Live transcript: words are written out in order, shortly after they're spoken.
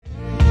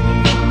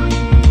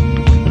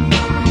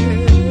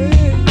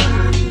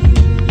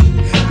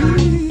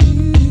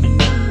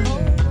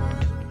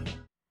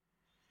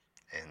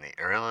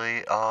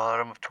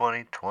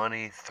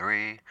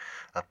2023,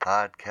 a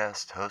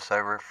podcast host I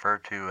refer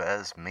to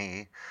as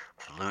me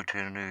flew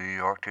to New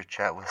York to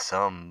chat with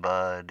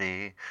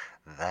somebody.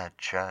 That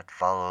chat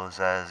follows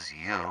as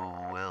you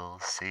will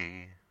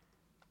see.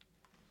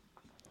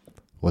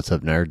 What's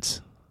up,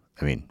 nerds?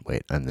 I'm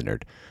the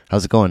nerd.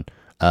 How's it going?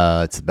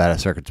 It's the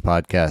Badass Records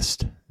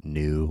podcast.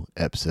 New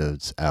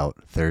episodes out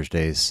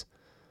Thursdays.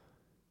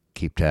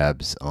 Keep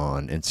tabs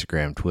on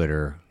Instagram,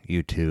 Twitter,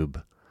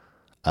 YouTube,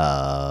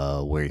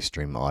 where you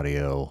stream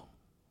audio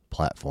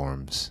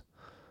platforms.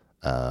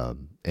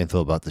 Info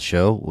about the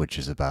show, which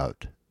is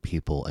about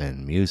people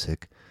and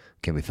music,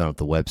 can be found at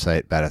the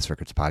website,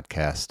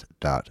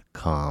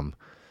 badassrecordspodcast.com.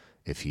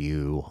 If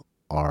you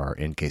are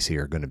in KC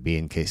or going to be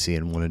in KC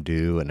and want to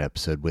do an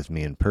episode with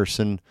me in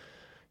person,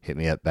 hit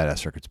me up,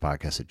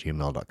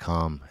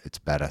 badassrecordspodcast@gmail.com. It's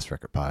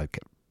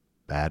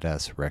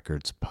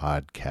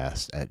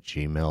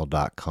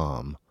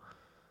badassrecordspodcast@gmail.com.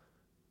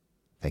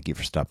 Thank you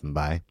for stopping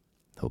by.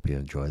 Hope you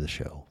enjoy the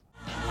show.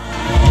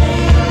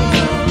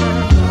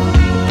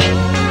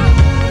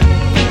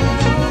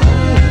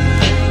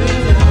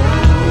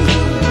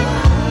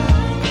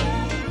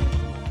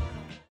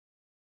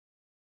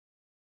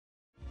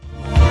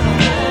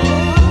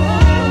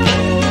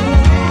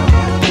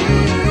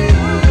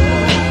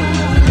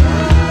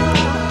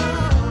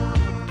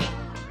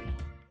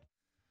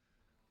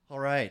 All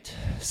right.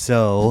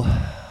 So,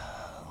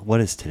 what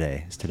is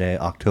today? Is today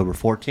October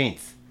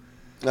 14th?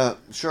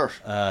 Sure.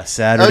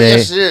 Saturday. Oh,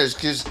 yes, it is,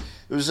 because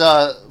it was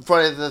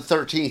Friday the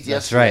 13th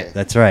yesterday.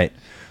 That's right.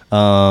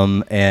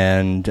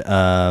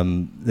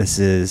 This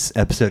is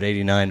episode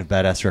 89 of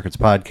Badass Records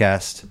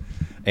Podcast,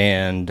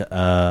 and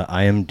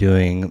I am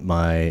doing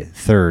my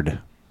third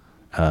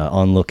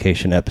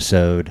on-location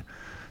episode.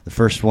 The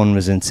first one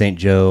was in St.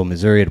 Joe,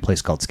 Missouri, at a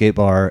place called Skate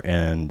Bar,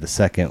 and the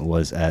second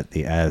was at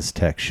the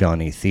Aztec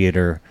Shawnee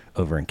Theater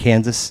over in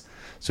Kansas.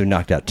 So we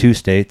knocked out 2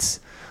 states.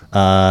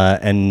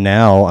 And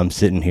now I'm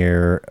sitting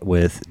here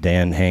with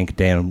Dan, Henk.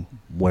 Dan,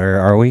 where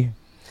are we?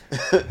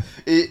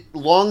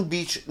 Long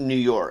Beach, New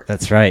York.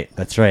 That's right.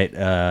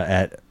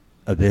 At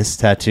Abyss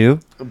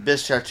Tattoo.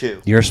 Abyss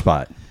Tattoo. Your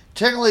spot.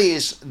 Technically,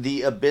 it's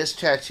the Abyss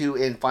Tattoo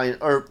and Fine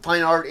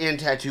Art and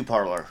Tattoo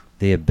Parlor.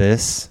 The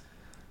Abyss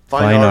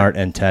Fine Art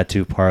and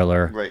Tattoo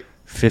Parlor. Right.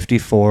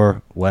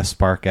 54 West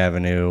Park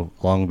Avenue,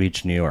 Long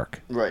Beach, New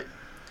York. Right.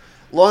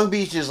 Long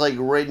Beach is like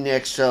right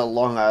next to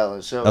Long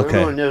Island, so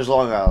everyone knows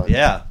Long Island.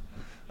 Yeah.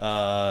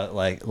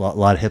 Like a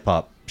lot of hip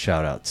hop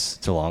shout outs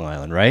to Long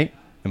Island, right?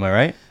 Am I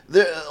right?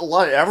 A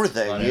lot of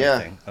everything,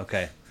 Everything.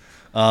 Okay.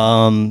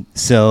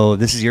 So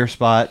this is your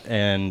spot,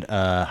 and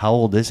how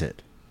old is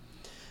it?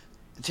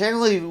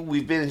 Technically,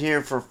 we've been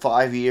here for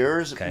 5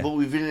 years, Okay. but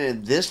we've been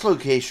in this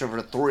location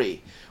for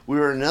 3. We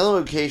were in another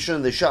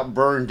location, the shop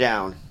burned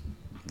down.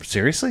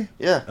 Seriously?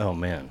 Yeah. Oh,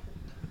 man.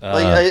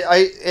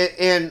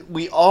 And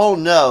we all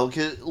know,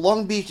 because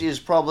Long Beach is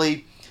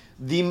probably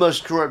the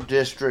most corrupt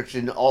district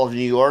in all of New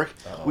York.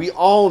 Uh-oh. We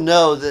all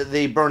know that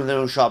they burned their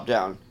own shop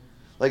down.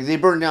 Like, they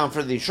burned down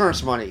for the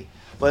insurance money.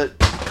 But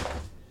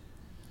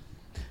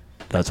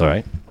That's all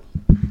right.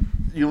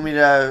 you want me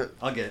to...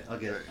 I'll get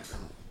it.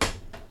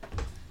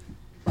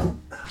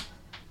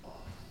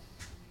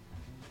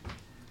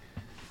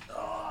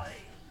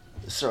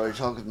 Sorry,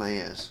 talk with my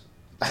hands.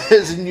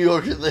 It's a New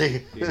Yorker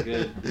thing. You're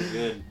good.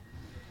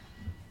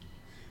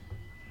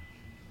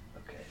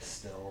 Okay,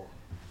 still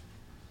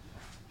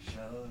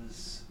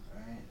shows.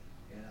 All right.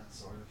 Yeah,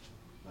 sort of.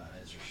 My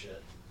eyes are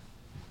shit.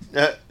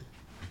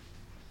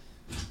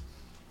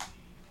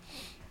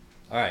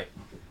 All right.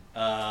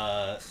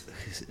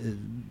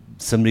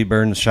 Somebody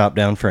burned the shop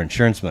down for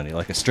insurance money,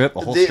 like a strip, a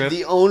whole strip.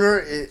 The owner,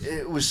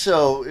 it was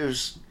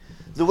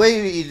the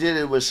way he did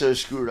it was so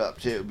screwed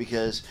up too,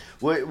 because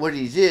what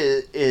he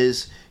did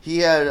is he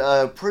had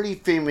a pretty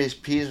famous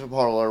pizza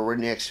parlor right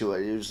next to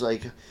it. It was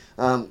like,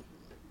 on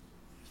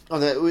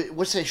that,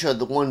 what's that show?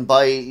 The One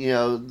Bite,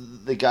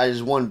 the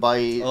guy's One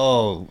Bite.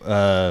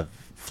 Oh,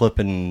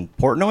 flipping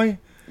Portnoy?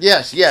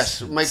 Yes,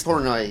 Mike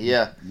Portnoy,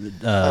 yeah.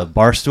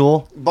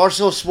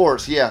 Barstool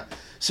Sports, yeah.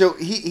 So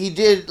he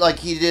did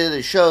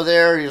a show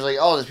there. He was like,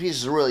 "Oh, this piece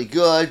is really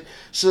good."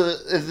 So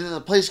the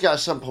place got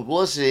some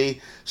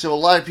publicity. So a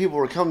lot of people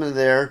were coming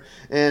there,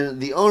 and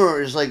the owner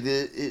is like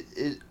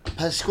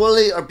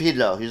Pasquale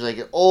Arpido. He's like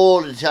an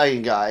old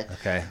Italian guy.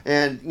 Okay.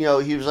 And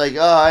he was like,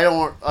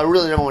 "Oh, I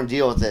really don't want to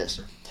deal with this."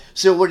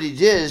 So what he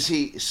did is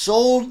he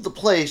sold the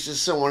place to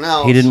someone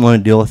else. He didn't want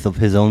to deal with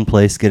his own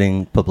place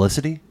getting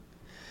publicity?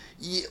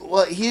 Yeah,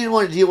 well, he didn't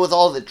want to deal with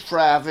all the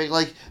traffic.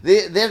 Like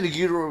they had a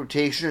good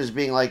reputation as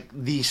being like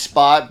the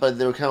spot, but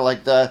they were kind of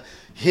like the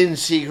hidden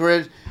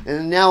secret.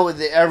 And now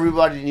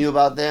everybody knew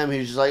about them, he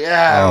was just like,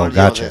 I don't want to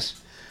deal with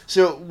this.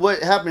 So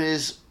what happened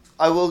is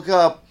I woke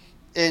up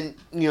and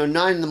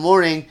 9 in the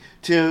morning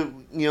to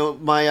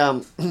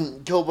my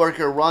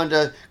co-worker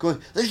Rhonda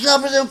going, "The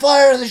shop is on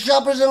fire! The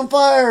shop is on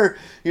fire!"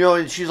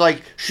 And she's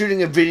like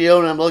shooting a video,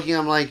 and I'm looking,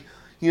 I'm like,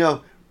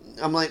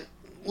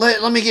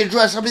 let me get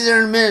dressed. I'll be there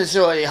in a minute.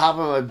 So I hop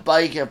on my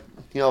bike,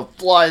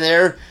 fly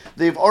there.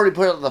 They've already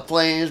put out the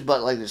flames,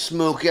 but like the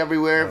smoke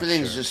everywhere.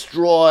 Everything's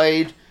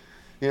destroyed.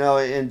 you know,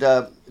 and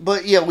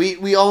but yeah,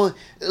 we all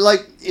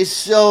like it's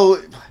so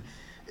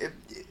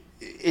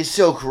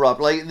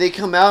corrupt. Like they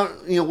come out,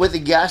 you know, with a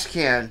gas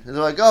can, and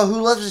they're like, "Oh,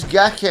 who loves this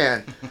gas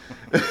can?"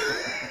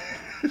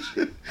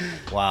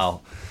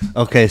 Wow.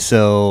 Okay,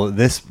 so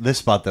this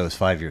spot though is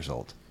 5 years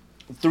old.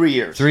 3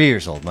 years. 3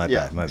 years old. My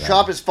Yeah. bad. My bad.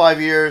 Shop is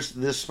 5 years.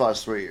 This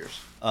spot's 3 years.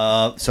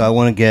 So I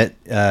want to get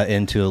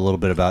into a little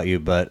bit about you,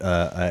 but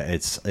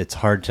it's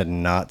hard to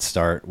not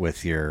start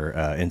with your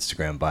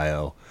Instagram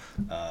bio,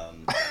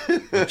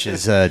 which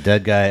is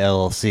Dead Guy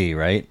LLC,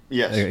 right?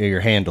 Yes.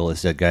 Your handle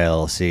is Dead Guy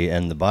LLC,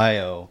 and the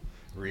bio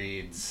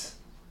reads: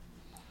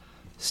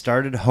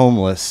 started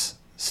homeless,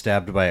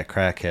 stabbed by a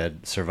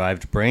crackhead,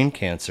 survived brain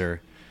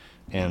cancer,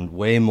 and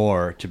way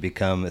more to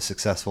become a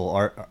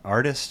successful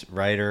artist,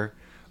 writer,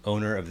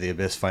 owner of the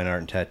Abyss Fine Art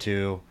and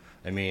Tattoo.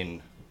 I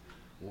mean,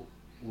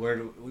 where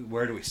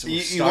do we start?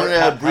 You want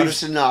a brief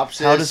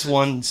synopsis? How does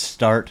one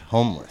start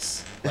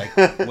homeless? Like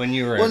when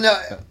you were. Well, no,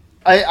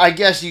 I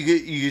guess you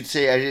could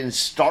say I didn't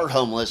start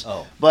homeless.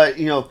 Oh. But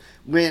you know,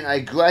 when I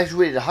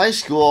graduated high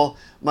school,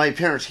 my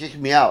parents kicked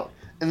me out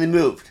and they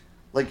moved.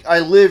 Like I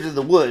lived in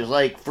the woods,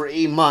 like for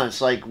 8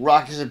 months, like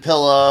rock as a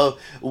pillow,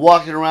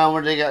 walking around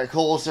when they got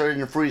cold, starting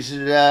to freeze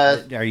to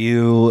death. Are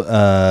you?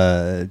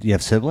 Do you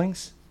have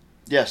siblings?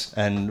 Yes,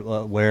 And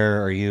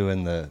where are you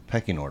in the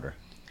pecking order?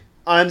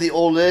 I'm the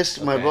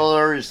oldest. My Okay.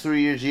 brother is 3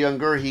 years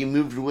younger. He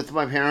moved with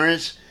my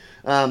parents.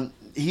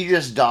 He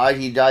just died.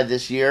 He died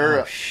this year.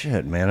 Oh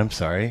shit, man! I'm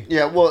sorry.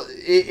 Yeah, well,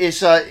 it's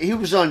he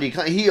was on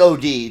decline. He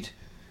OD'd.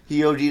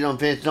 He OD'd on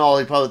fentanyl.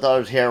 He probably thought it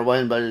was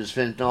heroin, but it was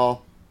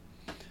fentanyl.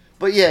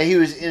 But yeah, he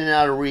was in and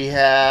out of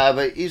rehab.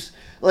 He's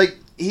like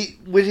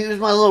when he was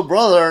my little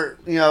brother.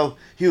 You know,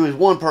 he was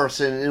one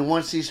person, and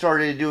once he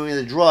started doing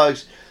the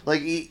drugs,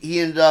 like he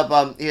ended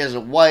up. He has a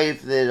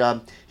wife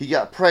that he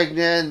got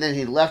pregnant. Then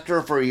he left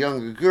her for a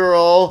younger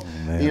girl.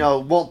 Man. You know,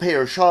 won't pay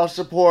her child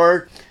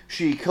support.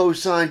 She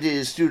co-signed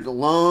his student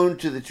loan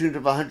to the tune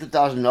of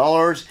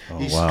 $100,000. Oh,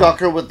 He wow. stuck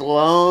her with the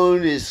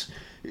loan.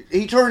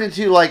 He turned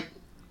into like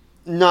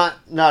not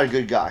a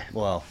good guy.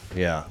 Well,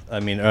 yeah. I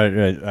mean,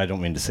 I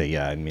don't mean to say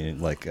yeah. I mean,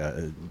 like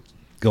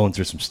going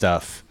through some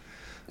stuff.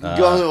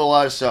 Going through a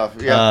lot of stuff.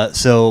 Yeah.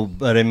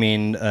 But I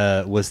mean,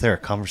 was there a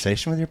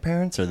conversation with your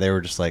parents, or they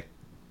were just like,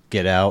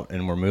 "Get out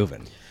and we're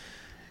moving"?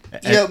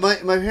 Yeah, my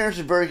parents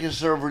are very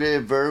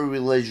conservative, very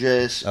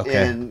religious,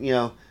 Okay. and you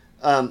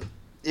know,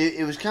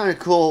 it was kind of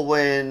cool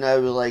when I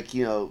was like,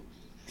 you know,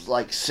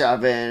 like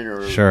 7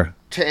 or Sure.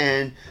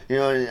 10, you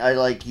know, and I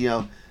like, you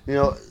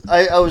know,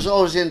 I was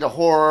always into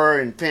horror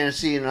and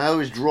fantasy, and I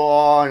always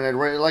draw, and I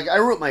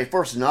wrote my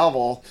first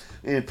novel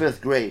in 5th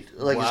grade.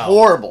 Like Wow. it's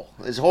horrible.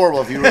 It's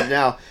horrible if you read it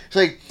now. It's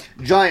like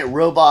giant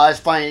robots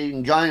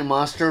fighting giant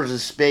monsters in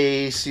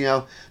space, you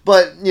know,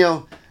 but you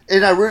know.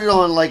 And I wrote it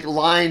on like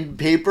lined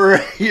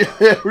paper, you know,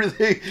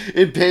 everything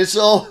in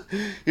pencil,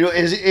 you know,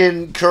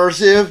 in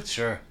cursive.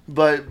 Sure.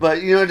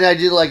 But you know, I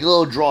did like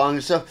little drawing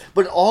and stuff.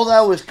 But all that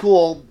was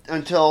cool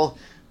until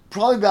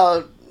probably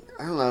about,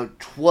 I don't know,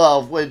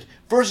 12. When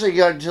first I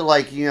got into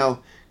like, you know,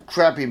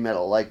 crappy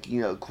metal, like,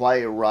 you know,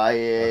 Quiet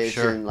Riot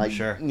Sure, and like,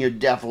 sure. you know,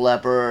 Def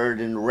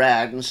Leppard and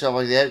Rat and stuff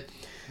like that.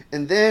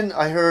 And then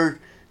I heard,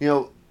 you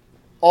know,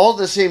 all at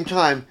the same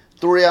time,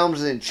 3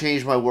 albums that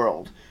changed my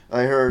world.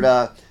 I heard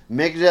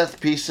Megadeth,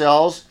 Peace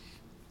Cells.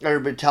 I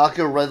heard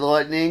Metallica, Red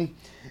Lightning.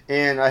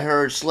 And I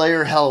heard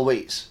Slayer, Hell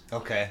Awaits.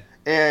 Okay.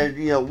 And,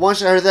 you know,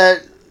 once I heard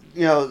that,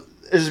 you know,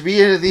 it was the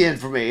beginning of the end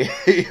for me.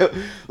 You know,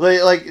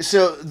 like,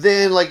 so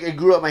then, like, I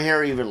grew up my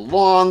hair even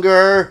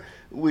longer,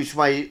 which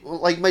my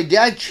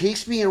dad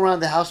chased me around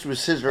the house with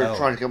scissors Oh.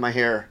 trying to cut my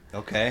hair.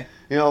 Okay.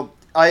 You know,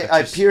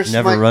 I Just pierced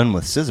never my... run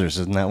with scissors.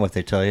 Isn't that what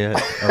they tell you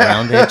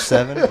around age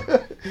 7?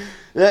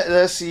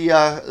 That's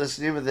the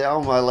name of the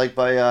album I like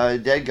by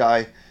Dead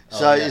Guy.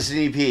 So Oh, yeah. it's an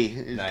EP.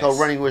 It's Nice. called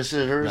Running with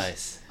Scissors.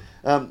 Nice.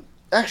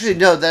 Actually,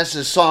 no, that's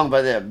a song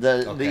by them.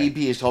 The Okay. EP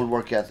is called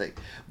Work Ethic.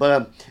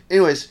 But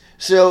anyways,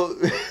 so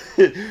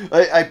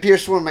I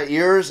pierced one of my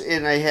ears,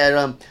 and I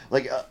had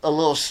like a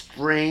little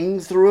string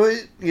through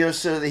it, you know,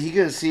 so that he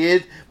couldn't see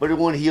it, but it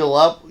wouldn't heal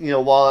up, you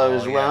know, while I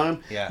was Oh, yeah. around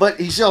him. Yeah. But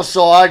he still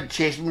saw it,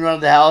 chased me around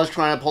the house,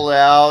 trying to pull it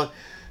out,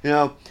 you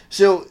know.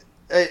 So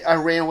I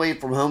ran away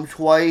from home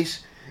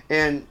twice,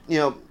 and you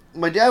know,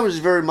 my dad was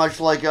very much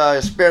like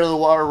spare the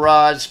water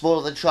rod,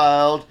 spoil the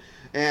child.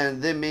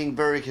 And them being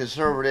very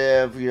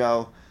conservative, you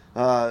know,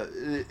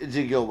 it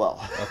did go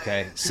well.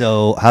 Okay.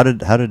 So how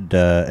did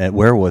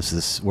where was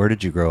this? Where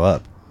did you grow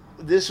up?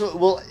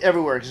 Well,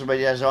 everywhere because my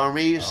dad's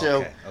army.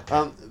 So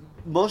okay.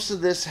 most of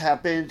this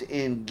happened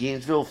in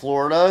Gainesville,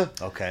 Florida,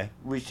 Okay.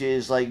 which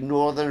is like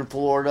northern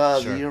Florida.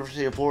 Sure. The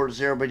University of Florida is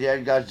there. My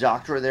dad got a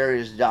doctorate there.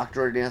 He's a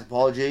doctorate in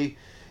anthropology,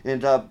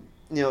 and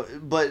you know,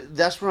 but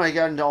that's when I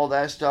got into all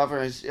that stuff,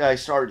 and I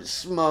started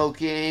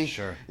smoking.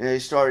 Sure. And I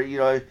started, you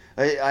know,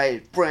 I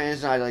had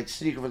friends, and I like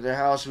sneak over to their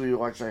house. And we would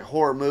watch like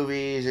horror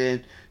movies,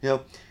 and you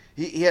know,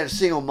 he had a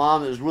single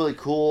mom that was really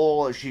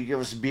cool. She'd give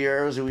us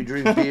beers, and we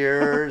drink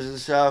beers and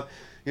stuff.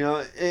 You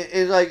know,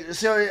 and like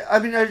so. I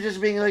mean, I was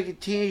just being like a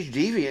teenage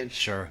deviant.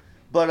 Sure.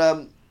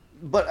 But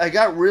but I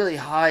got really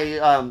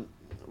high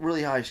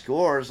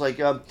scores. Like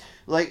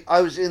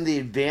I was in the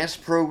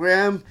advanced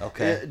program.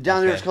 Okay.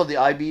 Down there, okay. it's called the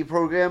IB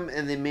program,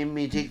 and they made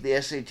me take the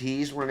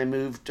SATs when I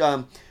moved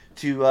to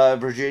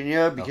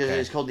Virginia because Okay.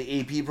 it's called the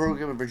AP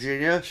program in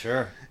Virginia.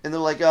 Sure. And they're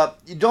like,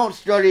 you don't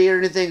study or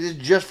anything. This is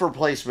just for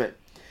placement.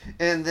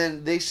 And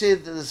then they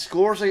said that the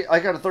scores, I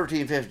got a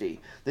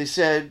 1350. They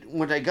said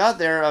when I got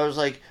there, I was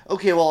like,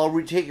 okay, well, I'll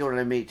retake it when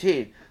I'm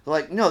 18. They're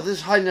like, no, this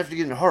is high enough to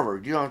get into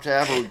Harvard. You don't have to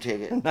ever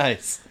retake it.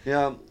 Nice.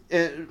 Yeah.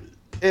 And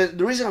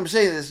the reason I'm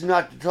saying this is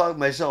not to talk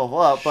myself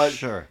up, but,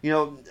 Sure.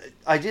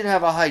 I did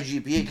have a high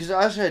GPA because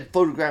I also had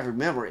photographic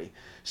memory.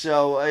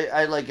 So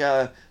I had like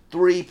a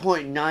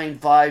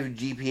 3.95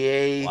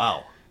 GPA.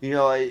 Wow.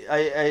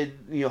 I had,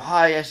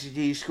 high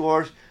SAT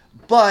scores,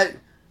 but,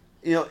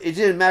 it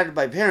didn't matter to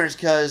my parents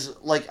because,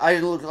 like, I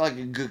didn't look like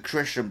a good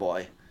Christian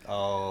boy.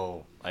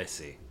 Oh, I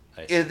see.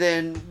 And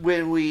then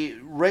right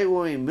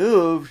when we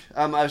moved,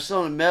 I was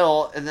still in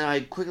metal, and then I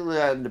quickly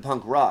got into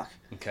punk rock.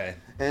 Okay.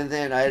 And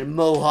then I had a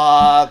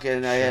mohawk,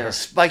 and I had Sure. a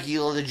spiky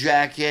leather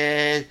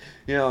jacket,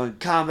 and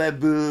combat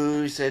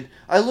boots, and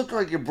I looked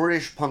like a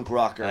British punk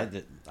rocker.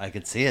 I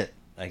could see it.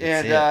 I could see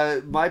And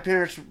it. my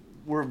parents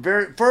were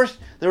first,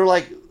 they were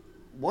like,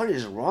 what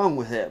is wrong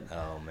with him?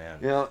 Oh man.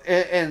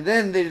 And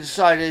then they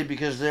decided,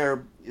 because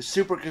they're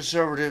super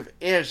conservative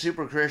and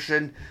super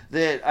Christian,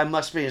 that I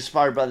must be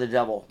inspired by the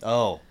devil.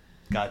 Oh,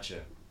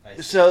 gotcha. I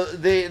see. So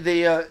they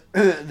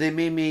they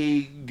made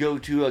me go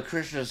to a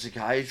Christian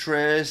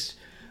psychiatrist.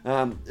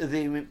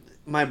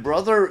 My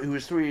brother, who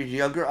was 3 years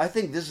younger, I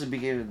think this is the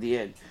beginning of the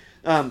end.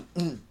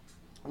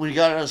 When he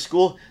got out of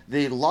school,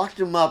 they locked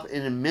him up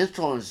in a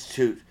mental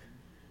institute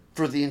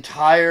for the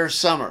entire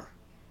summer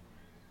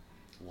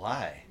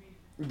Why?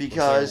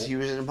 because he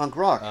was in punk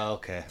rock. Oh,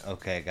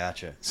 okay,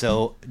 gotcha.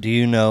 So, do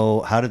you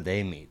know how did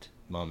they meet,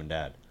 mom and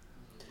dad?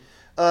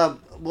 Well,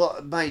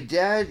 my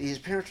dad, his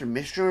parents are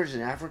missionaries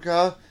in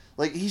Africa.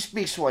 Like, he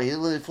speaks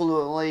Swahili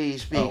fluently, he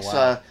speaks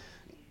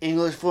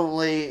English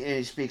fluently, and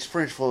he speaks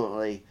French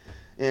fluently.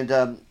 And,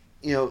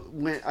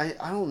 when I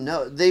don't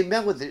know, they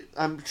met with it.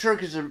 I'm sure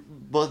because they're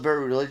both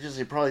very religious,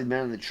 they probably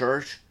met in the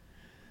church.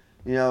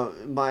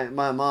 My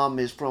mom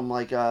is from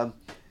like kind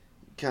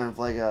of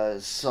like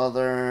a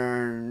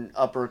southern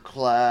upper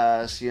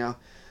class. I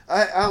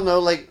don't know.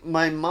 Like,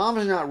 my mom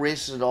is not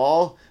racist at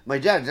all. My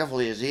dad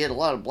definitely is. He had a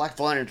lot of black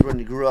flyers when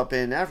he grew up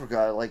in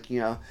Africa.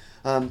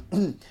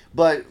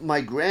 But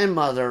my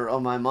grandmother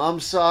on my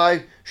mom's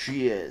side,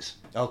 she is.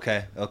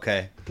 Okay.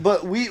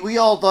 But we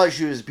all thought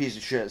she was a piece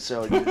of shit,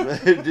 so it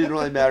didn't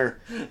really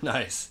matter.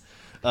 Nice.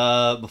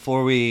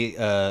 Before we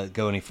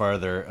go any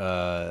farther,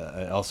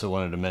 I also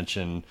wanted to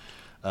mention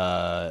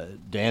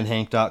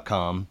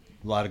danhank.com.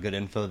 A lot of good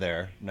info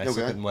there. Nice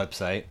looking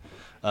website.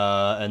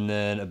 And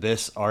then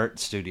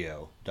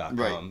abyssartstudio.com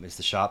Right. is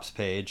the shops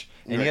page.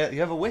 And Right.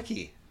 you have a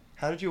wiki.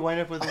 How did you wind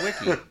up with a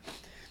wiki?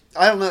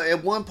 I don't know.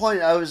 At one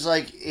point, I was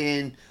like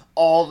in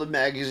all the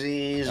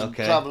magazines,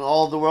 traveling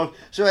all over the world.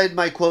 So I had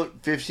my quote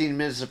 15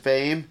 minutes of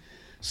fame.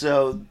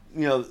 So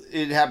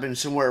it happened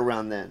somewhere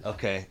around then.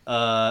 Okay.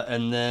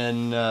 And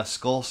then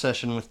Skull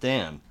Session with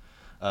Dan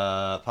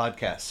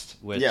podcast,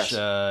 which Yes.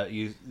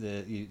 you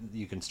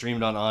can stream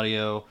it on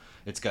audio.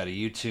 It's got a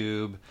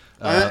YouTube.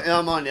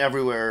 I'm on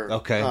everywhere.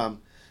 Okay.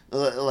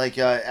 Like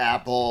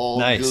Apple,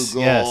 Nice,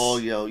 Google,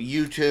 yes.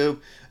 YouTube.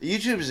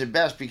 YouTube is the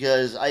best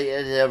because I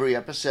edit every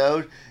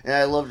episode, and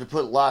I love to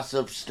put lots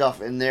of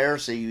stuff in there.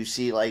 So you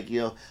see,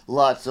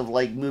 lots of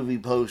movie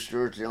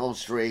posters and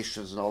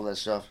illustrations and all that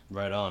stuff.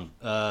 Right on.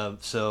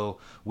 So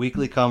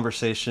weekly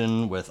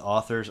conversation with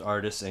authors,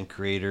 artists, and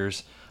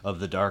creators of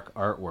the dark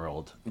art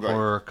world, Right.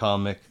 horror,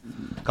 comic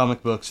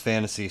books,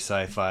 fantasy,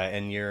 sci-fi,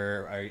 and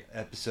are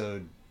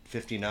episode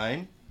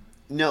 59.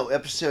 No,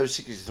 episode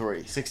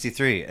 63.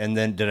 63. And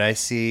then did I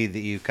see that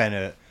you kind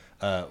of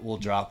will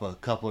drop a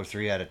couple or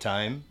three at a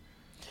time?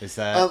 Is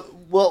that...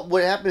 Well,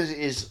 what happens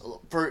is,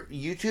 for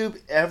YouTube,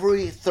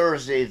 every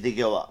Thursday they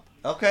go up.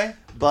 okay.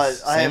 But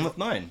Same with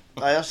mine.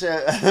 I also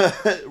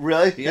have,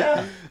 really?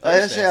 Yeah, I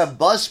also Thursdays. have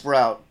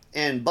Buzzsprout,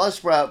 and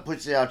Buzzsprout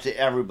puts it out to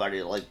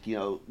everybody, like,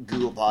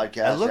 Google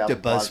Podcasts. I looked Apple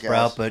at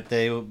Buzzsprout,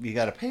 Podcasts. but you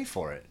got to pay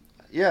for it.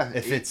 Yeah.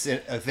 If it's a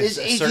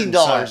certain $18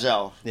 size.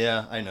 though.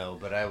 Yeah, I know,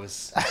 but I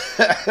was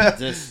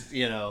just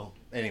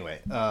anyway.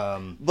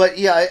 But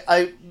yeah,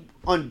 I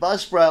on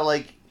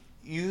Buzzsprout,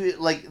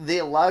 they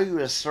allow you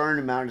a certain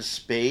amount of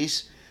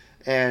space,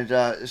 and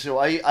so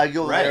I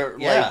go Right, there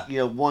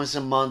yeah. once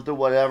a month or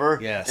whatever.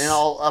 Yes. And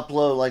I'll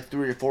upload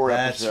 3 to 4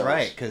 That's episodes.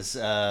 right, because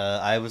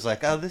I was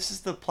like, oh, this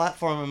is the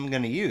platform I'm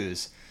going to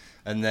use,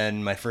 and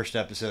then my first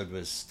episode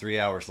was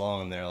 3 hours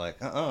long, and they're like,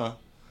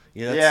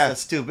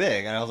 that's too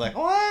big, and I was like,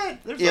 what?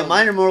 Yeah,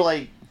 mine are more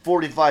like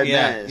 45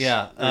 minutes.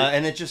 Yeah,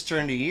 and it just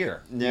turned a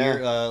year.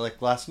 Yeah.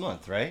 Like last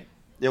month, right?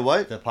 Yeah,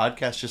 what? The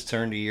podcast just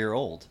turned a year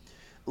old.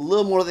 A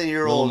little more than a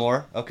year A little old.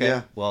 more? Okay.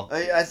 Yeah. Well,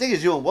 I think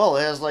it's doing well.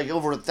 It has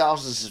over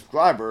 1,000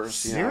 subscribers.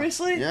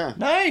 seriously? Yeah.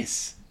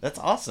 Nice. That's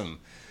awesome.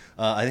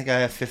 I think I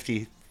have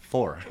 50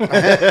 4.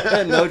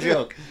 No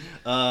joke.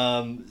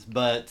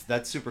 But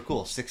that's super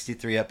cool.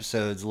 63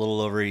 episodes, a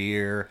little over a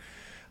year.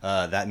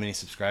 That many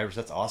subscribers.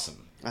 That's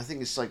awesome. I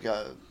think it's like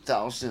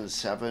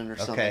 1,007 or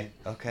something.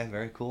 Okay,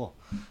 very cool.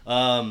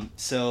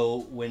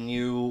 So when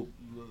you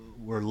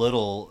were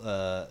little,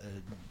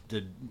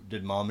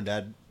 did mom and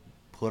dad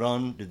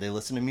did they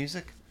listen to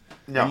music?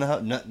 No.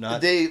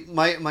 Not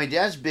My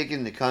dad's big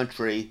in the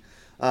country,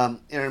 and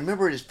I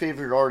remember his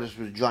favorite artist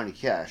was Johnny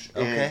Cash.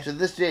 Okay. And to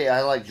this day,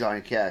 I like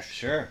Johnny Cash.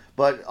 Sure.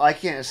 But I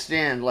can't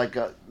stand like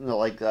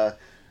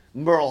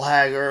Merle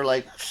Haggard,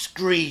 like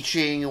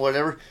screeching and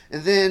whatever.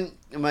 And then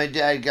my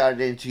dad got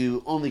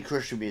into only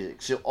Christian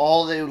music, so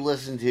all they would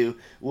listen to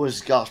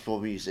was gospel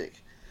music.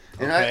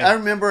 And Okay. I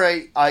remember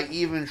I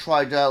even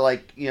tried to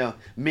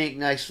make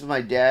nice with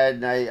my dad,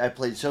 and I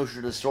played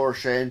Social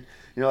Distortion.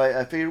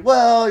 I figured,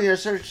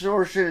 Social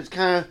Distortion is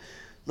kind of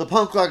the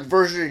punk rock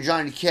version of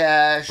Johnny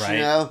Cash.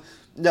 Right.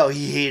 No,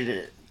 he hated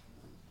it.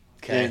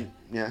 Okay. And,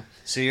 yeah.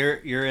 So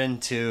you're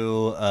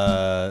into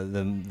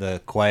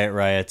the Quiet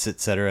Riots,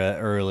 etc.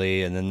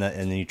 early, and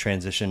then you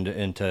transitioned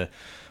into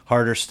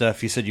harder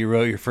stuff. You said you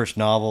wrote your first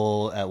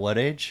novel at what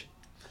age?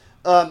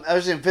 I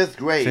was in 5th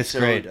grade. Fifth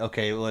grade.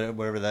 Okay,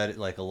 whatever that,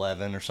 like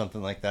 11 or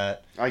something like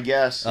that. I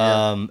guess.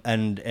 Yeah.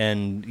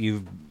 And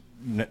you've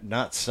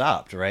not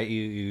stopped, right?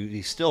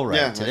 You still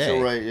write today. I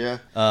still write. Yeah.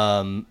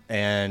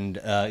 And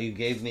you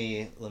gave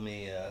me. Let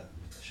me. I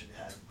should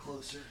have it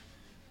closer.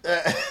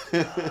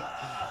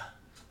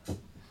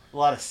 A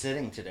lot of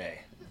sitting today.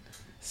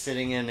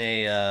 Sitting in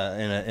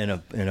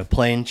a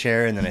plane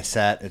chair, and then I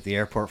sat at the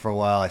airport for a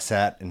while. I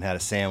sat and had a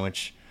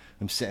sandwich.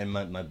 I'm sitting.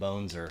 My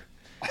bones are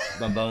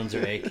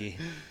achy.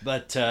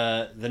 But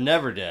the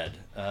Never Dead.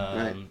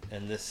 Right.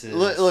 And this is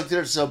Look,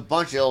 there's a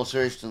bunch of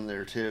illustrations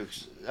there too.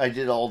 'Cause I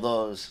did all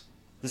those.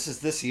 This is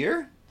this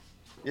year,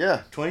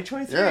 Yeah.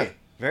 2023. Yeah.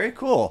 Very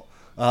cool.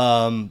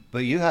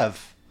 But you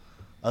have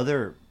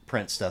other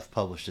print stuff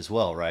published as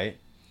well, right?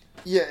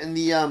 Yeah, in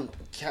the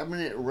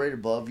cabinet right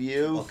above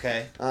you.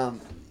 Okay.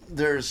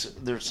 There's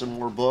some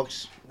more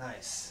books.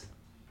 Nice.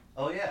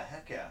 Oh yeah,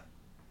 heck yeah.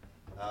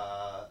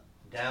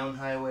 Down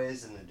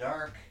Highways in the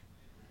Dark.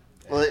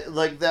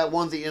 Like that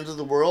one, The End of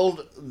the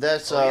World.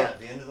 That's The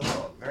End of the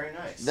World. Very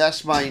nice.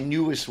 that's my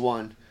newest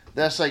one.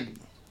 That's like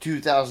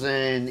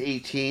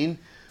 2018.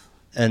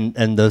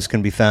 And those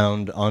can be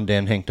found on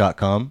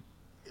danhenk.com.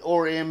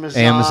 Or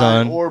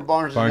Amazon, or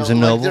Barnes and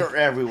Noble. Like, they're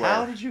everywhere.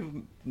 How did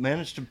you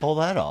manage to pull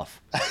that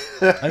off?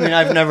 I mean,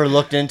 I've never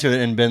looked into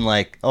it and been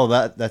like, oh,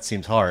 that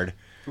seems hard.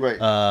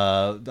 Right.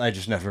 I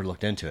just never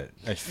looked into it.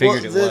 I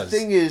figured it was. The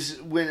thing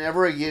is,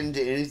 whenever I get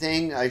into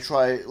anything, I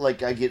try,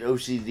 I get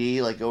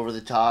OCD, over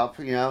the top,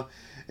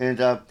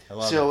 and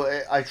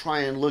I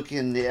try and look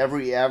in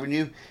every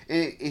avenue,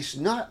 and it's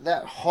not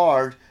that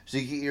hard to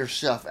get your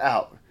stuff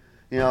out,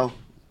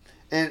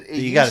 And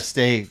you got to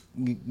stay.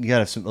 You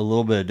got to have a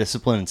little bit of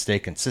discipline and stay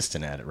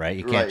consistent at it, right?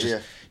 You can't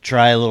just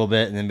try a little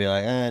bit and then be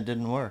like, it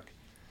didn't work,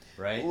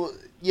 right? Well,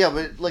 yeah,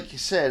 but like you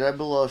said, I'm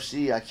below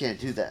OCD. I can't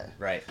do that.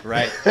 Right.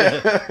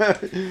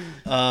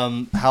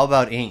 How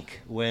about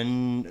ink?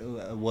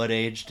 What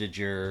age did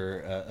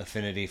your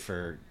affinity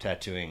for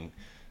tattooing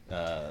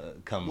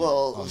come?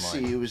 Well, online? let's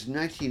see. It was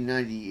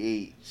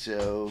 1998,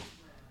 so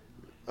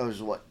I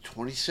was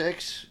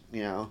 26,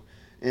 and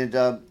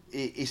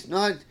it's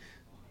not.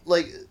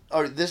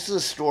 This is a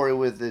story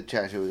with the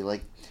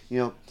tattooing.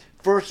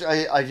 First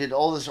I did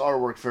all this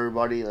artwork for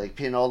everybody,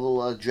 paint all the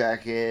little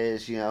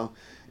jackets, and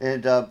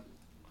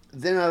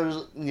then I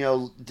was,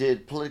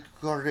 did political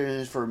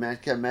cartoons for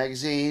Madcap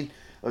Magazine.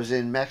 I was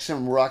in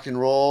Maximum Rock and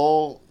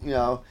Roll,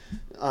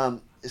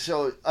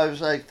 so I was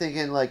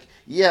thinking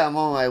I'm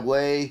on my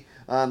way.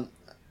 I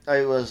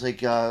was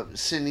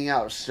sending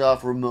out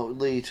stuff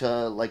remotely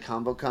to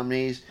combo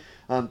companies.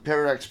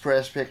 Paradox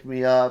Press picked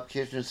me up.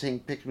 Kitchen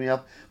Sink picked me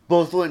up.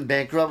 Both went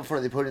bankrupt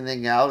before they put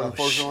anything out,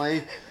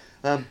 unfortunately.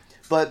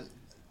 But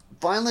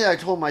finally, I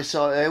told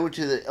myself, I went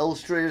to the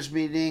illustrators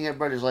meeting.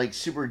 Everybody's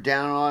super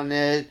down on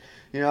it.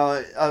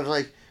 I was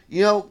like,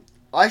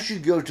 I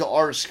should go to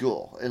art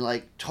school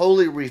and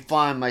totally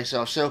refine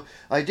myself. So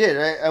I did.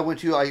 I went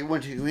to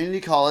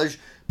community college,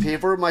 paid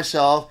for it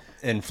myself.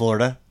 In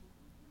Florida?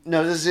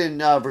 No, this is in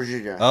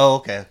Virginia. Oh,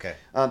 okay.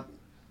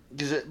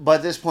 Because by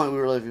this point we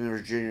were living in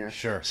Virginia.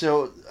 Sure.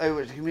 So I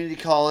went to community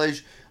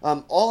college.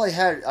 All I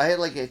had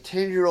a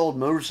 10-year-old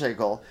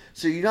motorcycle.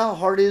 So you know how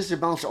hard it is to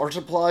bounce art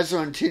supplies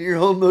on a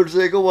 10-year-old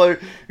motorcycle while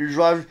you're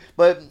driving.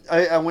 But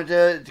I went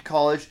to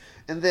college,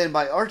 and then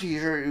my art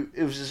teacher,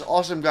 it was this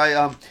awesome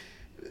guy.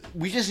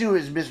 We just knew it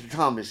was Mr.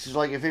 Thomas. He's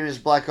a famous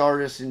black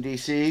artist in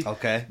D.C.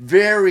 Okay.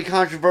 Very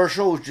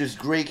controversial, which is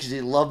great because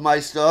he loved my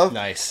stuff.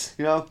 Nice.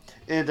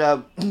 And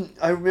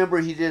I remember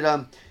he did.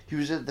 He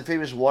was at the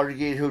famous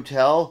Watergate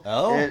Hotel.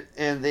 Oh.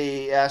 And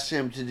they asked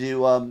him to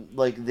do,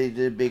 they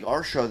did a big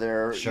art show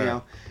there,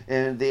 Sure.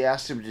 And they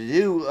asked him to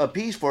do a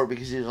piece for it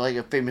because he was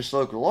a famous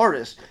local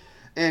artist.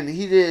 And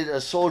he did a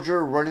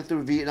soldier running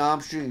through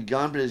Vietnam shooting a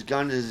gun, but his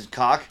gun is his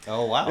cock.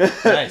 Oh, wow.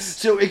 Nice.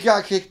 So it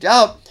got kicked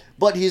out.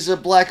 but he's a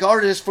black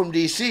artist from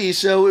DC,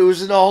 so it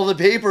was in all the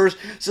papers.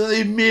 So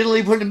they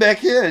immediately put him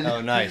back in.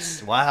 Oh,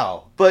 nice!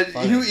 Wow. But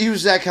he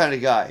was that kind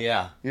of guy.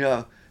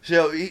 Yeah.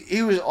 So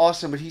he was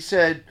awesome. But he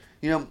said,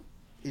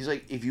 he's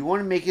like, if you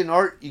want to make an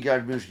art, you got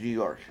to move to New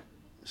York.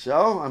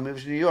 So I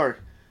moved to New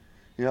York.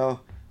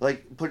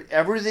 Like put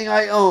everything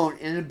I own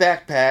in a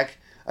backpack.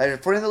 I had a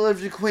friend that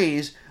lives in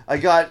Queens. I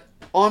got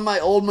on my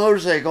old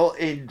motorcycle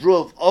and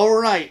drove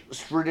overnight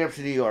straight up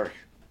to New York.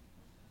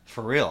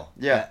 For real?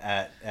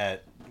 Yeah.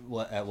 At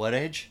what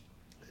age?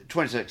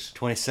 26.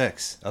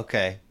 26.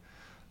 Okay.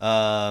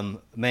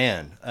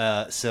 Man.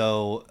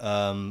 So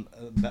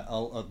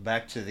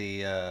back to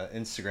the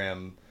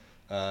Instagram.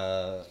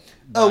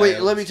 Wait.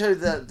 Let me tell you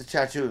the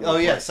tattoo. Oh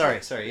yeah.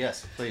 Sorry.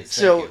 Yes. Please.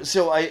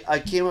 So I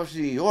came up to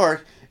New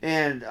York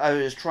and I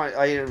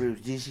interviewed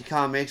with DC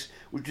Comics,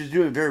 which was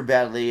doing very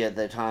badly at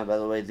that time. By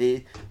the way,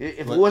 if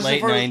it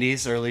wasn't late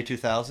 '90s, early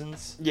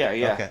 2000s.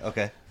 Yeah.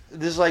 Okay.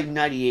 This is like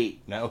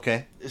 98. No,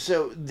 okay.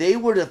 So they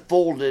would have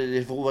folded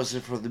if it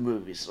wasn't for the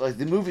movies. Like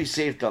the movies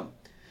saved them.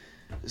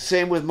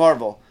 Same with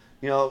Marvel.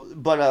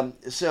 But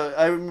so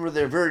I remember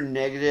they're very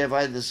negative.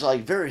 I had this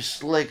like very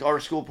slick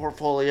art school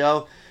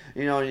portfolio,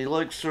 and he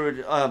looks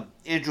through it.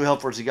 Andrew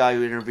Helfer's the guy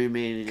who interviewed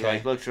me, and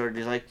he looks through it and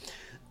he's like,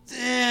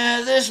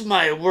 this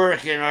might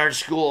work in art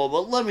school,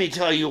 but let me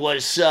tell you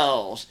what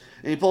sells.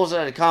 And he pulls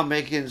out a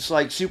comic and it's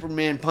like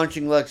Superman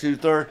punching Lex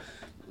Luthor.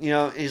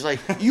 And he's like,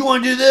 you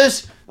want to do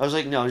this? I was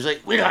like, no. He's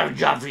like, we don't have a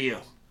job for you.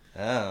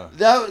 Oh.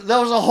 That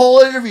was a whole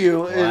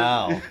interview.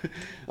 Wow.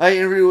 I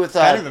interviewed with...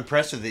 kind of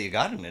impressive that you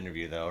got an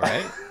interview, though,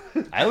 right?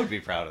 I would be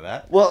proud of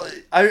that. Well,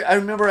 I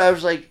remember I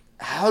was like,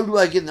 how do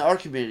I get in the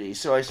art community?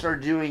 So I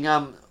started doing,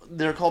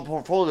 they're called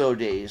portfolio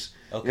days.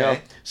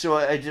 Okay. So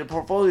I did a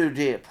portfolio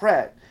day at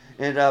Pratt.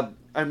 And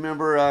I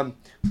remember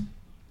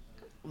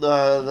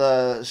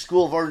the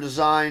School of Art and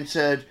Design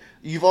said,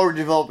 you've already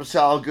developed a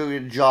style, go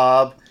get a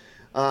job.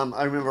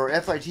 I remember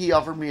FIT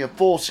offered me a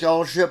full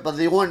scholarship, but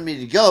they wanted me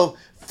to go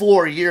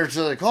 4 years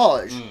to the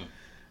college.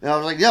 And I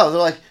was like, no. They're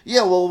like,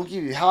 yeah, well, we'll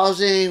give you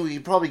housing. We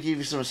can probably give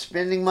you some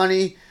spending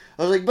money.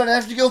 I was like, but I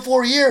have to go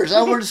 4 years.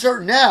 I want to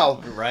start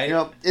now. Right.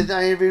 And then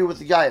I interviewed with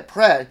the guy at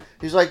Pratt.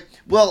 He's like,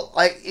 well,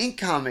 I ink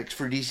comics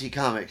for DC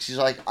Comics. He's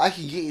like, I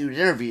can get you an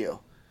interview.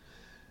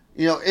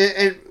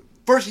 And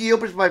first he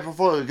opens my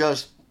portfolio and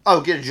goes,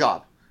 oh, get a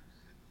job.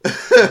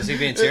 Was he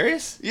being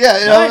serious? Yeah,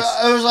 Nice.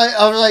 I was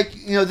like,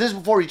 this is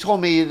before he told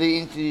me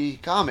the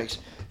comics,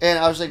 and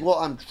I was like, well,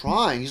 I'm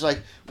trying. He's like,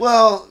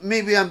 well,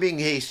 maybe I'm being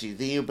hasty.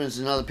 Then he opens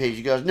another page.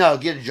 He goes, no,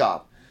 get a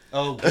job.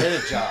 Oh,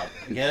 get a job.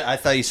 I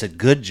thought you said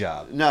good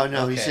job. No,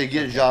 Okay, he said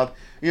get a job.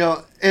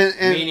 And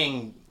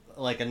meaning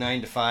like a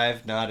 9 to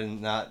 5, not.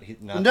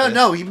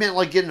 No, he meant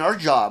like getting our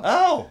job.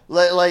 Oh,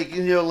 like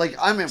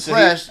I'm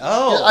impressed. So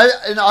I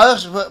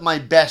also put my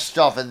best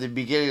stuff at the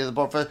beginning of the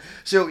portfolio.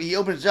 So he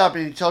opens it up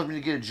and he tells me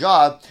to get a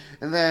job,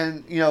 and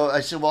then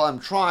I said, well, I'm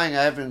trying.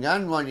 I haven't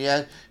gotten one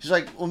yet. He's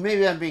like, well,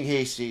 maybe I'm being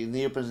hasty, and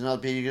he opens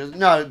another page. He goes,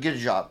 no, get a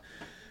job.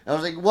 I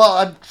was like, well,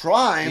 I'm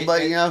trying,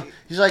 but,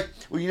 he's like,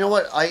 well, you know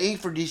what? I ink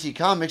for DC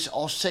Comics.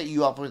 I'll set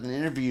you up with an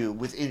interview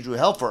with Andrew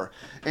Helfer.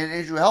 And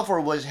Andrew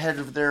Helfer was head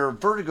of their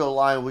Vertigo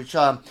line, which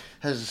has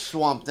a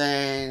Swamp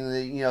Thing.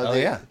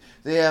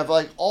 They have,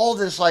 like, all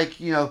this, like,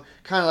 kind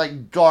of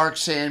like Dark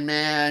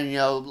Sandman,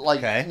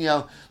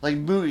 like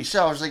movie.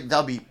 So I was like,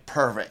 that'll be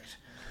perfect.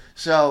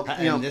 So,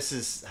 and this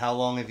is, how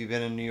long have you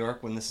been in New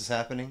York when this is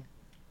happening?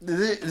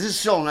 This is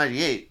still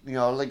 98.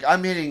 Like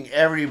I'm hitting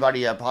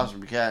everybody I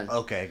possibly can.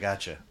 Okay,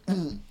 gotcha.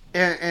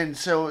 And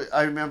so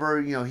I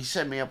remember, he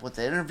set me up with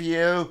the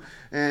interview,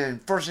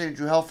 and first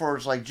Andrew Helfer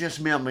was like,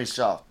 just mail me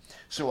stuff.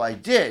 So I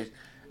did,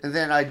 and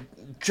then I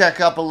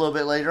check up a little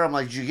bit later. I'm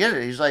like, did you get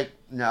it? He's like,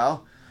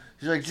 no.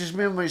 He's like, just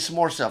mail me some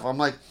more stuff. I'm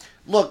like,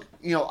 look,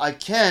 I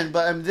can,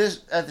 but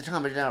this at the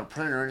time I didn't have a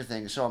printer or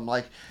anything, so I'm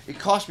like, it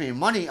cost me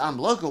money. I'm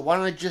local. Why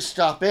don't I just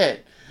stop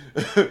it?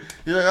 He's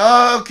like,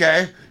 oh,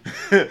 okay.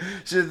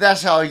 So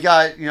that's how he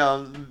got,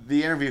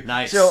 the interview.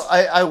 Nice. So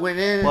I went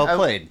in. Well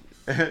played.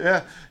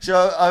 Yeah.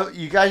 So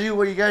you gotta do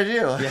what you gotta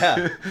do.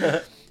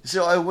 Yeah.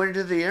 So I went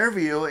to the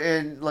interview,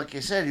 and like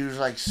I said, he was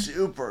like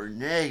super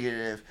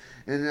negative,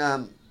 and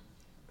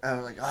I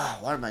was like, oh,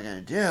 what am I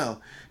gonna do?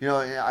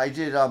 I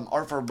did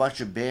art for a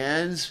bunch of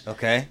bands.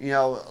 Okay.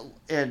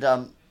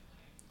 And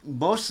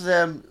most of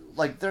them,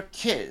 like, they're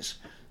kids.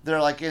 They're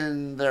like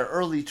in their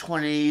early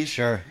 20s.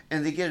 Sure.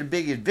 And they get a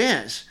big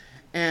advance,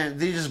 and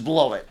they just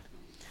blow it.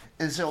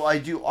 And so I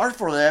do art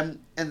for them,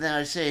 and then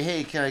I say,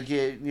 hey, can I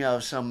get,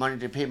 some money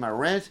to pay my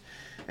rent?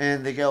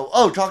 And they go,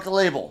 oh, talk to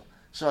label.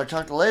 So I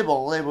talk to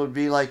label, and label would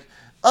be like,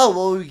 oh,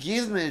 well, we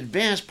gave them an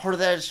advance. Part of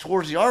that is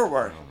towards the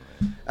artwork.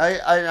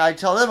 I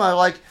tell them, I'm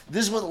like,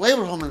 this is what the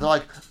label told me. They're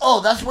like,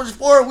 oh, that's what it's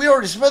for? We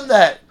already spent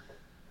that.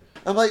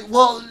 I'm like,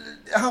 well,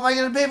 how am I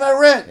going to pay my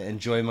rent?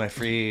 Enjoy my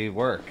free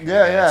work.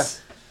 Yeah.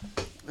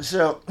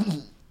 So,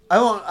 I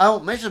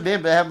won't mention a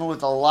band, but it happened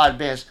with a lot of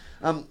bands.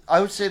 I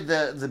would say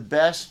the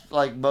best,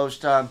 like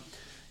most,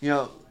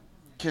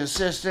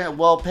 consistent,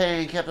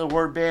 well-paying, kept the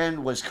word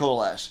band was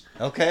Coalesce.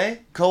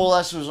 Okay.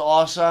 Coalesce was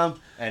awesome.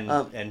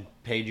 And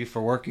paid you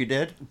for work you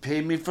did?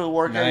 Paid me for the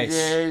work I Nice.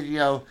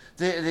 did.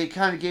 They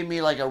kind of gave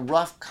me like a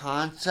rough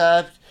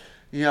concept,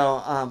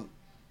 and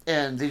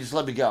they just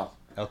let me go.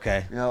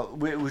 Okay.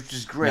 Which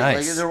is great.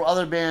 Nice. Like there were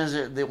other bands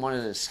that they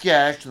wanted a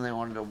sketch and they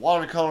wanted a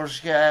watercolor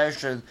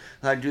sketch, and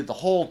I'd do the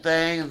whole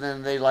thing, and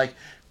then they like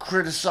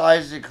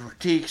criticize and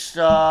critique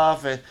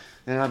stuff, and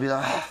I'd be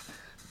like, "Ah."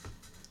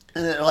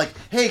 And they're like,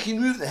 hey, can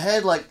you move the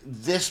head like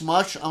this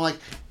much? I'm like,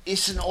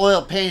 it's an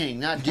oil painting,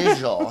 not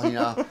digital,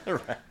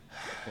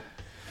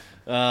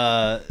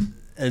 Right.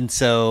 And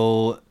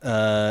so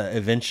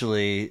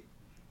eventually,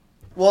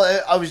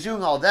 Well, I was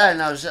doing all that,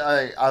 and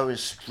I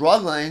was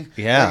struggling.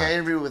 Yeah. Like I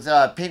interviewed with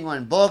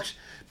Penguin Books.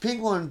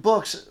 Penguin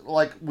Books,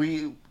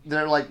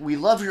 they're like, we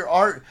love your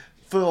art.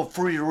 Feel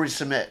free to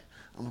resubmit.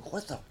 I'm like,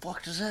 what the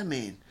fuck does that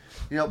mean?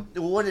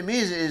 What it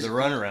means is the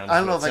runaround. I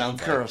don't know if I can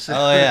curse.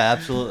 Oh yeah,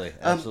 absolutely,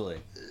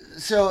 absolutely.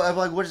 So I'm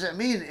like, what does that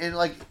mean? And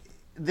like,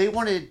 they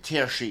wanted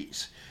tear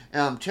sheets.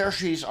 Tear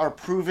sheets are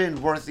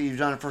proven worth that you've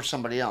done it for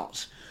somebody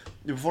else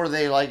before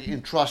they like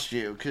entrust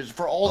you. Because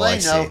for all they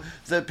know,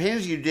 the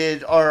paintings you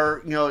did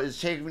are it's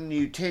taken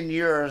you 10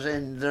 years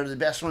and they're the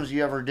best ones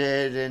you ever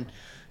did, and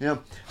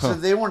so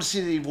they want to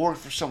see that you've worked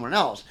for someone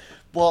else.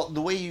 Well,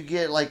 the way you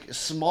get like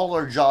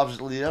smaller jobs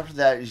that lead up to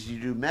that is you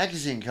do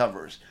magazine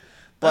covers.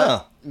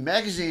 But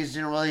magazines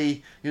didn't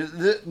really,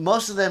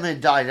 most of them had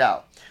died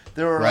out.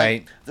 There were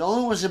Right. like, the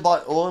only ones that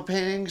bought oil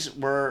paintings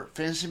were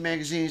fantasy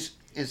magazines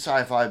and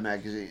sci-fi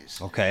magazines.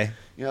 Okay.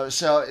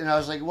 And I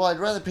was like, well, I'd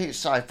rather paint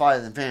sci-fi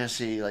than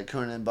fantasy, like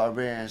Conan the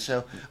Barbarian.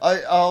 So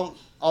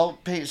I'll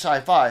paint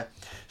sci-fi.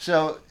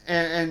 So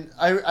and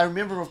I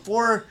remember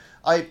before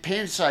I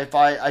painted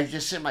sci-fi, I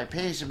just sent my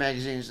paintings to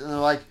magazines, and they're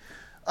like,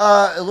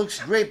 it looks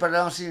great, but I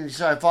don't see any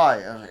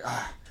sci-fi. I was like,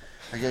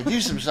 I gotta do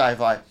some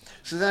sci-fi.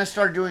 So then I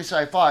started doing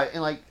sci-fi,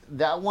 and like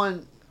that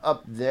one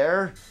up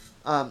there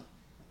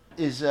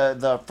is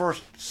the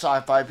first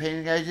sci-fi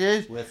painting I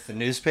did. With the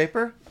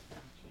newspaper.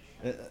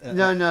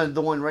 No,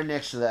 the one right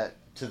next to that,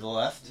 To the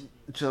left.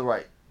 to the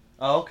right.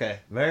 Oh, okay.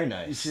 Very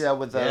nice. You see that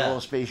with the Yeah.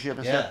 little spaceship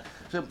and Yeah. stuff?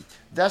 So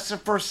that's the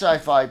first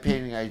sci-fi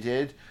painting I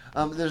did.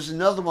 There's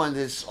another one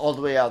that's all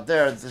the way out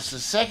there. This is the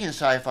second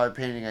sci-fi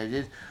painting I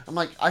did. I'm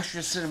like, I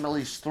should send him at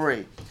least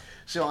 3.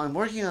 So I'm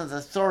working on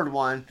the third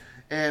one,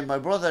 and my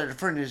brother had a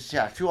friend who's a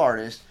tattoo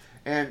artist,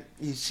 and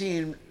he's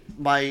seen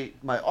my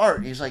art,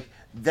 and he's like,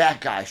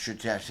 that guy should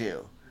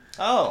tattoo.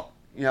 Oh.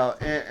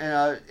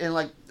 And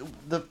like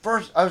the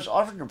first, I was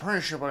offered an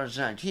apprenticeship when I was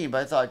 19,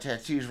 but I thought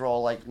tattoos were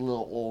all like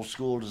little old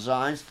school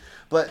designs.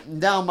 But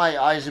now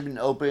my eyes have been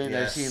opened.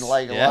 Yes. I've seen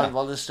like a lot of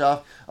other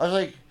stuff. I was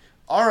like,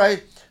 all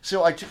right.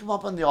 So I took him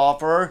up on the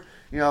offer.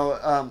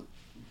 I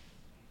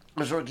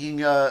was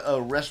working a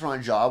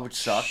restaurant job, which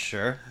sucked.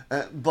 Sure.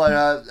 But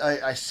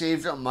I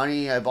saved up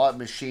money. I bought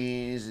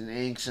machines and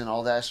inks and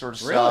all that sort of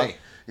stuff. Really?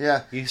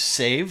 Yeah. You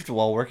saved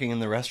while working in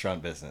the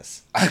restaurant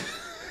business.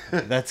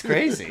 That's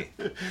crazy.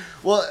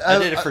 Well, I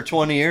did it for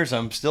 20 years.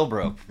 I'm still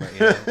broke.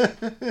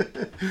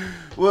 But,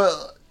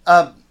 Well,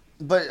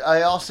 but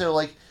I also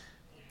like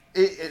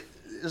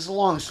it's a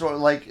long story.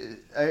 Like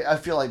I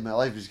feel like my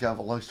life is kind of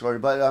a long story,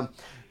 but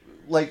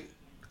like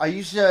I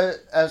used to,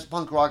 as a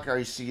punk rocker, I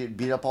used to get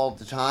beat up all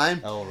the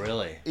time. Oh,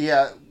 really?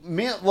 Yeah,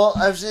 well,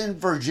 I was in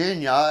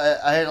Virginia.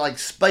 I had like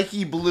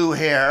spiky blue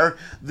hair.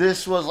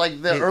 This was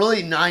like the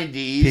early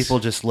 '90s. People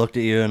just looked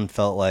at you and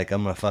felt like,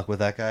 I'm gonna fuck with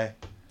that guy.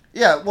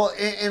 Yeah, well,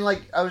 and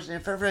like I was in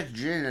Fairfax,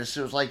 Virginia,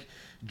 so it was like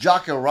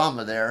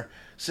Jockorama there.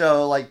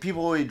 So like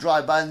people would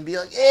drive by and be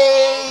like,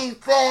 "Hey,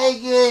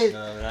 faggot!"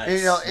 Oh,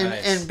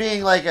 nice, and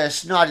being like a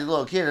snotty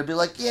little kid, I'd be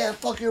like, "Yeah,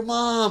 fuck your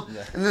mom,"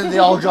 and then they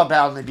all jump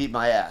out and they beat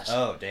my ass.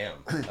 Oh, damn.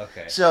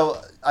 Okay. So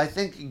I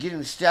think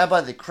getting stabbed by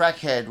the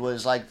crackhead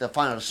was like the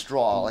final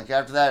straw. Like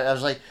after that, I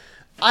was like,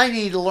 I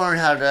need to learn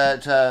how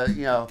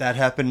to That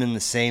happened in the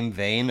same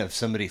vein of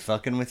somebody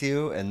fucking with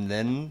you, and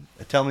then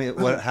tell me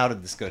how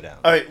did this go down?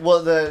 All right.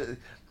 Well,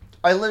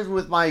 I lived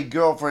with my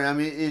girlfriend. I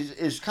mean,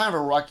 it's kind of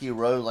a rocky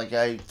road. Like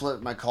I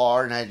flipped my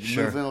car and I had to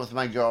move in with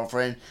my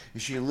girlfriend.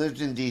 And she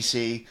lived in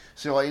D.C.,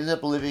 so I ended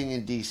up living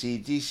in D.C.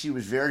 D.C.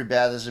 was very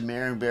bad. This is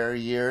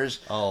Marionberry years.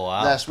 Oh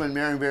wow. That's when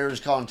Marionberry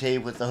was calling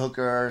tape with the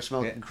hooker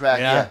smoking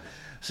crack. Yeah.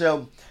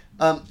 So.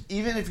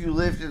 Even if you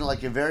lived in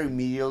like a very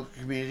mediocre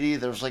community,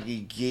 there was like a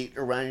gate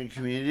around your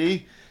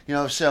community.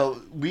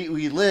 So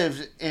we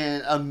lived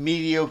in a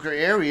mediocre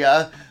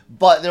area,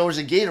 but there was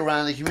a gate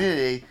around the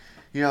community.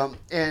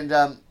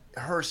 And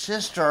her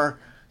sister,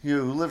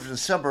 who lived in the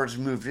suburbs,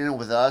 moved in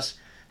with us,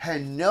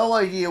 had no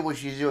idea what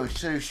she's doing.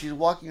 So she's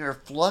walking her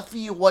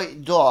fluffy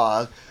white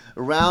dog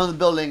around the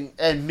building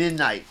at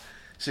midnight.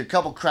 So a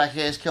couple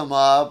crackheads come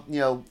up,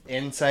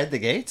 Inside the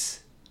gates?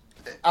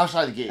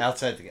 outside the gate.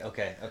 Outside the gate.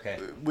 Okay.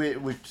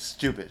 Which is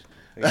stupid.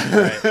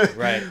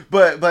 Right.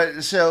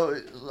 But so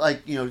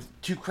like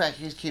two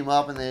crackheads came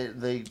up and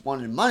they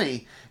wanted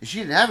money and she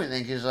didn't have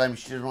anything because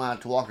she didn't know how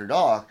to walk her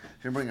dog.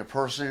 She didn't bring a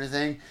purse or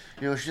anything.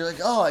 She's like,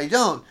 oh, I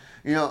don't.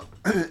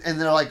 And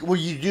they're like, what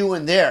are you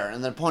doing there?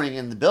 And they're pointing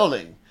in the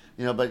building.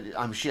 But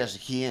she has the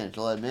key in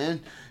to let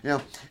them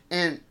in.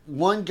 And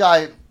one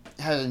guy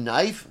has a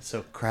knife.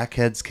 So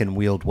crackheads can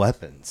wield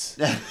weapons.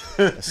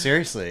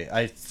 Seriously,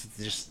 I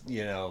just,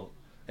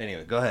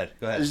 Anyway, go ahead.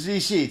 It's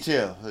DC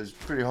too. It's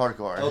pretty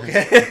hardcore.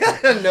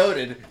 Okay.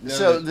 Noted.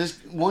 So this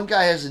one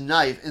guy has a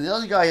knife, and the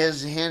other guy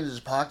has his hand in his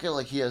pocket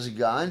like he has a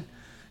gun.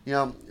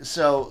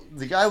 So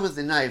the guy with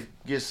the knife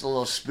gets a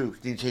little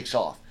spooked and he takes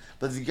off.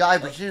 But the guy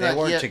pretending they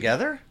weren't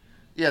together?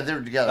 Yeah, they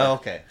were together. Oh,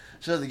 okay.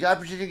 So the guy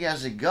pretending he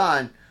has a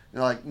gun,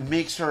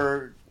 makes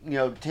her,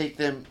 take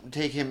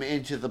him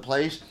into the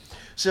place.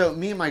 So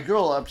me and my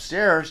girl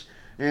upstairs,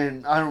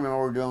 and I don't remember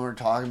what we're doing. We're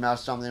talking about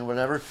something,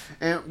 whatever,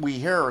 and we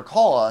hear her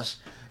call us,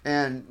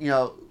 and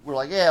we're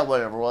like, yeah,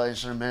 whatever. We'll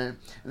answer in a minute,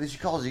 and then she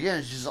calls again,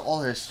 and she's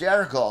all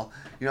hysterical,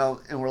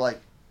 and we're like,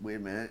 wait a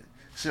minute.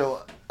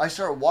 So I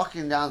start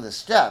walking down the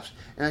steps,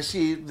 and I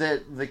see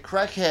that the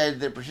crackhead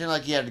that pretended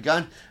like he had a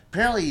gun.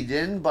 Apparently he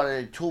didn't, but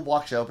a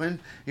toolbox open.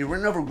 He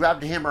ran over,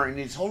 grabbed a hammer, and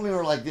he's holding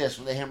her like this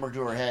with a hammer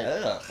to her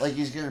head. Ugh. Like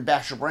he's going to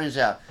bash her brains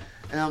out.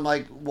 And I'm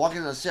like, walking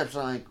down the steps,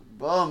 and I'm like,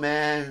 oh,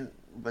 man,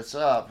 what's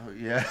up?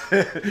 Yeah.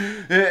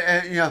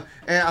 and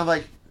I'm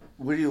like,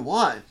 what do you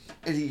want?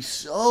 And he's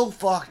so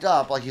fucked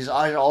up, like his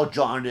eyes are all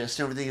jaundiced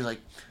and everything. He's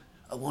like,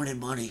 I wanted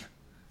money.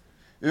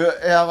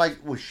 And I'm like,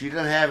 well, she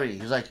doesn't have any.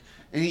 He's like,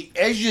 and he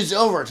edges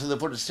over to the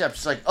foot of the steps.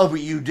 He's like, oh, but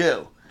you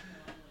do.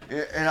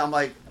 And I'm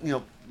like,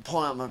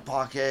 pulling out my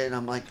pocket, and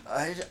I'm like,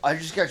 I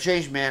just got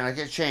changed, man. I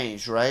got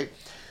changed, right?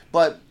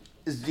 But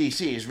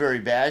DC is very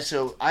bad,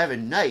 so I have a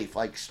knife,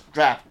 like,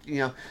 strapped,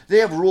 They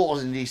have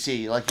rules in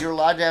DC. Like, you're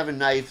allowed to have a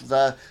knife.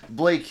 The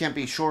blade can't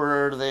be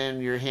shorter than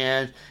your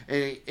hand,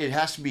 and it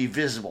has to be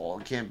visible.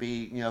 It can't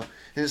be,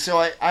 And so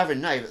I have a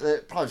knife.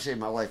 That probably saved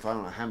my life, I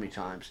don't know how many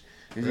times.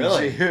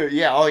 Really?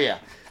 Yeah, oh, yeah.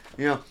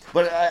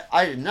 But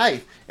I had a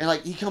knife, and,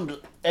 like, he comes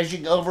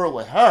edging over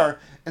with her,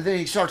 and then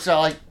he starts to,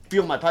 like,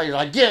 feel my pocket. He's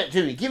like, get it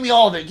to me. Give me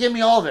all of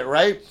it,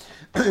 right?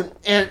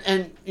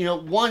 and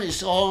one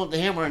is all the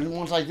hammer, and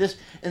one's like this,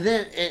 and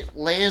then it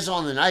lands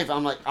on the knife.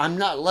 I'm like, I'm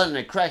not letting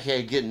a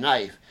crackhead get a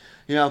knife,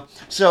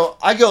 So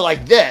I go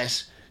like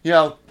this,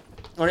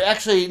 or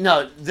actually,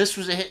 no, this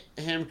was a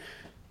hammer.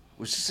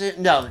 Was this it?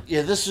 No,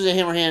 yeah, this was a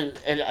hammer hand,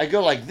 and I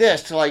go like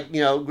this to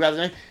grab the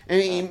knife,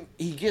 and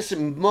he gets it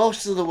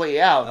most of the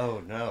way out.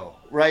 Oh no!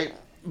 Right,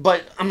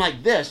 but I'm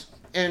like this,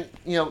 and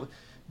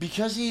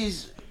because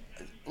he's.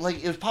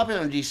 Like, it was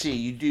popular in DC.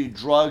 You do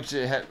drugs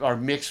that are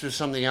mixed with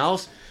something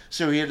else.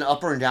 So he had an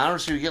upper and downer.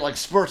 So you get, like,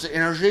 spurts of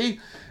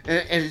energy.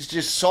 And it's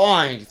just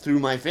sawing through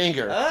my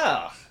finger.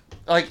 Ah.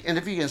 Like, and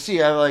if you can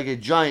see, I have, like, a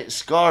giant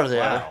scar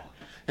there.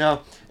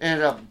 Wow.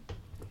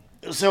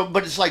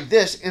 But it's like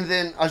this. And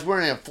then I was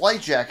wearing a flight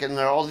jacket. And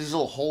there are all these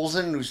little holes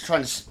in it. And he was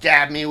trying to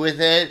stab me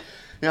with it.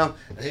 And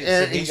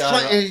he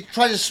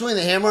tried to swing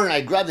the hammer. And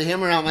I grabbed the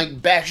hammer. And I'm,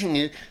 like,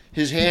 bashing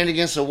his hand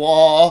against the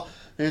wall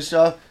and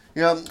stuff.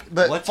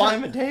 But what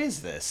time of day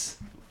is this?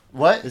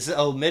 What? This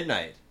is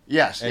midnight.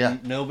 Yes,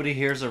 and nobody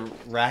hears a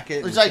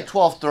racket. It's like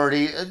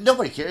 12:30.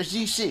 Nobody cares.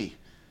 DC.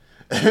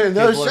 People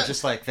are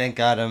just like, thank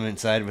God I'm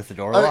inside with the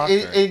door locked.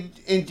 In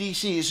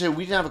DC, so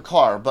we didn't have a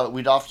car, but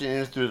we'd often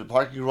enter through the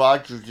parking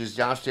garage, which is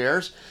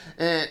downstairs.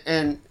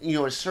 And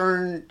at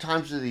certain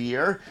times of the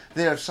year,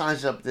 they have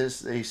signs up.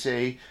 They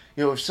say,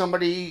 if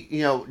somebody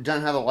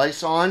doesn't have the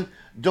lights on,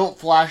 don't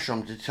flash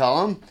them to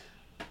tell them.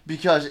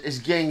 Because it's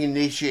gang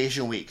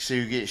initiation week, so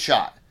you get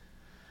shot.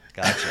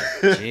 Gotcha.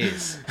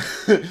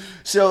 Jeez.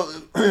 So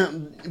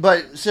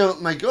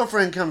my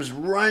girlfriend comes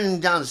running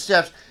down the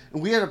steps,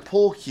 and we had a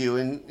pool cue,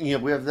 and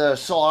we have the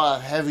saw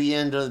heavy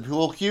end of the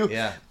pool cue.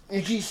 Yeah.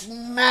 And she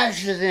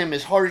smashes him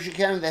as hard as she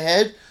can in the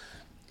head,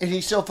 and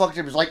he's so fucked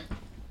up. He's like,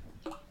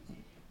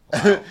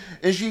 wow.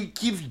 And she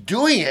keeps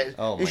doing it.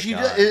 Oh my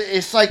God.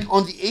 It's like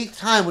on the 8th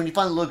time when you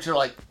finally look at her,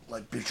 like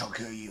bitch, I'll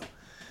kill you.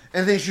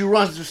 And then she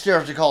runs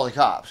upstairs to call the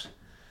cops.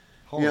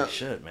 Holy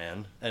shit,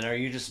 man. And are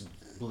you just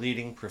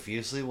bleeding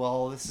profusely while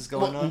all this is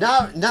going on?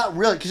 Not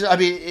really, because,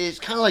 it's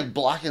kind of like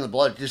blocking the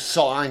blood, just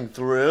sawing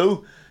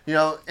through,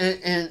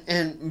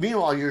 and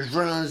meanwhile, your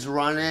adrenaline's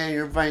running,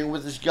 you're fighting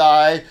with this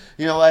guy,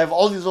 I have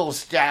all these little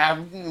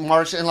stab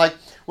marks, and, like,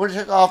 when I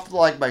took off,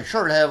 like, my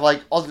shirt, I have,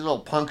 like, all these little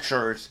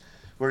punctures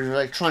where you're,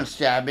 like, trying to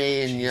stab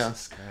me, and,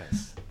 Jesus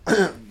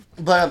Christ.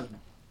 But,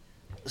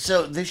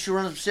 so then she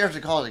runs upstairs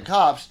to call the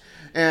cops,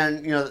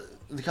 and,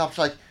 the cops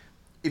are like,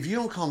 if you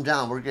don't calm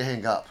down, we're going to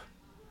hang up.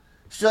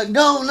 She's like,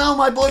 no,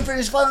 my boyfriend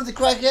is fighting with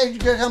the crackhead. You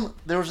got to come.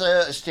 There was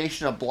a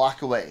station a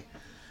block away.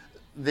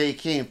 They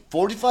came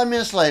 45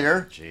 minutes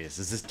later. Jeez,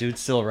 is this dude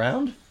still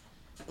around?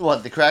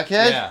 What, the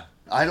crackhead? Yeah.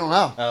 I don't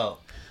know. Oh.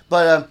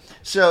 But,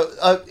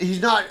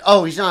 he's not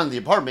in the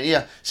apartment,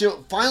 yeah.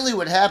 So, finally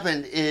what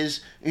happened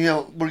is,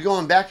 we're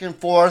going back and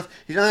forth.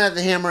 He doesn't have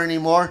the hammer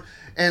anymore.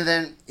 And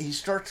then he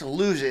starts to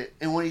lose it.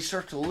 And when he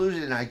starts to lose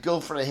it and I go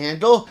for the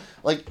handle,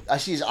 like, I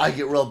see his eye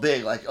get real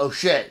big, like, oh,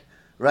 shit,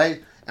 right?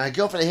 And I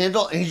go for the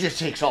handle, and he just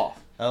takes off.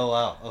 Oh,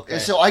 wow, okay.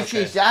 And so I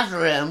chased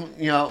after him,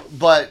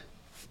 but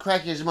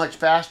Cracky is much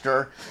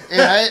faster.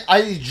 And I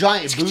had these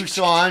giant boots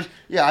on.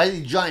 Yeah, I had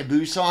these giant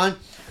boots on.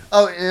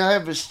 Oh, and I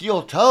have his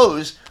steel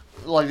toes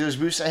like those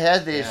boots I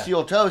had, they had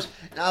steel toes,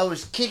 and I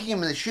was kicking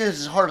him in the shins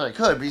as hard as I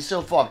could, but he's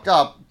so fucked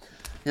up.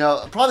 You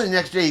know, probably the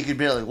next day he could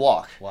barely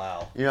walk.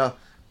 Wow. You know,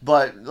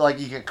 but like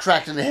you get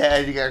cracked in the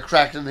head, you get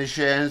cracked in the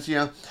shins, you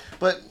know.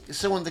 But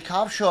so when the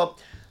cops show up,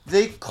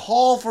 they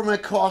call from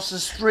across the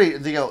street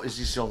and they go, "Is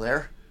he still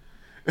there?"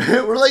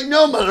 We're like,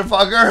 "No,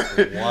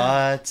 motherfucker."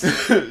 What?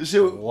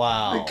 So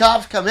Wow. the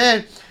cops come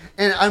in,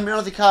 and I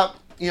remember the cop,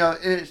 you know,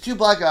 and it's two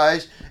black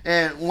guys,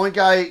 and one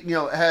guy, you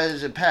know,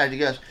 has a pad. He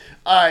goes,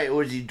 "All right,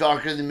 was he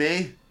darker than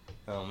me?"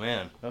 Oh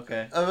man.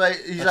 Okay. I'm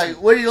like, he's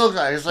like, "What do you look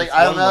like?" It's like,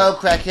 "I don't know,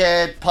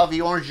 crackhead,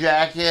 puffy orange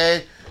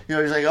jacket." You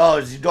know, he's like, "Oh,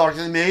 is he darker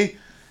than me?"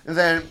 And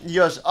then he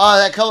goes, "Oh,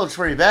 that color looks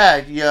pretty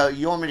bad.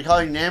 You want me to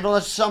call you an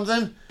ambulance or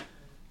something?"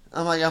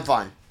 I'm like, "I'm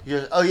fine." He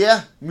goes, "Oh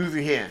yeah, move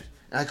your hand."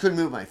 And I couldn't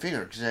move my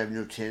finger because I have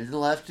no tendon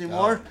left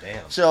anymore. Oh,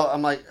 damn. So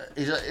I'm like,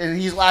 he's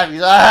laughing.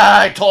 He's like,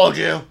 "Ah, I told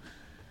you."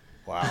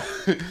 Wow.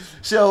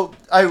 So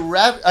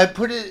I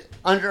put it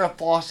under a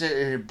faucet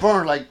and it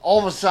burned like, all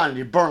of a sudden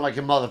it burned like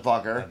a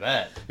motherfucker. I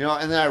bet. You know,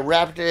 and then I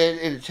wrapped it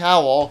in a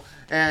towel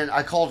and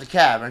I called the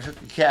cab. I took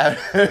the cab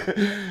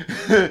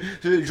to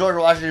the George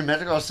Washington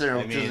Medical Center,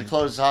 which is the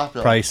closest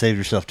hospital. Probably saved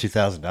yourself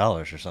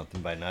 $2,000 or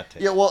something by not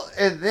taking. Yeah, well,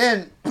 and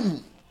then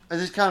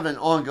this is kind of an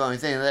ongoing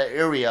thing. That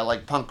area,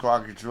 like punk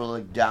rock, is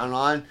really down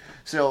on.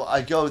 So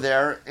I go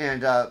there,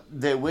 and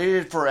they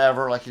waited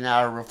forever, like an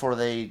hour before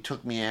they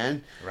took me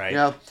in. Right. You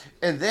know,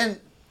 and then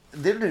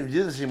they don't even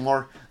do this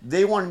anymore.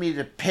 They wanted me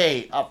to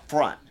pay up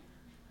front.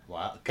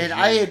 Wow. And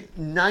I had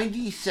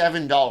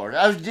 $97.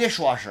 I was a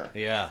dishwasher.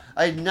 Yeah.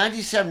 I had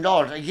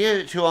 $97. I gave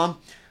it to them.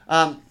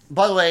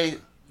 By the way,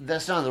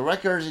 that's not on the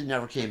records. It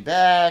never came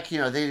back. You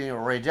know, they didn't even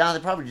write it down.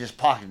 They probably just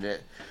pocketed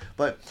it.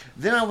 But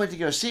then I went to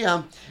go see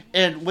them,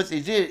 and what they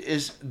did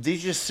is they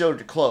just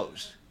sewed it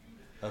closed.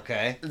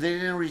 Okay. They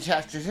didn't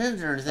reattach the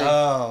tendon or anything.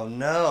 Oh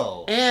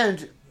no.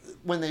 And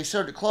when they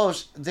sewed it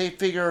closed, they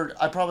figured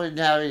I probably didn't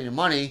have any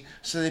money,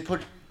 so they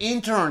put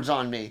interns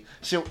on me.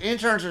 So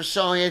interns were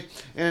sewing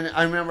it, and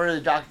I remember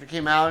the doctor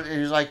came out and he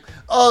was like,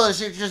 "Oh, the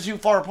stitches are too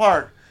far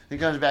apart." He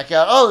comes back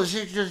out, "Oh, the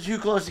stitches are too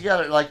close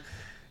together." Like,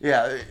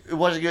 yeah, it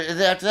wasn't good. And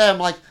then after that, I'm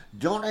like,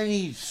 "Don't I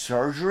need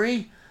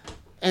surgery?"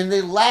 And they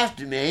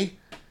laughed at me,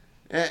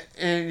 and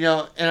you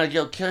know, and I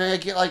go, "Can I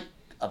get like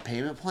a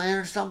payment plan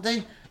or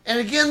something?" And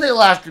again, they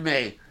laughed at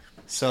me.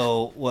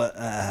 So what?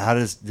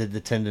 Did the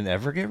tendon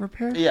ever get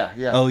repaired? Yeah,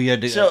 yeah. Oh, you had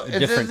to So a and then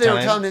different they were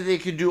time? telling me they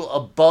could do a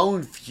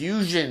bone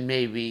fusion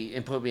maybe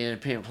and put me in a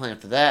payment plan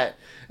for that.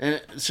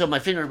 And so my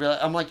finger would be like,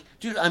 I'm like,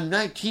 dude, I'm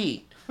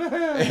 19. You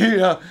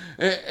know,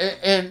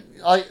 and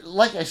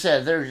like I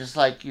said, they're just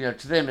like, you know,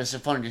 to them it's the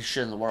funniest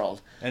shit in the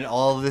world. And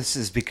all of this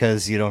is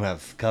because you don't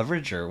have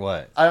coverage, or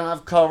what? I don't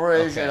have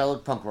coverage, Okay. and I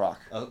look punk rock.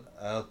 Oh,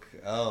 okay.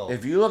 Oh.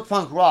 If you look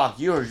punk rock,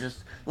 you are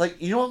just like,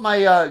 you know what my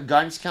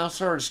guidance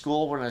counselor at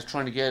school when I was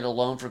trying to get a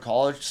loan for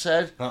college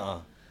said?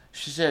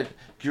 She said,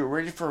 "Get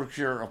ready for a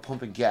cure of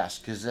pumping gas,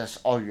 because that's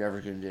all you're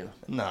ever gonna do."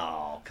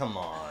 No, come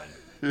on.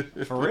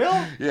 For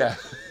real? Yeah.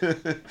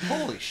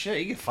 Holy shit!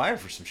 You get fired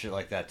for some shit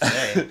like that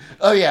today.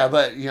 Oh yeah,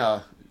 but you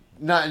know,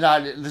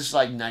 not this is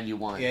like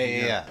 91. Yeah,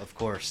 you know? yeah, of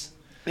course.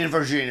 In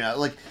Virginia,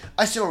 like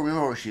I still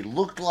remember what she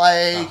looked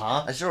like.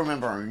 Uh-huh. I still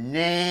remember her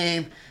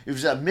name. It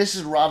was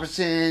Mrs.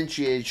 Robinson.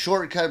 She had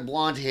short-cut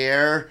blonde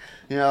hair.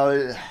 You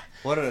know.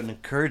 What an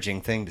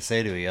encouraging thing to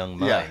say to a young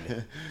mind. Yeah.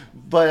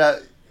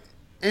 But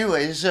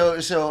anyway, so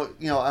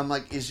you know, I'm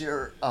like, is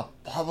there a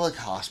public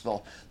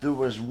hospital? There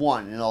was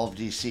one in all of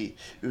D.C.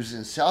 It was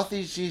in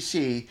Southeast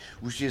D.C.,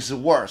 which is the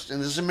worst.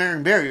 And there's a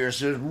American barrier,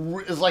 so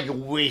it was like a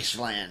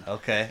wasteland.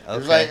 Okay.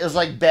 It was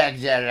like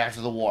Baghdad after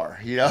the war,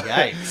 you know?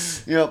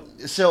 Yikes. You know,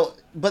 so,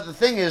 but the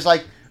thing is,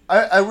 like,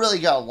 I really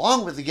got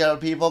along with the ghetto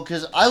people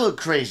because I looked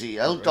crazy.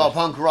 I looked all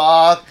punk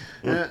rock.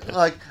 And,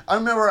 like, I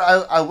remember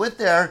I went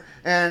there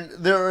and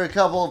there were a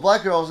couple of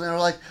black girls and they were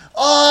like,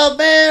 "Oh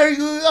man,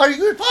 are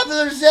you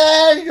popular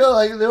Zed?" You know,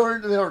 like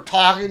they were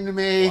talking to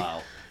me.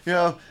 Wow. You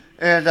know,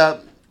 and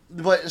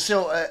but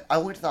so I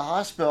went to the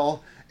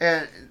hospital,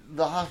 and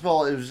the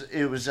hospital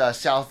it was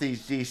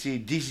Southeast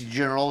DC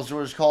General is what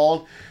it was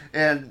called,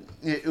 and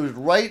it was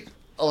right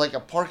like a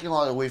parking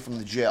lot away from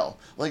the jail.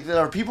 Like there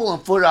are people in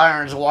foot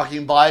irons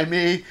walking by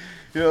me,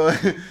 you know.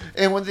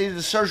 And when they did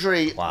the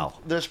surgery, Wow.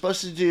 they're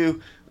supposed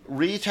to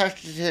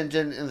reattach the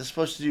tendon, and they're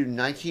supposed to do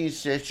 19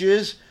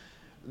 stitches.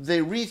 They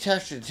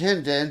reattached the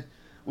tendon,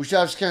 which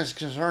I was kind of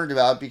concerned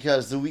about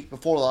because the week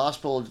before the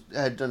hospital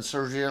had done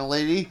surgery on a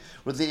lady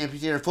with the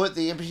amputated her foot.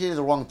 They amputated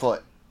the wrong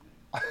foot.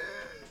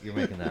 You're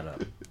making that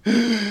up.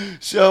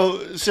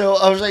 So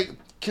I was like,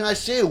 "Can I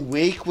stay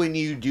awake when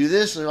you do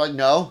this?" And they're like,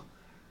 "No."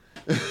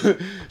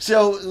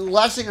 So the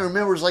last thing I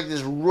remember was like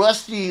this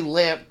rusty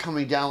lamp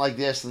coming down like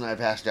this, and then I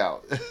passed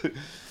out.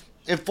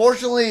 And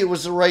fortunately, it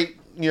was the right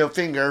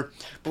finger.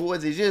 But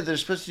what they did, they're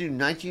supposed to do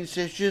 19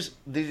 stitches.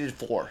 They did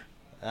 4.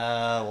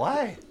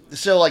 Why?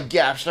 So like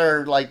gaps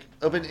are like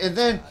open, and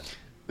then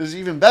it's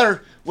even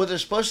better. What they're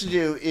supposed to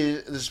do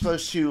is they're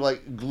supposed to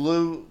like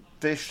glue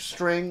fish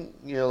string,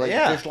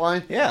 Yeah. fish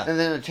line, Yeah. and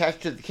then attach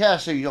to the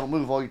cast so you don't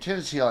move all your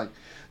tendons healing.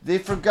 They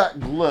forgot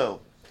glue,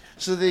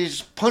 So they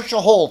just punched a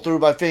hole through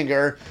my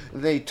finger.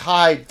 And they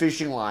tied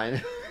fishing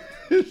line.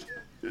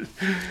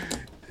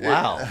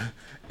 Wow.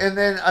 And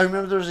then I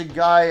remember there was a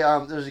guy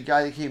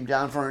that came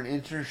down for an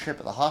internship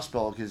at the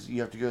hospital because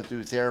you have to go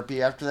through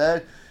therapy after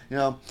that,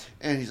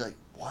 And he's like,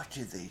 "What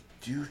did they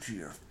do to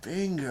your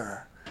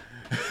finger?"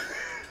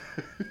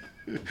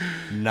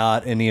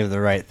 Not any of the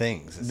right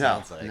things. It No,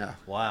 sounds like. no.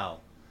 Wow.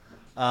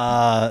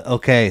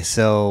 Okay,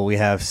 so we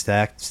have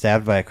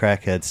stabbed by a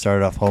crackhead,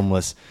 started off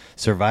homeless,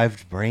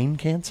 survived brain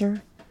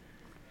cancer.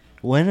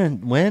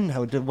 When?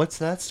 What's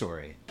that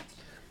story?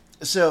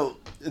 So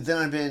then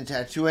I've been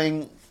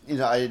tattooing.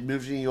 I had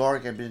moved to New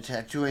York. I've been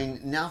tattooing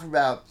now for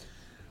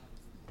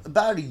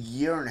about a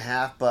year and a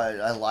half,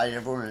 but I lied to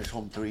everyone. I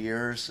told them 3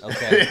 years.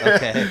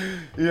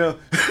 Okay.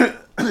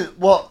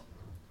 Well,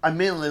 I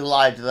mainly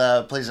lied to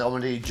the place I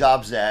wanted to get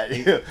jobs at.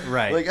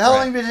 Right. Like, how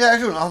long you been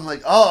tattooing? I'm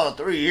like,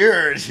 3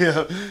 years.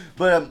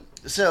 But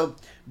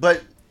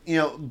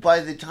by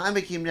the time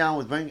I came down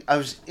with brain, I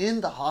was in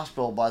the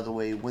hospital, by the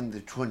way, when the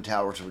Twin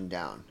Towers went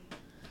down.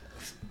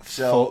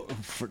 So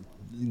For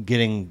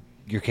getting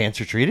your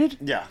cancer treated?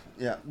 yeah.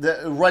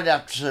 Right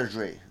after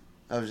surgery,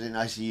 I was in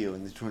ICU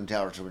and the Twin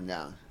Towers went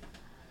down.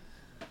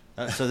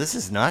 So this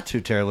is not too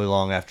terribly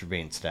long after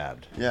being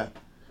stabbed. Yeah.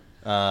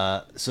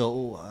 Well,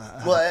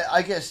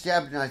 I got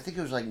stabbed, and I think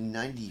it was like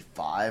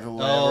 95 or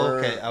whatever. Oh,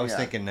 okay. I was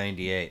thinking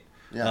 98.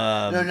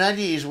 Yeah. No,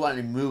 98 is when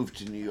I moved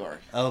to New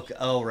York. Okay.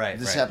 Oh, right.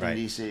 This right, happened right.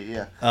 in D.C.,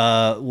 yeah.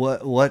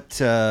 What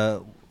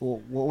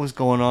was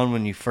going on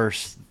when you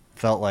first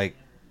felt like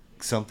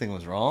something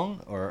was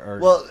wrong? Or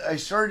Well,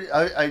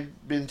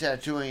 I'd been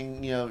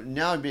tattooing,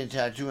 now I've been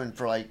tattooing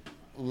for like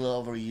a little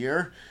over a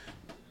year.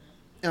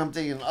 And I'm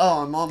thinking,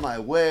 I'm on my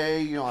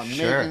way, I'm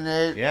making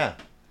it. Yeah.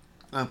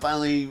 I'm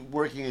finally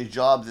working a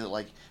job that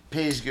like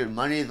pays good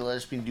money that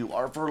lets me do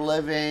art for a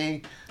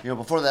living.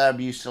 Before that I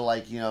used to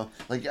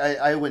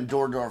I went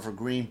door to door for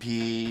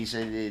Greenpeace.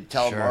 I did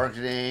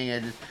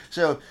telemarketing.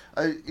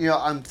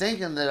 I'm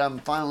thinking that I'm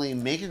finally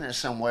making it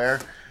somewhere,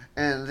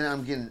 and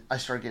then I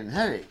start getting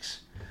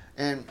headaches.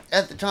 And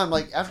at the time,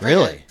 after I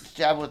got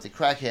stabbed with the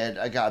crackhead,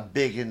 I got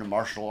big into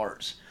martial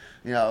arts.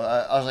 I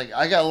was like,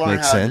 I gotta learn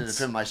Makes how sense. to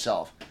defend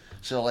myself.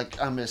 So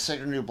I'm a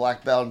second new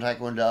black belt in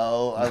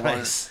Taekwondo. I won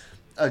Nice.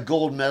 a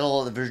gold medal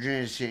at the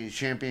Virginia State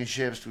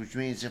Championships, which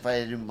means if I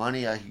had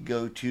money, I could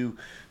go to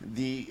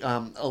the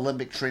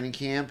Olympic training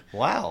camp.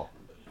 Wow.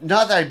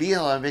 Not that I'd be in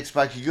the Olympics,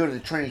 but I could go to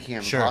the training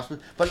camp. Sure. Possibly.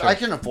 But I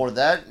can afford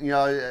that.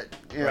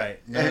 Right.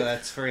 No,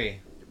 that's free.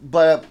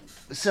 But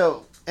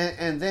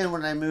and then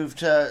when I moved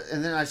to,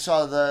 and then I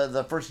saw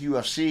the first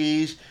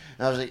UFCs,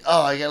 and I was like,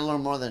 I got to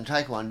learn more than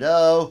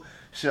Taekwondo.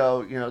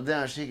 So, then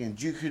I was taking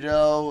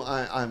Jukudo.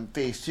 I'm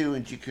phase 2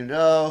 in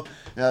Jukudo.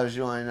 And I was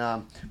doing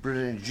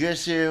Brazilian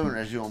Jiu-Jitsu, and I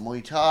was doing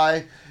Muay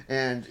Thai.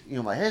 And,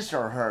 my head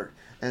started hurt.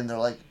 And they're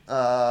like,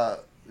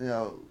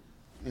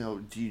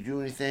 do you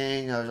do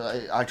anything?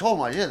 I told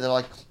them I did. They're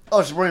like,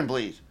 it's a brain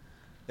bleed.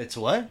 It's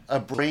what?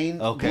 A brain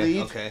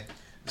bleed. Okay.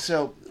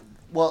 So,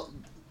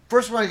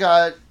 first when I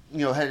got,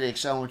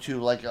 headaches, I went to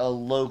like a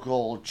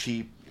local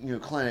cheap,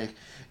 clinic.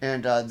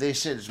 And they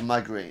said it's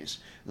migraines.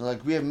 They're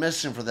like, we have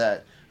medicine for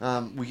that.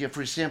 We get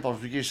free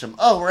samples. We give you some.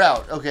 We're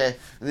out. Okay.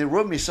 And they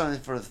wrote me something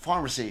for the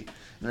pharmacy.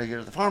 And I go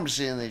to the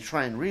pharmacy and they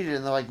try and read it.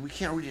 And they're like, we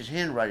can't read his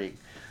handwriting.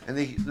 And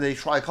they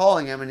try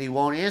calling him and he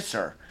won't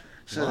answer.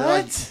 So they're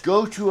like,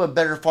 go to a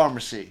better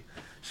pharmacy.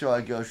 So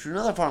I go to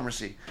another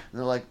pharmacy. And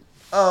they're like,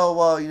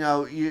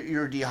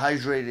 you're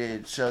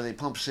dehydrated. So they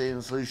pump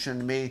saline solution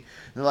to me. And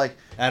they're like,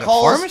 at a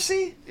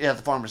pharmacy? Yeah, at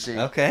the pharmacy.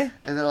 Okay.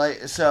 And they're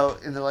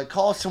like,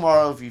 call us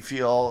tomorrow if you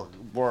feel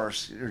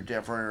worse or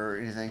different or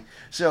anything.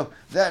 So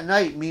that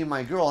night, me and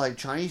my girl had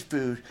Chinese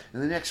food,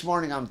 and the next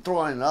morning I'm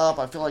throwing up.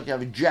 I feel like I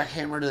have a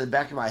jackhammer to the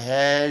back of my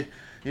head,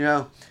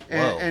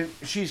 and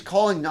she's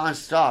calling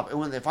nonstop. And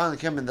when they finally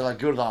come in, they're like,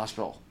 go to the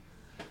hospital.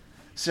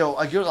 So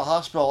I go to the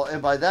hospital,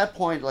 and by that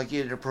point,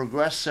 it had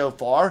progressed so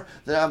far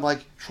that I'm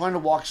trying to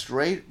walk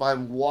straight, but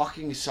I'm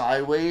walking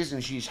sideways,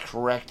 and she's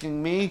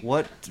correcting me.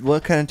 What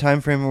kind of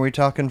time frame are we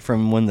talking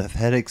from when the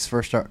headaches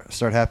first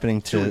start happening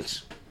to 2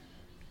 weeks?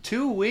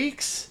 2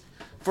 weeks?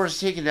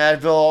 First taking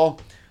Advil,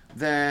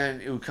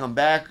 then it would come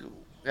back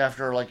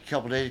after a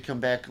couple of days. It'd come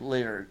back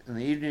later in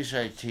the evening.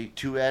 So I'd take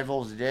 2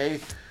 Advils a day.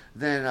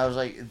 Then I was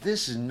like,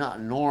 this is not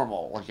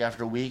normal.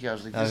 After a week, I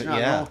was like, this is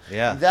not normal.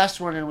 Yeah. And that's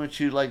when I went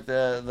to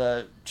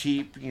the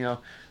cheap,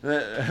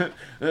 the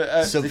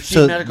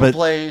cheap medical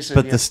place.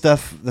 But the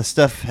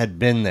stuff had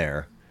been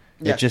there.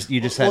 Yeah. You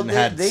just hadn't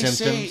had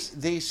symptoms.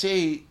 They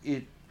say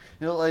it.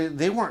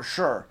 They weren't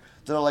sure.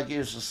 They're like, it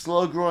was a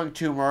slow-growing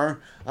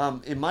tumor.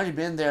 It might have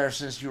been there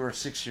since you were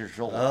 6 years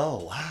old.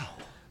 Oh,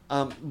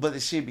 wow. But they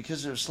say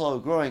because it was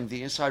slow-growing,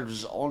 the inside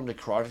was all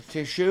necrotic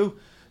tissue.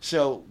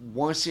 So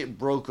once it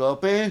broke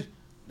open,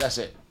 that's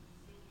it.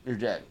 You're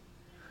dead.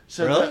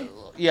 So really?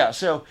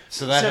 So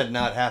that had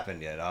not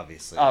happened yet,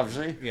 obviously.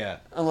 Obviously. Yeah.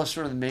 Unless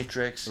we're in the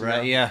Matrix.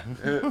 Right, yeah.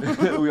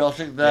 We all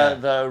take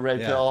the red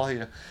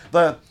pill.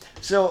 But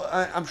so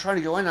I'm trying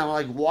to go in.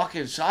 I'm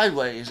walking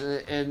sideways,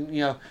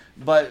 and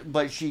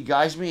but she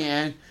guides me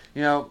in.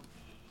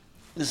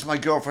 this is my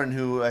girlfriend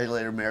who I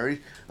later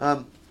married.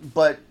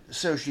 But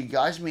so she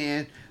guides me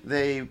in.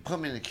 They put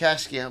me in the CAT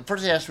scan.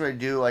 First, they ask what I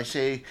do. I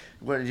say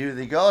what I do.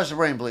 They go, "Oh, it's a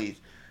brain bleed."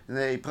 And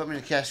they put me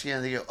in the CAT scan.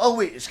 And they go, "Oh,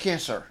 wait, it's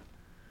cancer."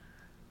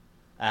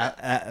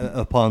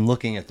 Upon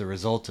looking at the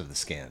results of the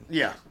scan.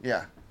 Yeah,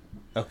 yeah.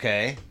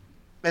 Okay.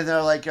 And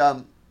they're like,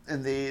 and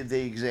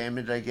they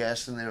examined, I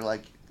guess, and they're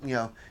like,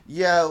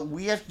 yeah,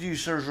 we have to do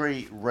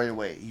surgery right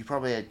away. You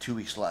probably had 2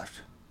 weeks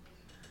left.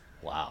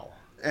 Wow.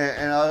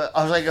 And I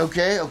was like,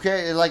 okay.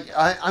 And like,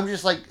 I'm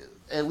just like,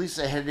 at least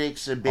the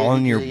headaches a bit.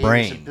 On your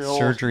brain.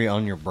 Surgery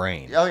on your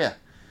brain. Oh, yeah.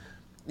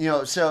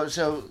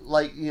 So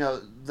like,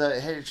 the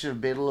headache should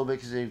have been a little bit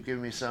because they've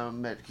given me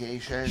some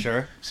medication.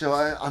 Sure. So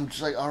I'm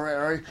just like, all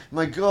right.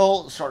 My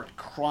girl starts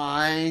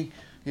crying.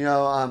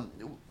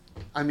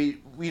 I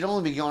mean, we'd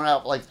only been going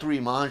out like 3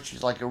 months.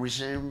 She's like a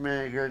recent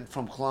immigrant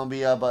from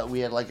Colombia, but we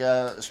had like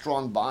a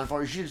strong bond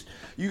for her.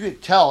 You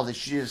could tell that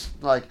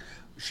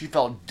she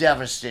felt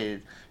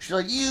devastated. She's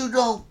like, "You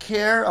don't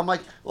care?" I'm like,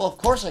 "Well, of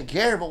course I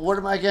care, but what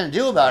am I going to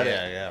do about it?"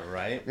 Yeah,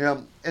 right.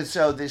 And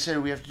so they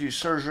said we have to do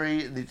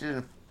surgery. They did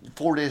it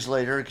 4 days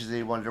later because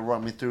they wanted to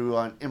run me through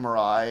on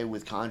MRI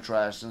with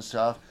contrast and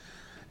stuff.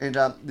 And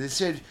they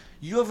said,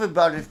 "You have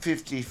about a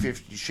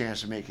 50-50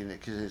 chance of making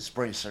it because it's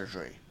brain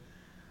surgery."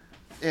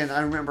 And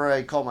I remember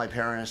I called my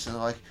parents and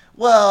they're like,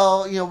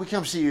 "Well, we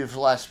come see you if the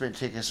last minute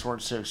tickets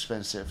weren't so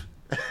expensive."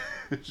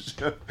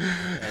 So,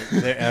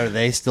 are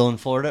they still in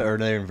Florida or are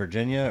they in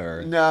Virginia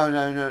or? No.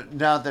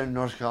 Now they're in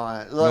North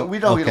Carolina. Look, we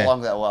don't get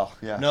along that well.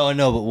 Yeah. No, I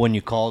know, but when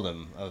you called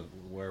them,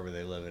 where were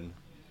they living?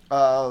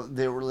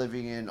 They were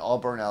living in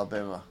Auburn,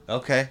 Alabama.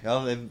 Okay.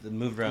 Oh, they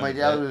moved around. My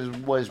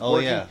dad was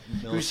working. Yeah.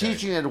 He was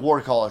teaching at a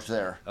war college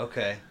there.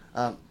 Okay.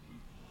 But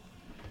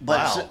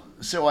wow.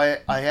 So I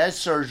had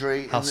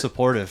surgery. How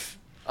supportive.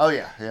 Oh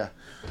yeah.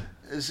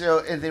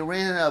 So and they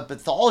ran a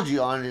pathology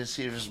on it to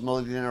see if it was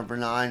malignant or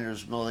benign or it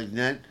was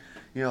malignant.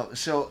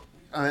 So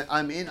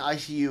I'm in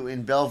ICU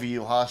in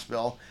Bellevue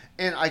Hospital,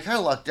 and I kind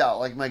of lucked out.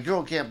 Like my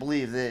girl can't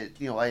believe that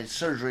I had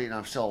surgery and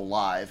I'm still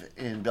alive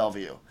in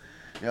Bellevue.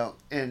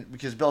 And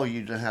because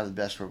Bellevue doesn't have the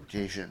best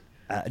reputation.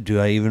 Do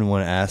I even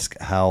want to ask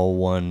how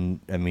one?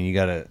 I mean, you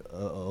got to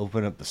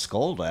open up the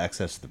skull to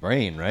access the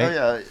brain, right?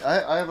 Oh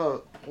yeah, I have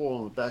a hole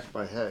in the back of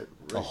my head.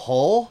 Right? A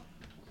hole?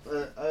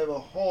 I have a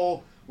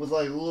hole with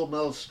like a little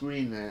metal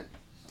screen in it.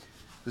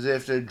 Because they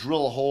have to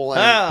drill a hole in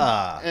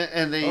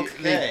and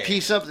they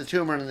piece up the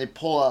tumor and they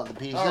pull out the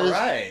pieces. All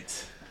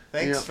right.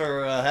 Thanks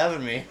for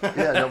having me.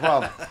 Yeah, no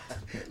problem.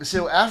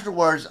 So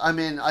afterwards, I'm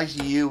in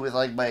ICU with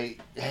like my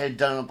head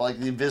done up like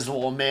the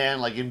Invisible Man,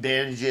 like in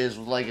bandages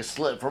with like a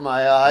slit for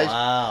my eyes.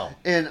 Wow.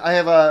 And I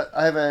have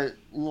a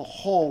little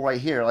hole right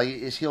here, like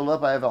it's healed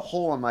up. I have a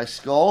hole in my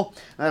skull,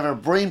 and I have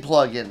a brain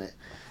plug in it.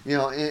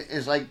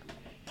 It's like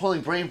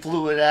pulling brain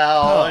fluid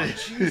out. Oh,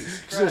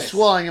 Jesus so Christ.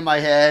 swelling in my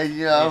head,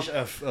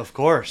 Of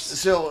course.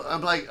 So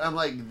I'm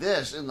like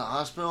this in the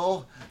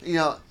hospital,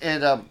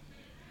 and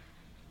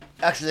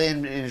actually they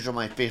hadn't bandaged up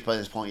my face by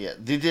this point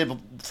yet. They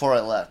did before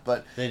I left,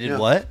 but They did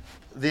what?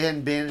 They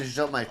hadn't bandaged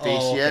up my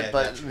face yet,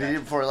 but gotcha. they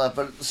did before I left.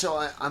 But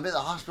so I'm in the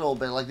hospital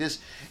bed like this,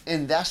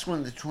 and that's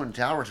when the Twin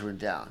Towers went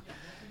down.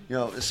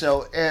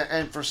 So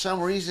and for some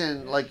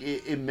reason, like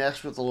it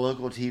messed with the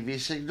local TV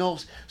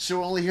signals, so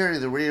we're only hearing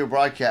the radio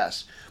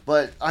broadcasts.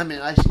 But I'm in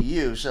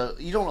ICU, so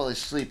you don't really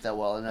sleep that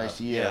well in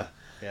ICU.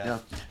 Yeah.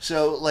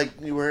 So like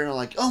you were hearing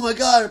like, "Oh my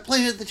God, a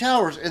plane hit the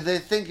towers," and they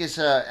think it's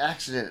an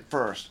accident at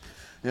first.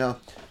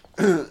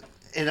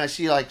 And I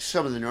see like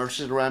some of the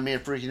nurses around me are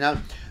freaking out.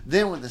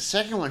 Then when the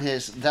second one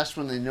hits, that's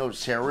when they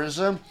notice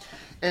terrorism.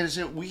 And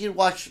so we can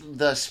watch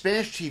the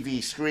Spanish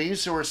TV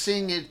screens, so we're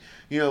seeing it.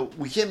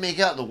 We can't make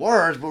out the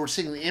words, but we're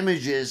seeing the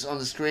images on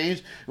the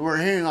screens. And we're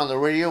hearing on the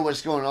radio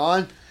what's going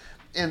on.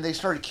 And they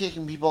started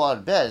kicking people out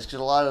of beds because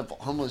a lot of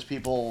homeless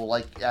people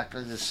like act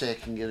like they're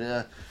sick and get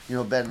a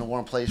bed in a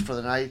warm place for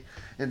the night.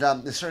 And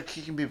they started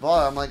kicking people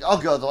out. I'm like, "I'll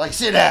go." They're like,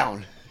 "Sit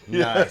down."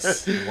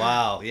 Nice.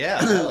 Wow.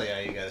 Yeah. Hell yeah.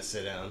 You gotta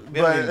sit down. We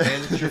haven't even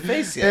bandaged your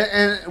face yet.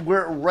 And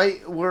we're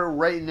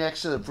right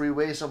next to the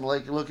freeway, so I'm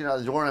like looking out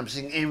the door and I'm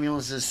seeing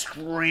ambulances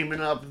screaming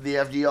up the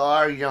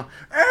FDR,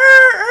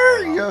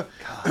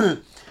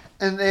 God.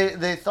 And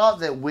they thought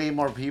that way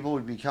more people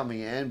would be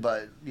coming in,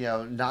 but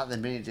not that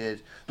many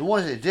did. The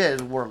ones that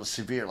did were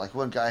severe. Like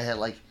one guy had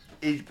like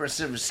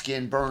 80% of his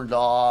skin burned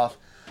off,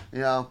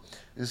 and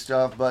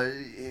stuff. But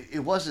it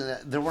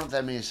wasn't. There weren't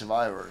that many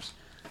survivors,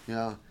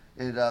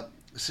 and.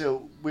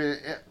 So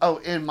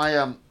and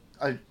my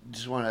I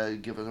just want to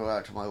give a shout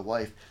out to my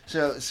wife.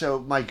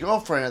 So my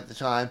girlfriend at the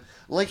time,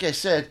 like I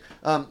said,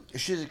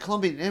 she's a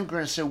Colombian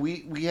immigrant. So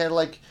we had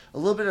like a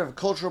little bit of a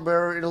cultural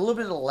barrier and a little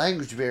bit of a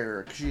language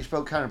barrier because she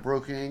spoke kind of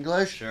broken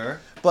English. Sure.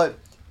 But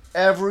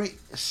every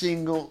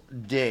single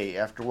day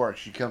after work,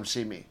 she'd come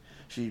see me.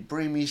 She'd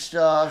bring me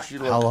stuff.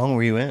 How long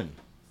were you in?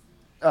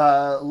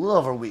 A little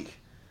over a week.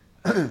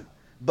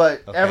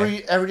 But Okay.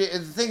 every day,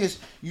 and the thing is,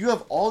 you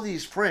have all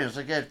these friends.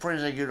 Like I had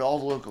friends I go to all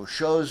the local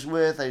shows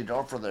with. I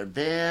offer their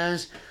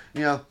bands.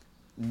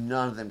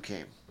 None of them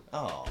came.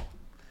 Oh.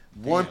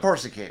 One Damn.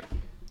 person came,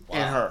 Wow.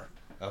 and her.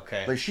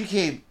 Okay. But she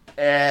came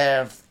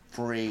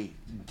every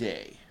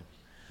day.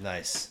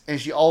 Nice. And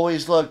she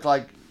always looked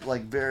like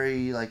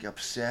very like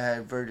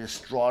upset, very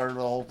distraught of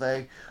the whole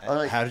thing. I was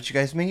like, How did you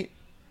guys meet?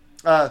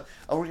 I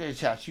worked at a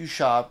tattoo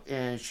shop,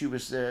 and she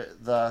was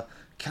the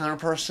counter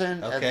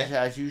person at Okay. the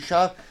tattoo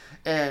shop,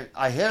 and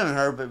I hit on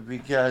her, but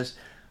because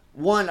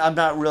one, I'm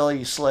not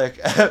really slick,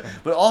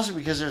 but also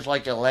because there's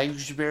like a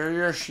language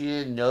barrier. She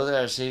didn't know that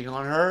I was hitting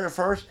on her at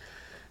first,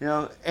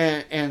 and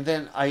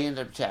then I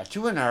ended up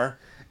tattooing her,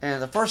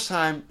 and the first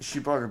time she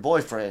brought her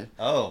boyfriend,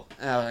 Oh,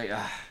 and I was like,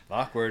 ah.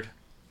 awkward.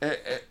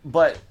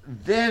 But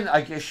then I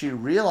guess she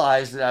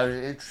realized that I was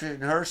interested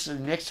in her, so the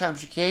next time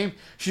she came,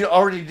 she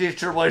already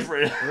ditched her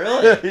boyfriend.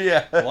 Really?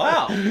 Yeah.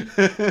 Wow.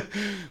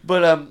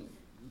 But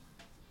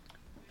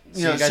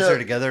So you guys are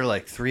together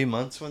like 3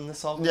 months when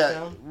this all goes yeah,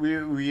 down?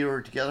 we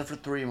were together for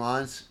 3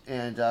 months,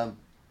 and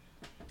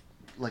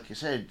like I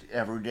said,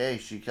 every day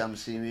she'd come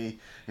see me,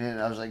 and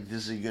I was like,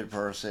 "This is a good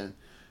person,"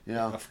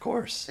 Of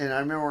course. And I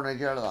remember when I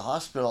got out of the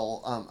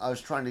hospital, I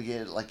was trying to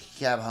get like a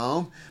cab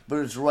home, but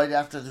it was right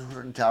after the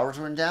Twin Towers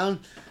went down.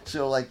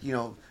 So like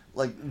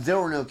there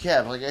were no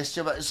cabs. Like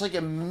it's like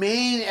a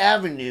main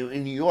avenue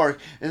in New York,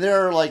 and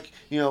there are like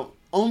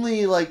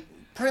only like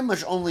pretty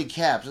much only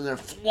cabs, and they're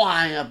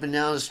flying up and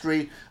down the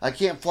street. I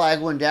can't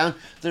flag one down.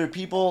 There are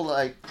people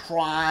like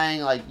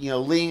crying, like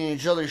leaning on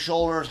each other's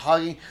shoulders,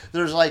 hugging.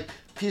 There's like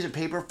piece of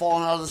paper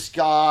falling out of the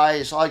sky.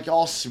 It's like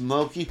all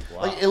smoky.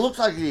 Wow. Like it looked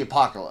like the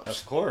apocalypse.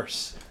 Of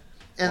course.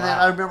 And Wow. then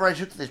I remember I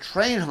took the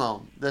train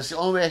home. That's the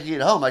only way I could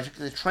get home. I took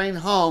the train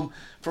home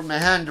from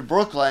Manhattan to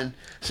Brooklyn.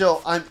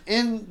 So I'm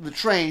in the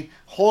train,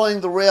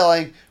 holding the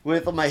railing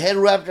with my head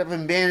wrapped up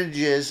in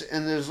bandages,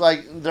 and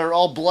they're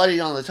all bloody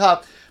on the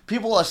top.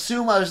 People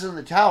assume I was in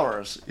the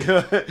towers,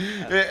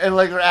 and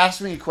like they're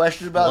asking me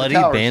questions about Bloody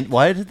the towers.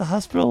 Why did the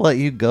hospital let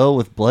you go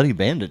with bloody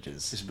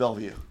bandages? It's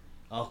Bellevue.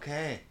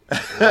 Okay.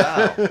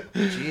 Wow.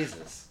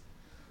 Jesus.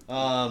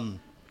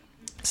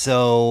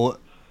 So,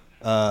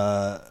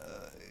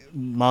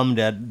 mom and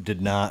dad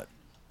did not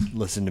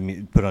listen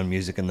to put on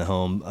music in the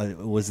home.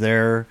 Was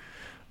there?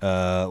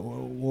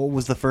 What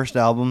was the first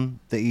album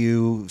that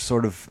you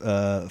sort of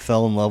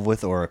fell in love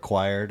with or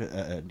acquired?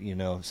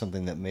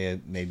 Something that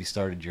maybe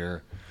started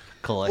your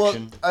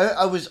collection. Well,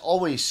 I was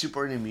always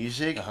super into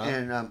music, Uh-huh.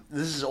 and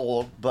this is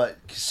old, but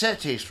cassette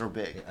tapes were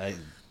big. I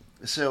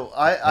So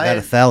I had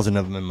 1,000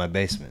 of them in my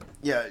basement.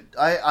 Yeah,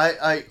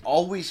 I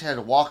always had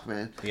a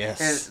Walkman.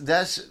 Yes. And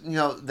that's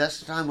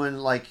the time when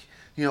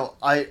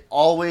I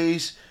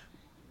always,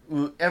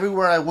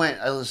 everywhere I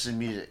went, I listened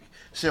to music.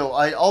 So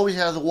I always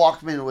had the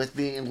Walkman with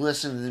me and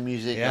listened to the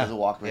music Yeah. of the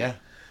Walkman.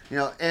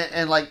 Yeah.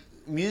 And like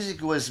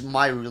music was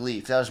my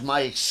relief. That was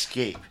my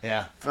escape.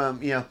 Yeah.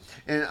 From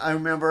and I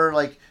remember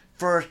like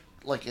first.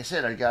 Like I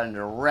said, I got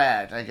into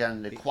Rat, I got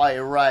into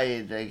Quiet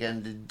Riot, I got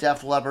into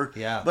Def Leppard.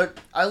 Yeah. But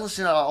I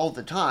listened to it all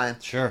the time.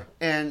 Sure.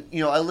 And,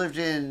 I lived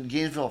in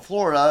Gainesville,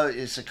 Florida.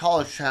 It's a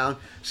college town.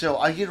 So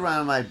I get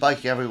around on my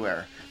bike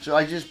everywhere. So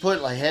I just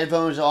put, like,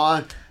 headphones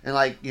on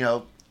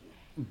and,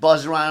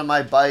 buzz around on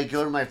my bike,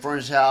 go to my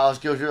friend's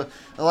house,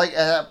 like, at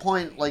that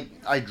point, like,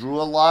 I drew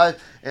a lot.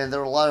 And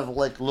there were a lot of,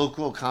 like,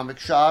 local comic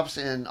shops.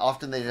 And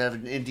often they'd have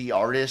an indie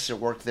artist that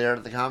worked there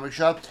at the comic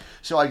shop.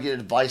 So I'd get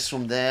advice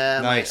from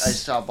them. Nice. I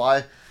stopped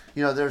by.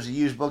 There's a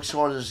used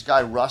bookstore. There's this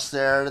guy, Russ,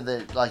 there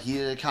that, like, he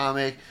did a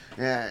comic.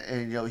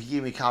 And he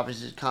gave me copies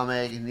of his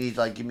comic. And he'd,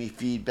 like, give me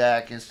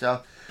feedback and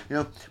stuff.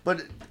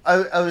 But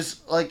I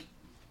was, like,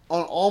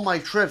 on all my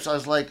trips, I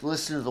was, like,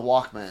 listening to the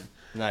Walkman.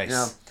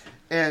 Nice.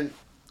 And,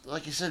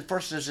 like you said,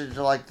 first there's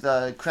like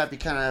the crappy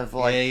kind of,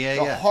 like,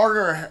 Yeah.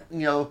 harder,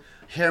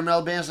 hair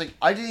metal bands. Like,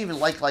 I didn't even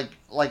like I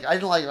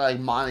didn't like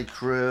Monty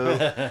Crew.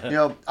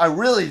 I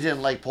really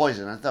didn't like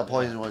Poison. I thought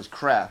Poison was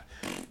crap.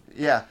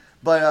 Yeah.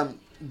 But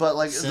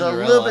like Cinderella.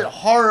 the little bit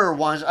harder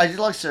ones, I did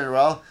like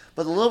Cinderella,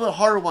 but the little bit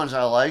harder ones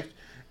I liked.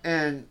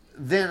 And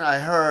then I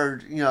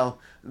heard,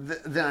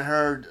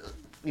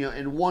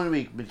 in 1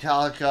 week,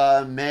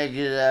 Metallica,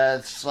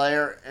 Megadeth,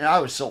 Slayer, and I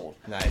was sold.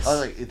 Nice. I was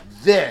like,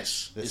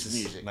 this This is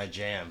music. my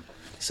jam.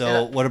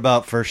 So, what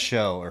about first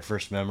show or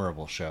first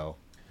memorable show?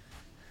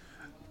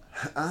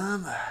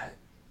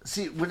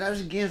 See, when I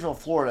was in Gainesville,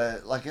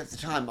 Florida, like at the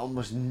time,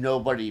 almost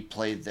nobody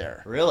played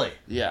there. Really?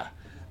 Yeah.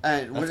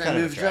 And when That's I kind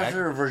of a moved drag.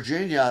 after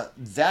Virginia,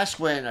 that's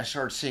when I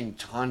started seeing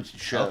tons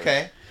of shows.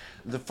 Okay.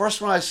 The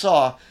first one I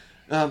saw,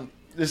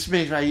 this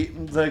makes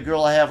the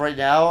girl I have right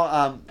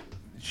now,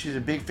 she's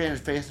a big fan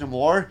of Faith No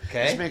More.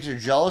 Okay. This makes her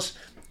jealous.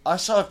 I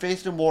saw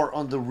Faith No More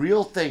on the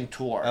Real Thing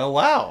tour. Oh,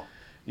 wow.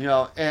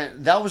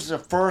 And that was the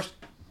first,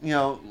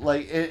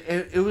 like,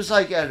 it was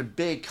like at a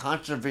big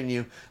concert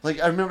venue. Like,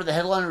 I remember the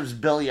headliner was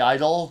Billy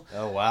Idol.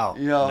 Oh, wow.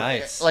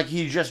 Nice. Like,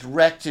 he just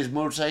wrecked his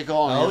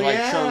motorcycle and Oh, he was, like,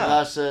 yeah. showing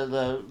us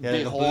the Yeah,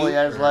 big the hole he boot,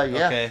 had. or- Like,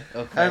 yeah.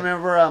 okay. I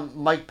remember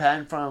Mike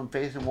Patton from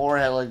Faith No More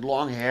had, like,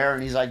 long hair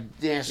and he's, like,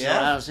 dancing Yeah.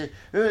 around. It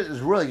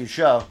was a really good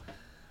show.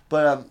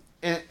 But,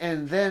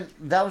 and then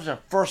that was the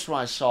first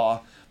one I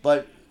saw.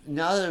 But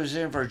now that I was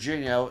in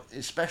Virginia,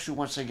 especially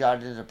once I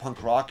got into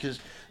punk rock, because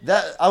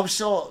that I was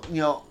still,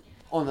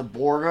 on the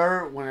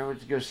border when I went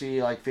to go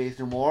see like Faith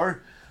No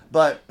More,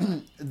 but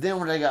then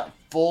when I got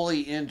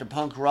fully into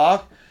punk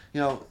rock,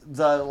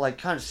 the like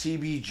kind of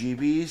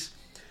CBGBs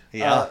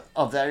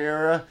of that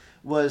era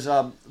was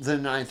the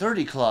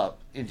 930 Club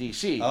in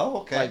DC.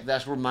 Oh, okay. Like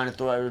that's where Minor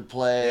Threat would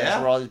play. Yeah. That's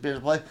where all these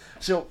bands would play.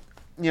 So,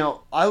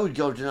 I would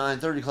go to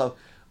 930 Club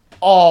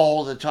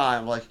all the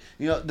time. Like,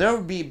 there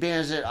would be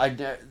bands that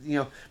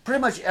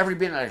pretty much every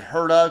band I'd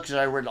heard of because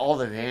I read all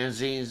the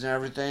fanzines and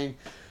everything.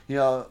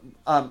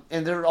 And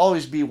there would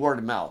always be word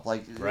of mouth.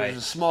 Like, Right. It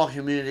was a small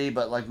community,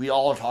 but like we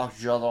all talked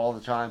to each other all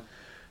the time.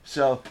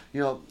 So,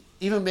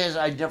 even bands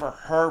I'd never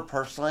heard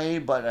personally,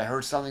 but I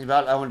heard something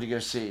about, I wanted to go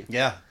see.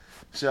 Yeah.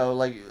 So,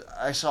 like,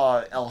 I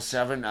saw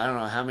L7, I don't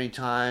know how many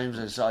times.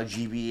 I saw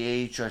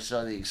GBH, I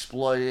saw The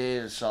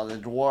Exploited, I saw The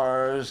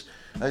Dwarves.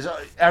 I saw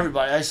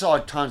everybody. I saw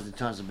tons and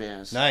tons of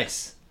bands.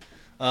 Nice.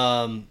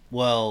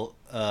 Well,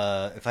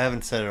 if I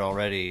haven't said it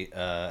already,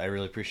 I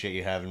really appreciate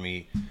you having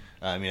me.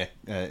 I mean,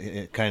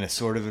 I kind of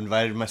sort of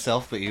invited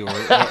myself, but you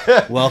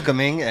were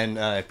welcoming, and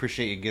I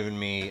appreciate you giving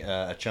me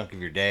a chunk of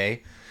your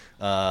day.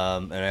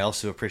 And I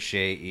also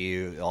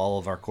appreciate all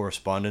of our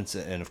correspondence,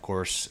 and of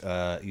course,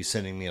 you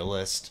sending me a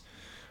list.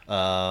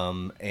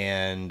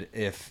 And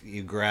if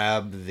you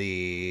grab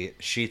the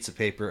sheets of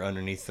paper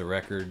underneath the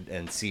record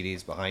and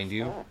CDs behind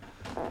you,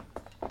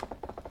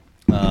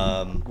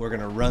 we're going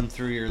to run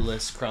through your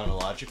list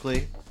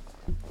chronologically.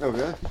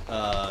 Okay.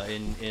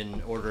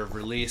 In order of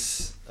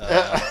release.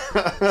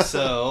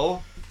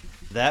 So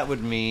that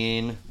would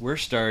mean we're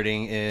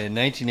starting in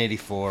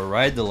 1984,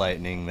 Ride the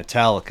Lightning,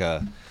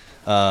 Metallica.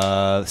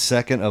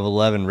 Second of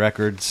 11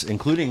 records,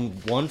 including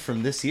one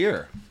from this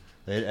year.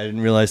 I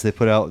didn't realize they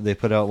put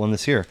out one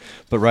this year.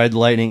 But Ride the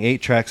Lightning,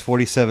 8 tracks,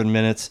 47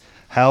 minutes.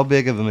 How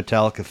big of a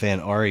Metallica fan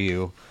are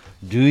you?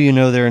 Do you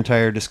know their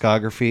entire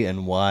discography,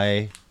 and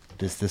why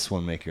does this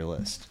one make your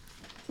list?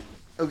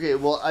 Okay,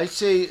 well, I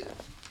say,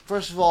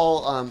 first of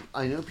all,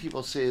 I know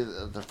people say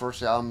that the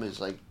first album is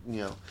like,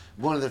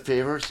 one of their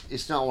favorites.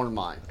 It's not one of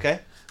mine. Okay.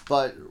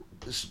 But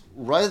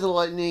Ride the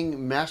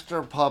Lightning, Master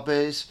of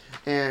Puppets,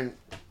 and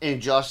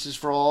Justice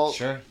for All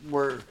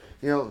were,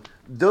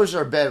 those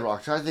are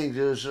bedrocks. I think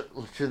those,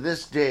 to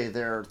this day,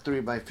 they're 3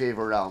 of my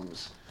favorite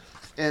albums.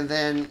 And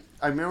then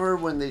I remember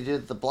when they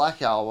did the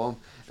Black Album,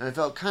 and I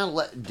felt kind of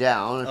let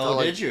down.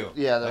 Did you?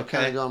 Yeah, they're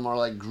kind of going more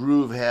like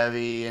groove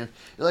heavy, and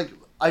like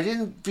I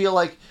didn't feel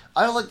like,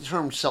 I don't like the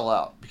term sell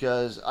out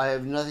because I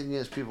have nothing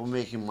against people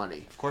making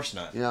money. Of course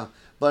not.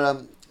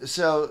 But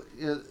so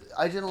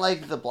I didn't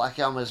like the Black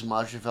Album as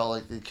much. I felt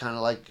like they kind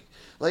of like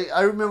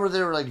I remember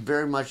they were like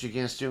very much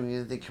against doing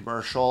anything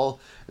commercial,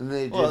 and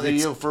they did a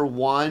video for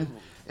one.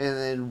 And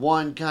then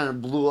one kind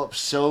of blew up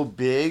so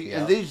big,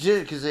 and they did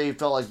it because they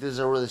felt like this is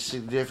a really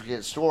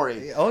significant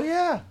story. Oh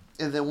yeah.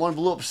 And then one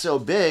blew up so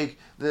big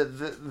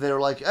that they're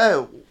like,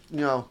 oh,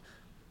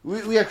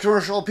 we have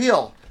commercial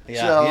appeal.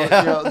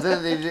 Yeah. So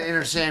then they did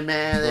Enter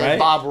Sandman, they had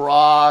Bob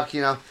Rock,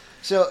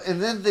 So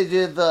and then they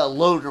did the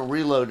Load and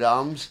Reload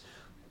albums,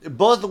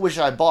 both of which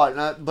I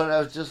bought, but I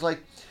was just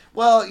like,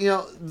 well,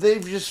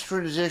 they've just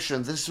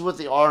transitioned. This is what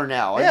they are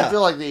now. I don't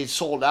feel like they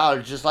sold out.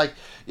 It's just like,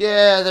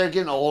 yeah, they're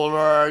getting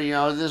older.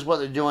 This is what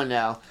they're doing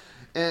now.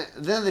 And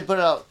then they put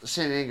out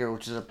Saint Anger,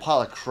 which is a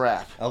pile of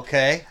crap.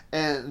 Okay.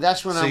 And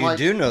that's when I'm like...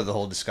 So you do know the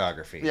whole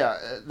discography. Yeah,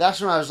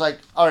 that's when I was like,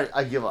 all right,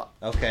 I give up.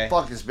 Okay.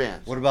 Fuck this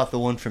band. What about the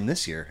one from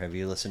this year? Have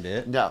you listened to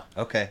it? No.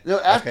 Okay.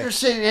 No, after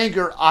Saint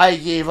Anger, I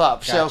gave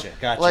up. Gotcha.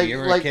 You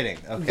were kidding.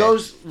 Okay.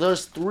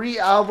 Those 3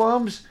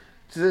 albums...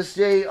 to this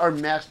day are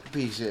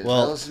masterpieces.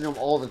 Well, I listen to them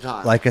all the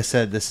time. Like I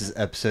said, this is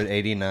episode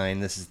 89.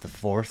 This is the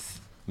 4th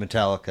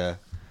Metallica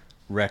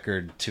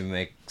record to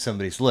make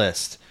somebody's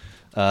list.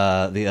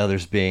 The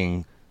others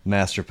being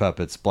Master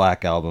Puppets,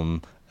 Black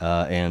Album,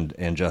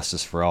 and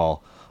Justice for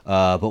All.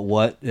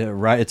 But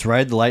it's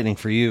Ride the Lightning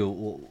for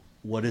you.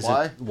 What is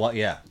Why? it? What?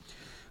 Yeah.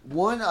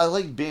 One, I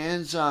like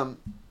bands.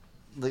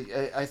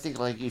 I think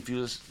like if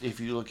you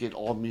look at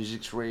All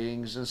Music's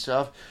ratings and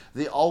stuff,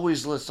 they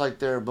always list like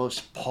their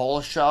most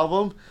polished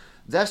album.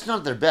 That's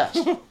not their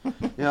best,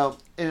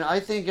 And I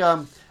think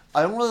I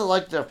don't really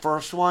like the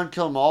first one,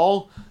 Kill 'Em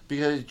All,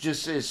 because it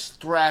just is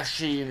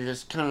thrashy and it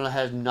just kind of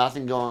has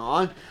nothing going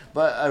on.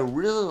 But I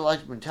really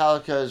like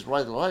Metallica's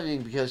Ride the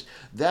Lightning because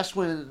that's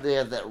when they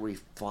have that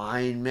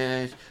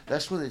refinement.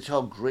 That's when they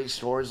tell great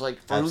stories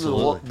like From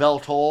the Bell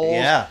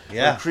Tolls,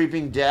 or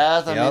Creeping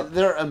Death. I mean,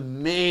 they're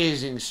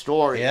amazing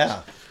stories.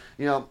 Yeah.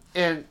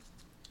 And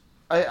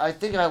I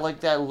think I like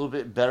that a little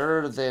bit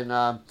better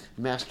than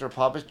Master of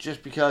Puppets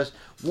just because,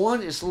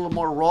 one, it's a little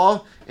more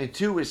raw, and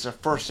two, it's the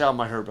first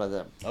album I heard by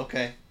them.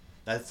 Okay.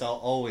 That's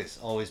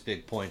always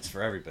big points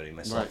for everybody,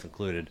 myself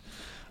included.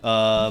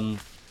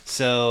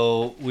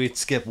 So we'd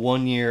skip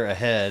 1 year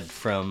ahead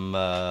from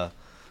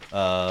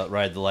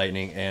Ride the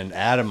Lightning and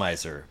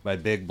Atomizer by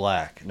Big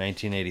Black,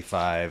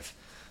 1985.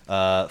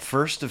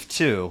 First of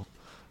 2.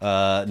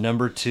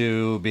 Number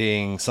 2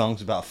 being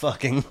Songs About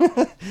Fucking.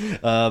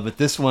 But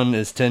this one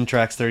is 10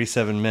 tracks,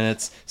 37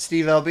 minutes.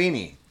 Steve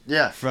Albini,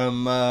 Yeah.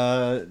 From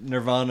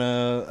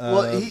Nirvana.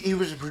 Well, he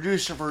was a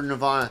producer for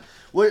Nirvana.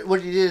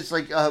 What he did is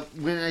like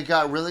when I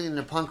got really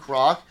into punk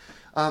rock,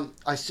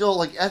 I still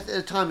like at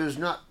the time it was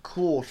not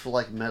cool to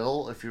like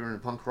metal if you were into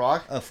punk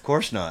rock. Of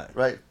course not.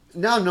 Right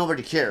now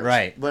nobody cares.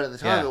 Right. But at the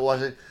time Yeah. it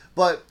wasn't.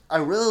 But I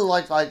really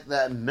liked like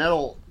that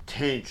metal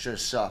tinge and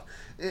stuff.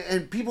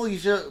 And people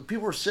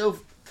were so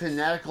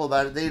fanatical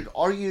about it. They'd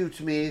argue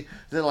to me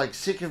that like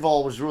Sick and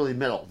All was really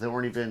metal. They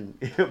weren't even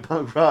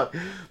punk rock.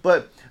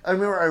 But I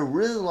remember I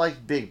really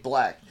liked Big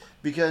Black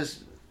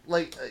because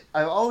like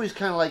I always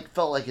kind of like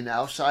felt like an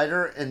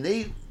outsider, and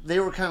they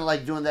were kind of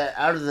like doing that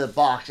out of the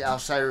box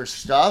outsider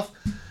stuff,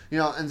 you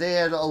know. And they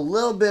had a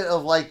little bit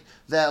of like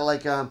that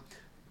like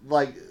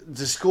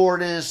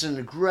discordance and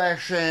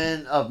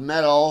aggression of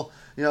metal.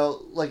 You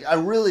know, like I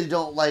really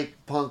don't like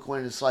punk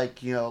when it's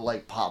like, you know,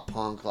 like pop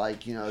punk,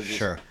 like, you know, just,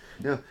 Sure.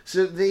 you know.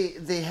 So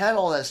they had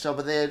all that stuff,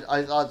 but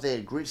I thought they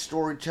had great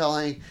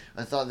storytelling.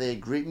 I thought they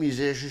had great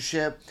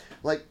musicianship.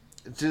 Like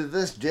to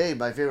this day,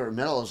 my favorite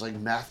metal is like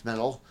math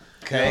metal.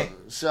 Okay. You know,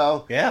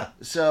 so Yeah.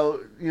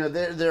 So you know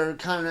they're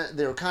kind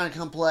of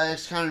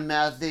complex, kind of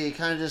mathy,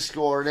 kind of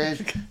discordant,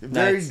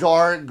 very Nice.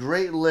 dark,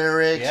 great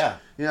lyrics. Yeah.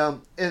 You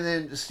know, and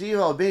then Steve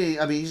Albini,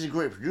 I mean, he's a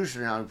great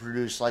producer now. He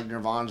produced like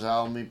Nirvana's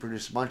album. He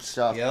produced a bunch of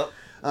stuff. Yep.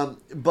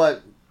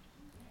 But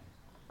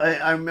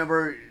I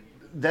remember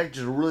that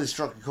just really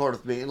struck a chord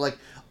with me. And like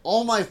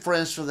all my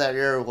friends from that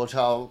era will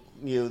tell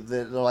you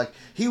that they're like,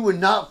 he would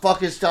not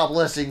fucking stop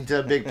listening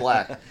to Big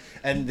Black.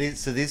 And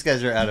these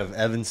guys are out of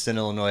Evanston,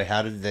 Illinois.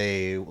 How did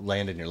they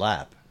land in your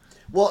lap?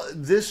 Well,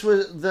 this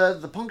was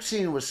the punk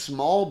scene was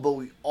small, but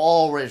we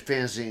all read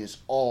fanzines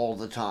all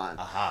the time.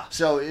 Aha.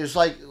 So it was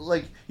like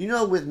you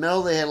know, with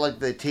metal they had like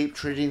the tape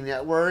trading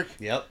network.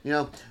 Yep. You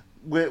know,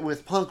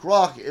 with punk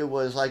rock it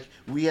was like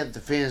we had the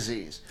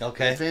fanzines.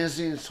 Okay. The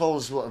fanzines told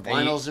us what And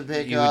vinyls to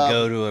pick you up. would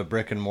go to a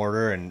brick and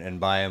mortar and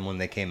buy them when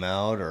they came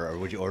out, or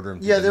would you order them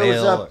through Yeah, the there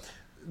was mail?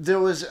 there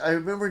was I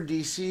remember in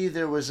DC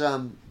there was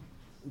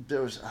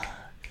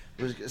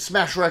it was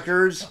Smash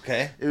Records.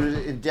 Okay. It was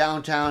in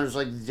downtown. It was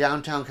like the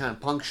downtown kind of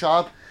punk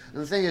shop.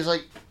 And the thing is,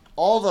 like,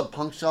 all the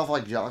punk stuff,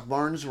 like Jock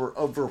Barnes, were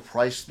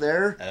overpriced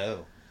there. Oh.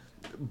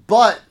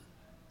 But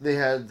they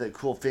had the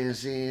cool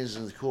fanzines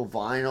and the cool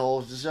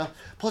vinyls and stuff.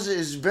 Plus, it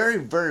is very,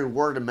 very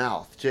word of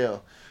mouth, too.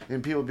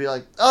 And people would be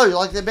like, oh, you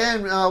like the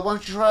band? Why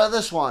don't you try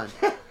this one?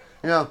 You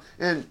know,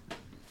 and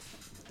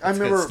I That's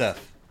remember good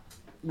stuff.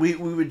 we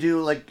would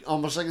do like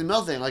almost like the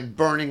mill thing, like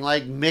burning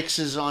like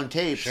mixes on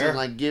tapes Sure. and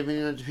like giving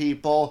it to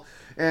people.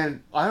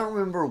 And I don't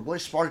remember what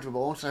sparked it, but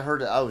once I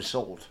heard it, I was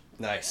sold.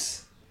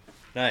 Nice.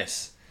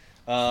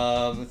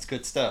 That's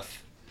good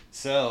stuff.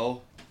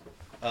 So,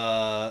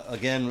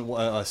 again,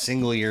 a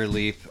single year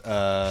leap.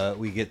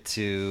 We get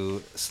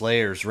to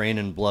Slayer's Rain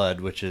and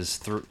Blood, which is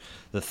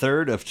the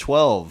third of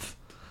 12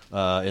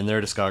 in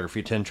their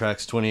discography. 10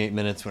 tracks, 28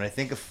 minutes. When I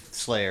think of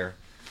Slayer,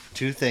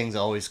 two things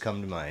always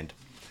come to mind.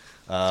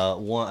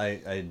 One,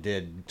 I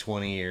did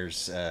 20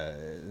 years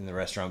in the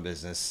restaurant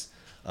business,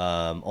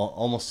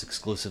 almost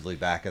exclusively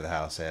back of the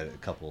house. I had a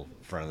couple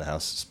front of the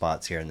house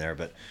spots here and there,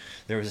 but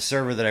there was a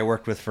server that I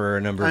worked with for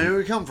a number I of know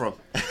where you come from.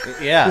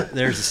 yeah,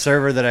 there's a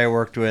server that I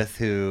worked with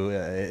who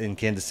in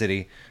Kansas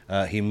City.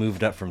 He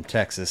moved up from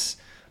Texas.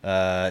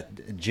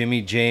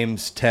 Jimmy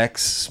James,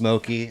 Tex,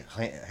 Smokey,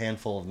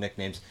 handful of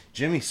nicknames.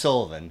 Jimmy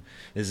Sullivan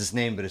is his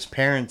name, but his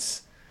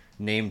parents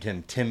named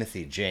him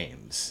Timothy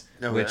James,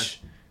 Okay. which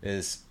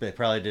is, they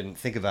probably didn't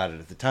think about it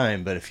at the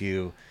time, but if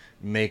you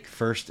make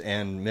first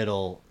and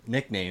middle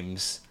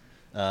nicknames,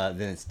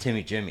 then it's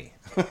Timmy Jimmy.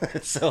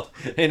 So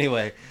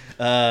anyway,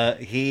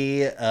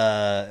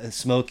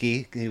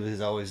 Smokey, he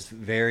was always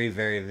very,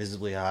 very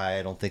visibly high.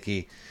 I don't think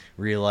he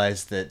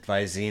realized that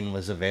Visine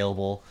was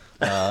available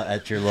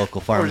at your local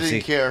Or pharmacy.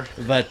 didn't care.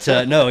 But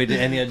no, he did,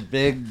 and he had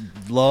big,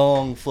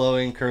 long,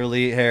 flowing,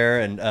 curly hair.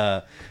 And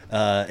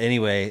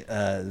anyway,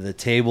 the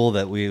table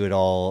that we would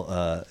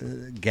all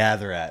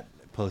gather at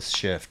post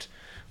shift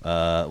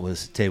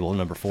was table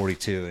number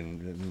 42,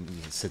 and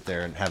sit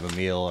there and have a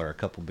meal or a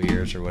couple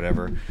beers or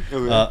whatever.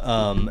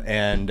 Okay.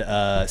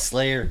 And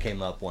Slayer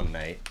came up one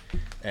night,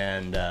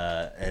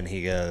 and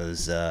he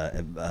goes,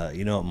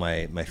 you know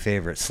what my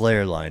favorite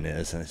Slayer line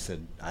is? And I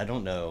said, I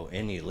don't know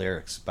any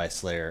lyrics by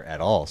Slayer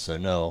at all, so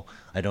no,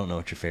 I don't know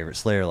what your favorite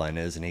Slayer line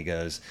is. And he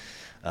goes,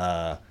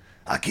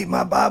 I keep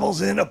my Bibles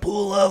in a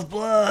pool of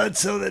blood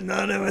so that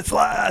none of its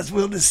lies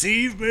will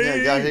deceive me.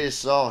 Yeah, got his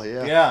saw,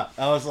 yeah. Yeah,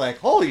 I was like,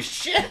 holy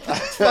shit,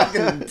 that's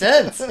fucking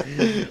intense. So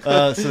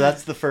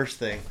that's the first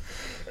thing.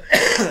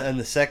 And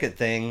the second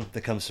thing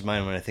that comes to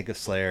mind when I think of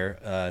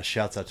Slayer,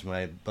 shouts out to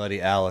my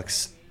buddy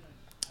Alex,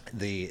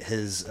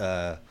 his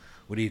what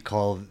do you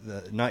call,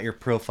 not your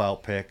profile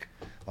pic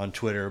on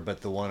Twitter,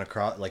 but the one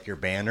across, like your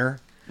banner.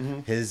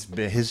 Mm-hmm.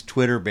 His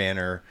Twitter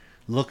banner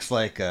looks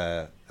like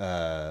a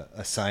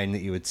sign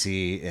that you would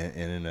see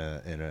in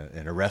a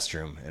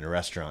restroom in a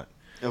restaurant.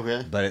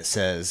 Okay. But it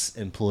says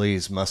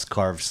employees must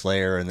carve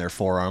Slayer in their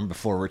forearm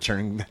before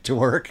returning to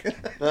work.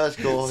 That's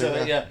cool.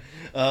 So, yeah.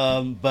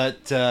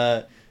 But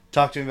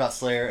talk to me about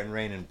Slayer and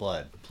Rain and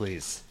Blood,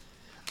 please.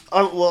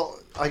 Well,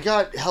 I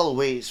got Hella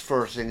Waits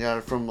first and got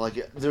it from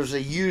like there's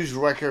a used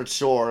record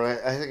store.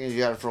 I think I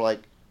got it for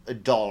like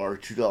 $1,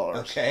 $2.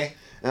 Okay.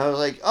 And I was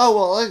like, oh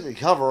well, I like the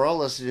cover. I'll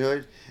listen to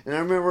it. And I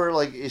remember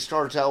like it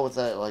starts out with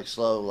that like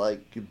slow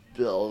like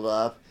build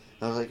up.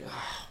 And I was like,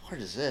 oh, what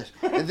is this?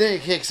 And then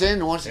it kicks in.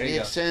 And once it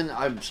kicks in,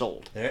 I'm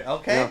sold.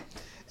 Okay. You know?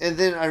 And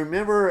then I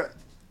remember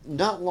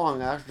not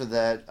long after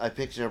that, I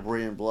picked up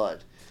Rain and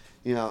Blood.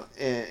 You know,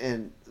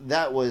 and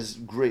that was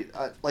great.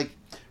 Like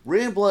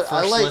Rain and Blood.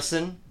 First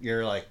listen,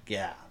 you're like,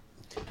 yeah.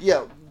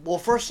 Yeah. Well,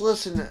 first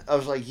listen, I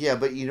was like, yeah,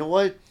 but you know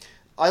what?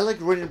 I like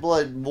Rain and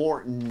Blood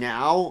more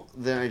now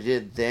than I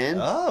did then.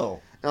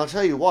 Oh. And I'll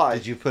tell you why.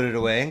 Did you put it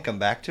away and come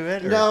back to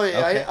it? Or? No,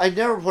 Okay. I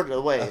never put it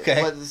away.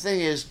 Okay. But the thing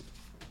is,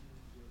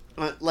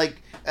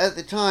 like at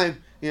the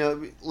time, you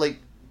know, like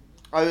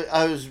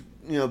I was,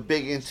 you know,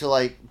 big into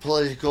like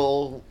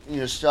political, you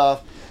know,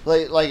 stuff.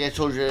 Like I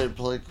told you,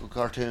 political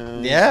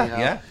cartoons. Yeah, you know,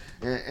 yeah.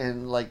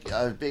 And like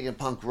I was big in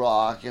punk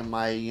rock, and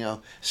my, you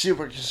know,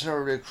 super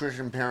conservative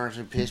Christian parents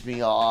would piss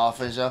me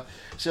off and stuff.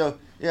 So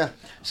yeah,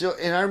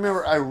 and I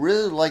remember I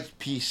really liked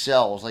Peace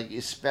Sells, like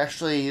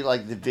especially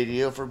like the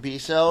video for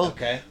Peace Sells.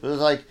 Okay. It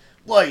was like,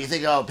 what, you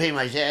think I'll pay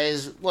my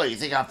taxes? What, you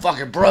think I'm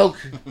fucking broke?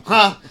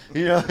 Huh?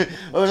 You know,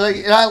 I was like,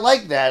 and I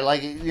liked that.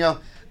 Like, you know,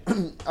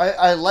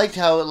 I liked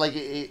how like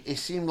it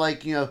seemed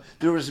like, you know,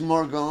 there was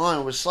more going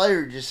on. With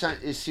Slayer,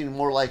 it seemed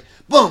more like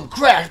boom,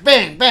 crash,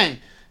 bang, bang.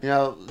 You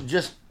know,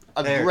 just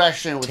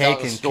aggression without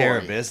taking a story. care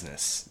of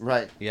business.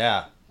 Right.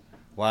 Yeah.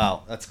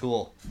 Wow, that's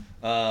cool.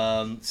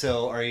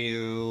 So are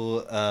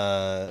you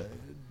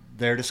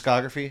their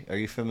discography? Are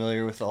you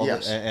familiar with all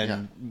Yes,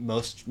 and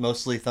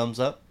mostly thumbs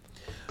up?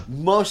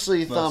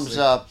 Mostly thumbs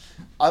up.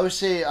 I would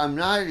say I'm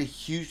not a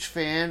huge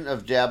fan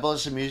of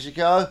Diabolus and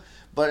Musica,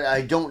 but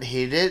I don't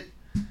hate it.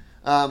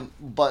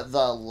 But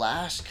the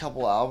last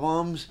couple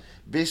albums,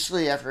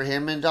 basically after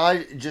Hammond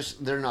died,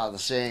 just they're not the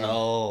same.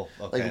 Oh,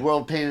 okay. Like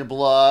World Painted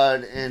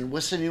Blood and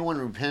what's the new one,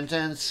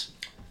 Repentance?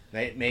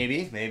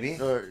 Maybe.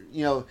 Or,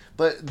 you know,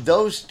 but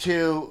those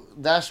two,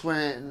 that's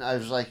when I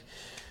was like,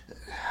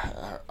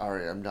 all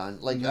right, I'm done.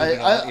 Like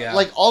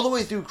like all the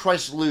way through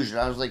Christ's Illusion,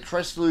 I was like,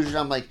 Christ's Illusion,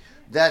 I'm like,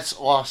 that's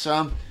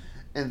awesome.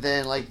 And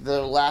then like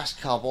the last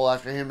couple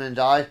after Hammond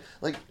died,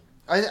 like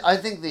I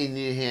think they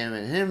needed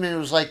Hammond. Hammond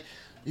was like,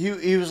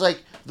 he was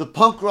like the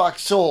punk rock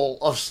soul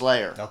of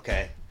Slayer.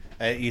 Okay.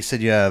 You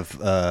said you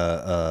have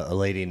a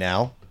lady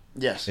now.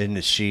 Yes. And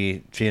is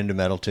she into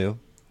metal too?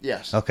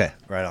 Yes. Okay.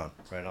 Right on.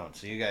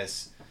 So you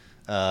guys,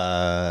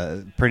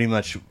 pretty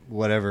much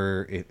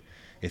whatever.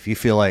 If you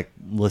feel like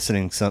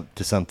listening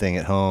to something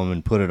at home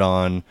and put it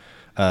on,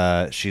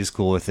 she's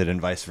cool with it,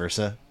 and vice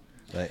versa.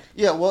 Like,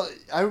 yeah, well,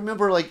 I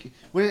remember like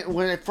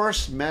when I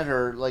first met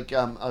her, like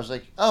I was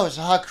like, oh, it's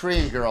a hot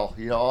Korean girl,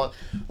 you know,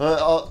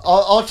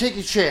 I'll take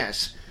a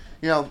chance,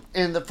 you know.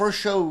 And the first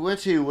show we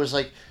went to was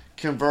like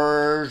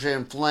Converge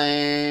and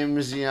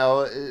Flames, you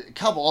know, a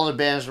couple other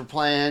bands were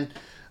playing.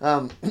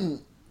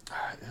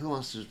 Who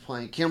else was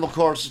playing? Cannibal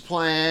Corpse was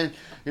playing,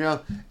 you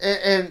know,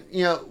 and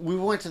you know, we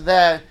went to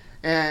that,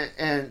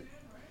 and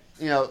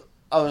you know,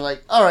 I was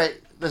like, all right,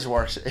 this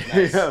works.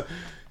 Nice. You know.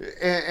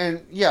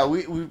 And yeah,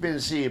 we've been to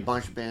see a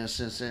bunch of bands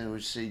since then.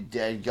 We see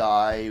Dead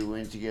Guy. We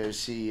went to go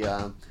see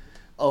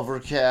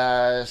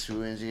Overcast. We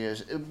went to go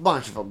see a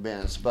bunch of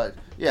bands. But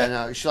yeah,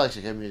 no, she likes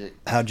the good music.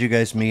 how'd you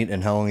guys meet,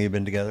 and how long have you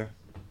been together?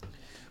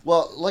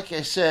 Well, like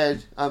I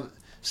said,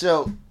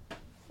 so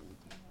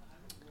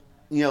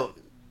you know,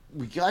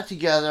 we got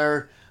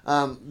together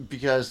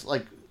because,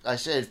 like I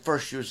said,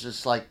 first she was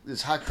just like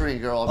this hot Korean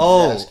girl.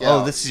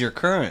 Oh, this is your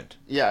current.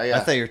 Yeah.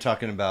 I thought you were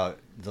talking about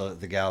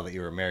the gal that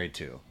you were married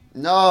to.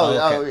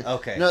 No,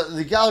 okay. No,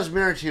 the gal I was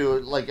married to,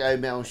 like I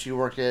met when she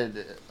worked at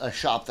a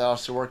shop that I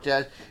also worked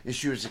at, and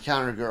she was the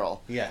counter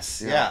girl.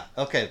 Yes. Yeah.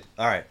 Okay.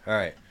 All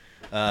right.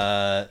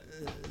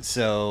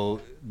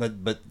 So,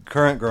 but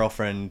current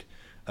girlfriend,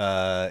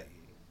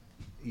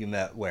 you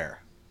met where?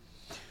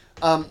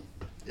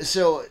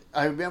 So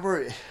I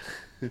remember,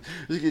 this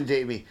is gonna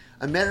date me.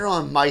 I met her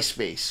on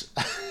MySpace.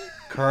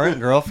 Current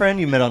girlfriend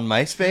you met on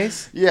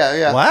MySpace?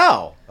 Yeah.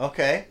 Wow.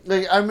 Okay.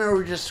 Like I remember we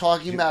were just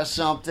talking about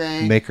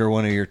something. Make her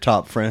one of your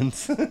top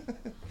friends.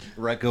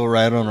 Go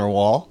right on her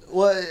wall.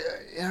 Well,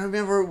 and I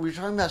remember we were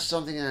talking about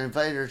something, and I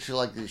invited her to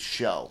like this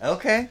show.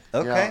 Okay.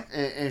 You know,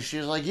 and she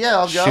was like, "Yeah,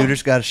 I'll go."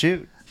 Shooter's got to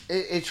shoot.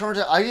 It turns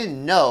out I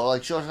didn't know.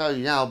 Like she'll tell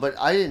you now, but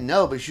I didn't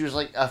know. But she was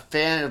like a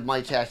fan of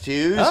my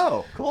tattoos.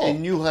 Oh, cool.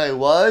 And knew who I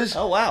was.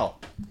 Oh, wow.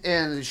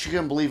 And she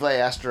couldn't believe I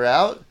asked her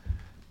out.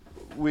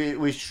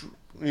 Which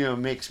you know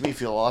makes me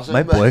feel awesome.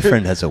 My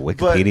boyfriend has a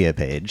Wikipedia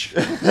page.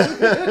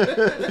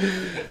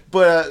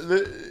 But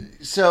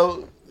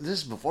so this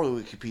is before the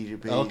Wikipedia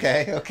page.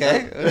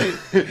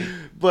 Okay.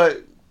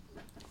 But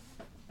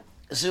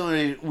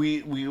so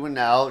we went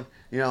out,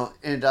 you know,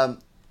 and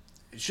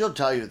she'll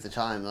tell you at the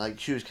time, like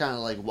she was kind of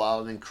like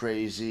wild and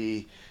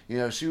crazy, you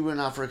know. So we went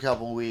out for a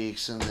couple of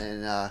weeks, and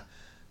then I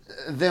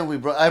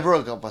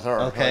broke up with her.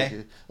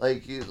 Okay.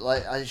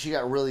 She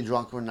got really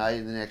drunk one night,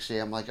 and the next day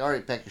I'm like, all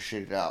right, pack your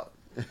shit out.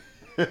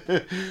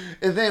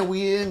 And then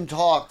we didn't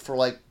talk for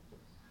like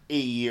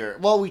 8 years.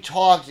 Well, we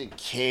talked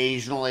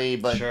occasionally,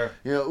 but Sure.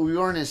 we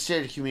weren't in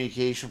state of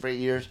communication for 8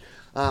 years.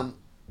 I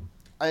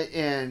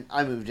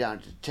moved down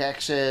to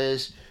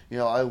Texas.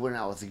 I went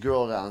out with a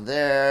girl down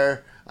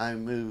there. I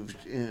moved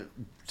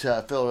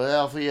to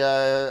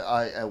Philadelphia.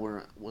 I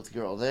went with a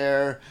girl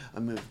there. I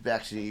moved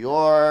back to New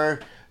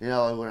York.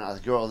 I went out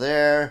with a girl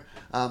there.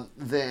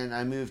 Then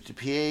I moved to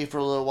PA for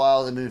a little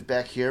while. Then moved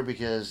back here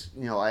because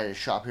I had a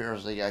shop here. I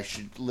was like, I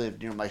should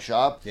live near my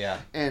shop. Yeah.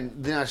 And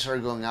then I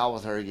started going out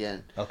with her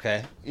again.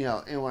 Okay.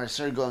 And when I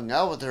started going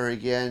out with her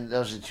again, that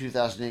was in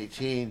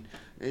 2018.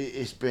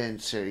 It's been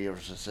steady ever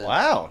since then.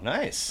 Wow,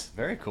 nice.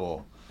 Very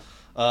cool.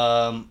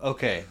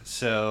 Okay,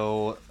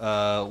 so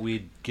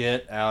we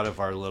get out of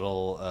our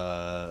little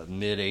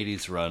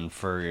mid-'80s run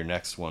for your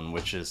next one,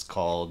 which is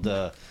called,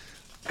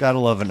 gotta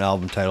love an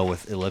album title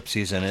with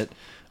ellipses in it,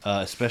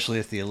 especially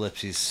if the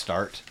ellipses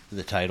start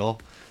the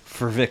title,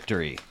 For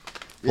Victory.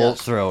 Bolt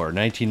Yes. Thrower,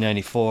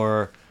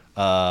 1994,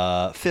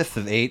 fifth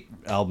of 8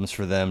 albums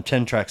for them,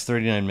 10 tracks,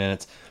 39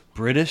 minutes,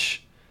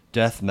 British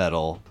death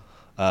metal,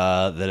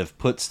 that have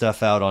put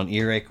stuff out on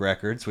Earache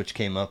Records, which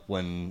came up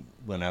when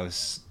I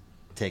was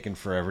taking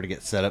forever to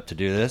get set up to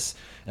do this,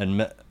 and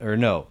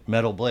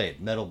Metal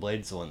Blade. Metal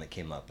Blade's the one that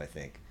came up, I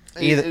think.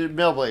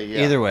 Metal Blade,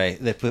 yeah. Either way,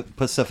 they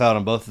put stuff out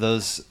on both of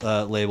those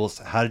labels.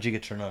 How did you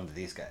get turned on to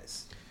these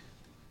guys?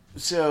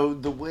 So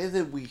the way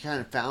that we kind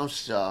of found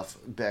stuff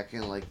back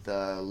in like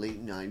the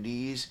late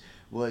 '90s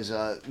was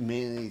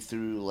mainly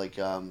through like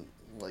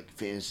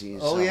fantasy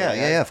and stuff. Like that.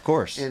 yeah, of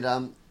course. And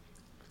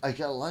I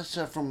got a lot of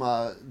stuff from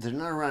they're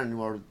not around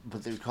anymore,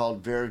 but they're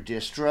called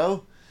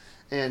Veridistro,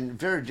 and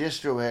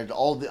Veridistro had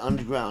all the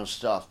underground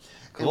stuff.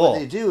 And Cool. what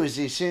they do is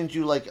they send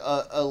you like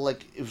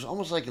like it was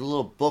almost like a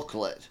little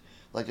booklet,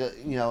 like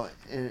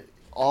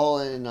all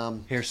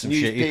in Here's some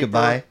newspaper. shit you could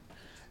buy.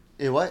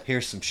 What?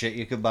 Here's some shit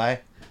you could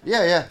buy.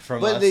 Yeah.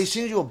 From but us. they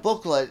send you a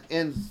booklet,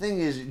 and the thing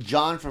is,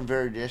 John from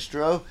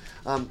Veridistro,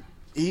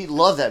 he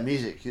loved that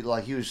music. He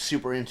was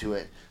super into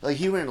it. Like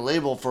he ran a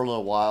label for a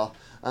little while,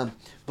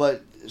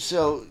 but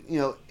so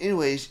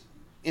anyways,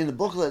 in the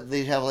booklet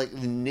they'd have like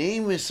the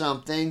name of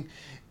something,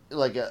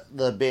 like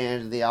the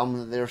band, the album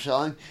that they were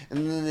selling,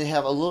 and then they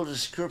have a little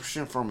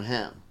description from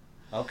him.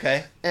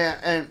 Okay.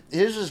 And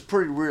his is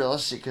pretty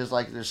realistic because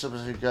like there's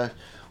something that goes,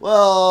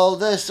 well,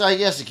 this I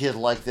guess the kid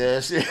like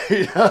this,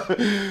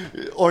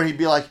 or he'd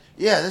be like,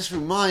 yeah, this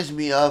reminds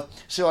me of.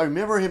 So I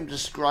remember him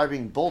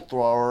describing Bolt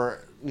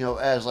Thrower,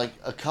 as like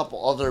a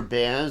couple other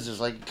bands. It's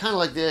like kind of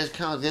like this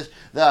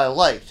that I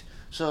liked.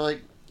 So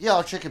like, yeah,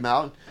 I'll check him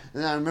out.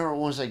 And then I remember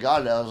once I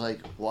got it, I was like,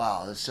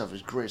 wow, this stuff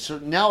is great. So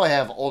now I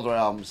have older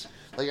albums.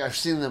 Like I've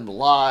seen them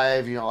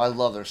live. I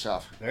love their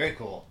stuff. Very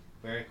cool.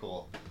 Very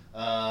cool.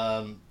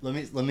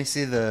 Let me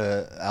see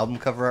the album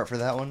cover art for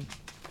that one.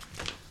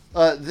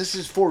 This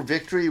is For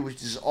Victory,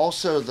 which is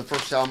also the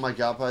first album I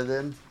got by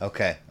them.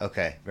 Okay.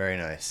 Very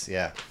nice.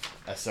 Yeah.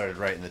 I started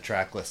writing the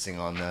track listing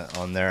on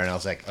there, and I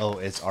was like, oh,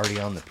 it's already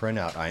on the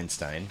printout,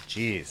 Einstein.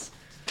 Jeez.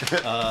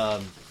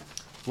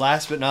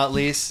 Last but not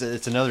least,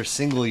 it's another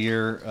single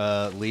year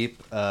leap.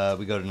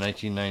 We go to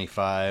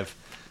 1995.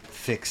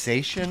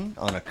 Fixation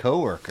on a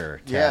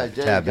Coworker. Dead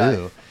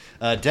Taboo.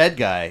 Dead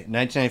Guy,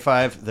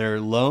 1995, their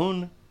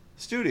lone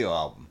studio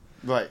album.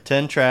 Right.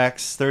 10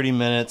 tracks, 30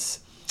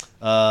 minutes.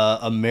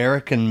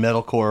 American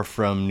metalcore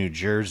from New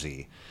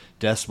Jersey.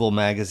 Decibel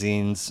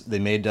Magazines. They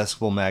made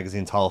Decibel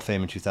Magazine's Hall of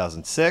Fame in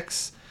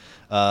 2006.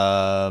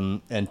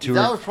 And toured.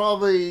 That was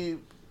probably.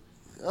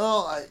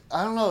 Oh,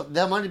 I don't know.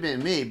 That might have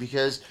been me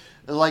because,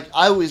 like,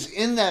 I was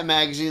in that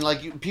magazine.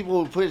 Like,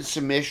 people would put in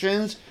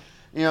submissions.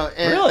 And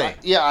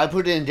Really? I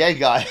put in Dead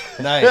Guy.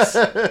 Nice.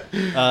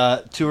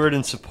 Toured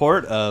in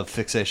support of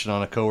Fixation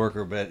on a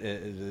Coworker, but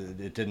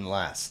it didn't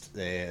last.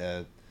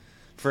 They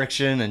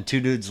friction and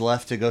 2 dudes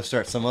left to go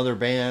start some other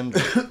band.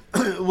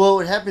 Well,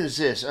 what happened is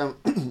this.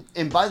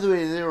 And by the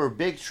way, they were a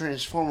big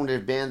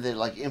transformative band that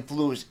like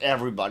influenced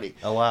everybody.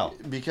 Oh wow!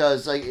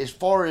 Because like as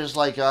far as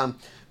like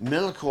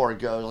metalcore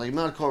goes, like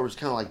metalcore was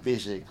kind of like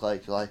basic,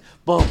 like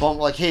boom boom.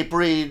 Like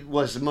Hatebreed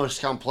was the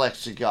most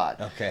complex it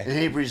got. Okay. And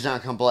Hatebreed's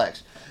not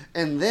complex.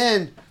 And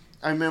then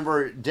I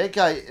remember Dead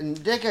Guy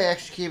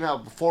actually came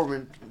out before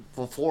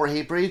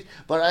Hatebreed,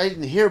 but I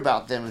didn't hear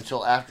about them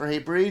until after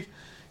Hatebreed.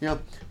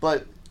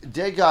 But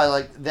Dead Guy,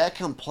 like that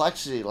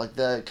complexity, like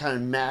the kind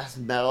of math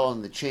metal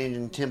and the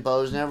changing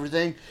tempos and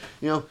everything,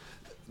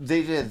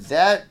 they did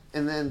that,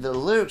 and then the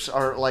lyrics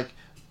are like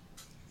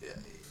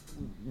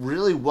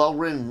really well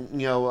written,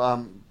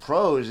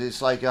 prose.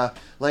 It's like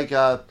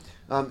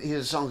he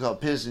has a song called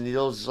Pins and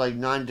Needles. It's like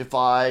 9 to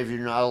 5, you're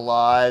not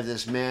alive.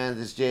 This man,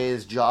 this day,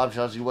 this job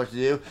tells you what to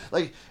do.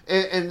 Like,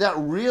 and that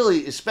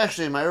really,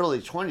 especially in my early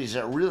 20s,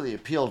 that really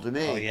appealed to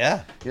me. Oh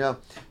yeah.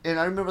 And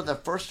I remember the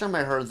first time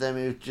I heard them,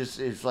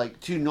 it's like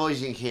too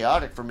noisy and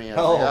chaotic for me. I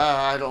was like,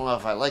 I don't know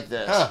if I like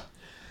this. Huh.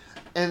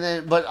 And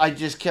then, but I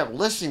just kept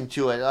listening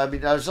to it. I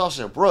mean, I was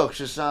also broke,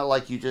 so it's not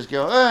like you just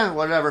go,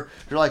 whatever.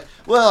 You're like,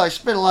 well, I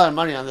spent a lot of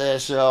money on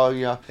this, so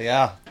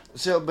Yeah.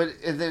 So,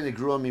 and then it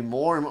grew on me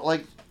more, and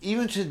like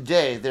even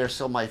today, they're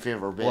still my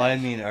favorite band. Well, I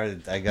mean,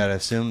 I gotta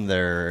assume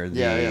they're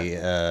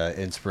the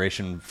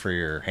inspiration for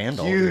your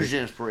handle. Huge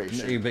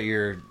inspiration. But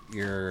your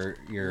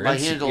my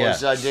handle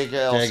is Dead Guy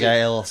LLC. Dead Guy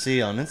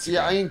LLC on Instagram.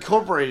 Yeah, I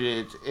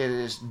incorporated it. It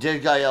is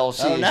Dead Guy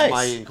LLC. Oh, nice. Is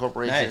my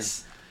incorporation.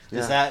 Nice. Yeah.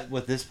 Is that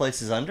what this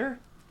place is under?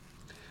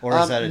 Or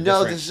is that a no,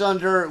 different... this is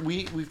under.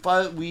 We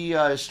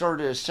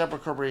started a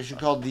separate corporation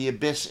called the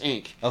Abyss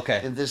Inc. Okay.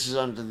 And this is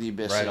under the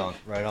Abyss Inc.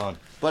 Right on.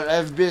 But I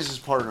have a business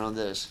partner on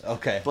this.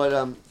 Okay. But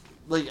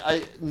like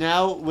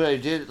what I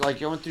did,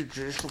 like I went through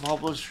traditional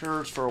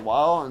publishers for a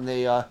while, and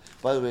they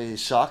by the way, they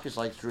suck. It's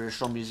like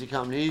traditional music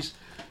companies,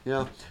 you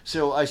know.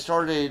 So I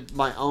started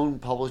my own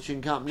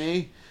publishing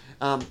company.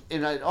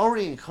 And I'd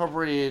already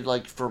incorporated,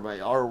 like, for my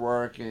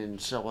artwork and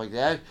stuff like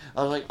that.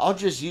 I was like, I'll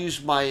just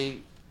use my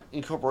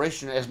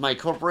incorporation as my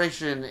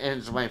corporation and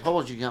as my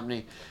publishing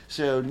company.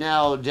 So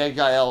now Dead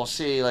Guy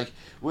LLC, like,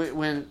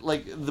 when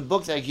like the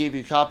book that I gave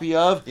you a copy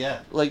of,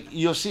 yeah, like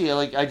you'll see,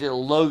 like I did a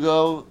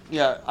logo.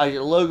 Yeah, I did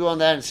a logo on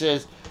that, and it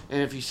says,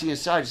 and if you see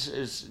inside,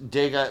 it's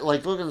Dead Guy.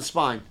 Like, look at the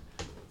spine.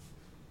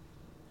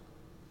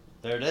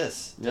 There it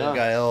is. Yeah. Dead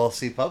Guy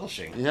LLC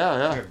Publishing.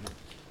 Yeah.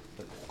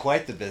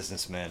 Quite the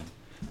businessman.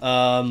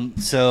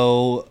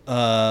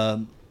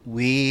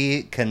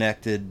 We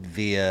connected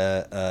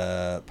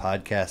via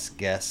podcast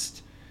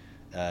guest,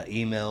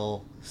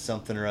 email,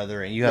 something or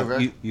other, and you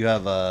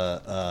have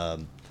a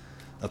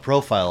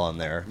profile on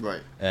there,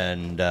 Right?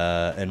 And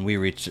I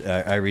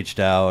reached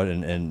out,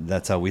 and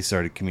that's how we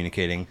started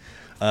communicating.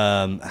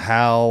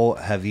 How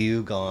have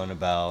you gone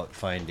about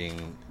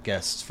finding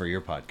guests for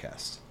your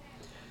podcast?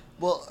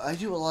 Well, I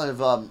do a lot of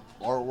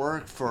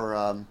artwork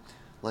for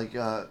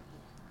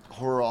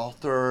horror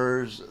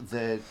authors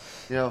that,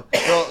 you know,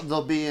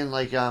 they'll be in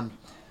like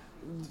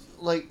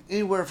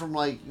anywhere from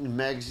like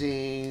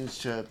magazines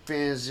to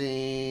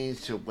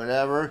fanzines to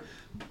whatever.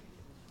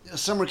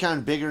 Some are kind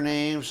of bigger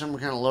names, some are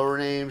kind of lower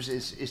names.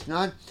 It's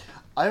not.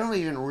 I don't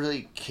even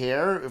really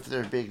care if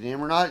they're a big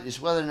name or not.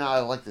 It's whether or not I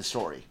like the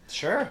story.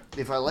 Sure.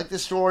 If I like the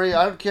story,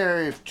 I don't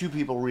care if 2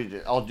 people read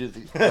it. I'll do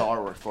the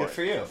artwork for it. Good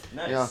for you.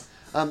 Nice. You know?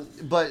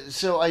 But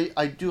so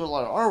I do a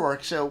lot of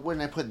artwork. So when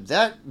I put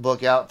that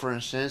book out, for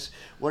instance,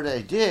 what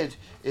I did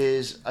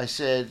is I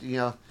said, you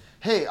know,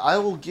 hey, I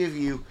will give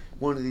you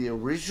one of the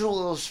original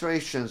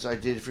illustrations I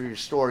did for your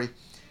story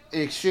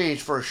in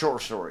exchange for a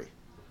short story.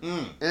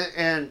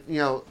 And you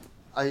know,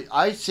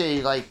 I'd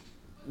say like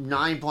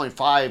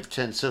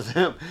 9.5 of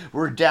them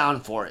were down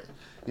for it.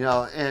 You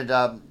know,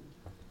 and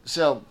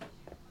so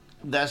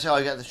that's how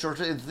I got the short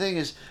story. The thing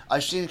is,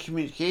 I've seen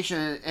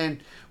communication,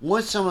 and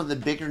once some of the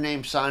bigger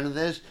names sign on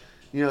this,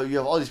 you know, you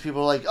have all these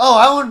people like, oh,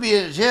 I want to be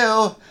in it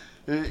too.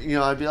 You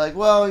know, I'd be like,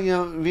 well, you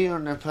know, we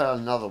don't have to put out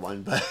another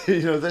one, but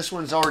you know, this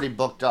one's already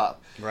booked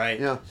up. Right.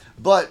 You know,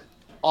 but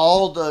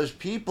all those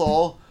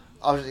people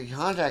I was in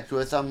contact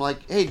with, I'm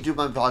like, hey, do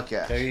my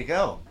podcast. There you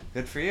go.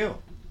 Good for you.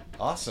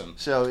 Awesome.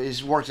 So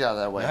it's worked out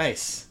that way.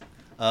 Nice.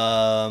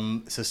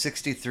 So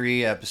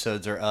 63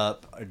 episodes are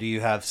up. Do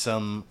you have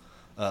some?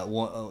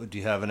 Do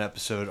you have an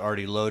episode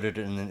already loaded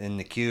in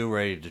the queue,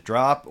 ready to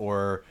drop,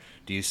 or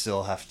do you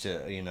still have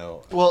to, you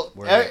know? Well,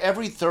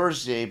 every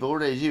Thursday, but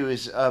what I do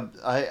is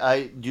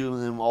I do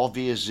them all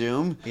via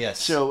Zoom.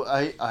 Yes. So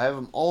I have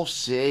them all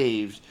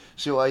saved.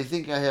 So I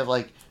think I have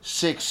like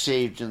 6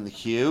 saved in the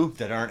queue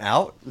that aren't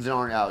out. That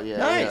aren't out yet.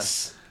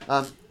 Nice.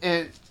 Yeah.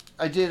 And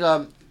I did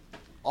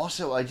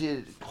also I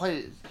did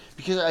quite.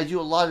 Because I do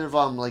a lot of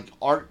like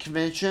art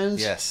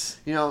conventions. Yes.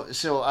 You know,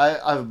 so I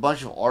have a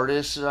bunch of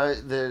artists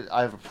that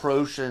I've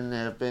approached and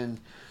have been,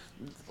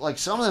 like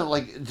some of them,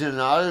 like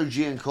Donato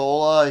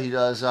Giancola. He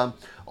does all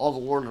the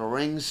Lord of the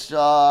Rings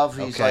stuff.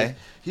 He's like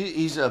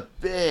he's a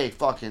big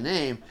fucking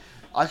name.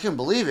 I couldn't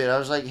believe it. I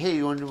was like, hey,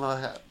 you want to do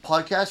my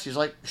podcast? He's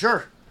like,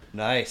 sure.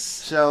 Nice.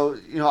 So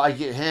you know, I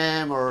get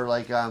him, or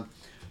like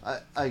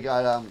I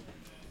got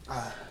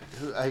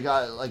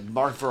like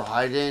Mark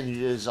Verheiden,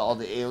 who does all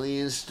the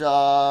alien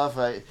stuff.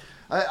 I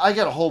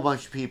got a whole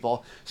bunch of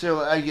people. So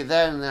I get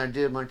that, and then I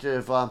did a bunch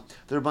of,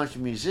 there are a bunch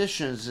of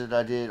musicians that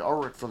I did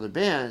artwork for the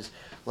bands,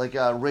 like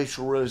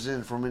Rachel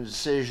Rosen from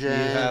Indecision. You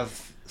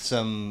have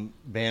some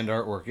band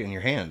artwork in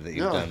your hand that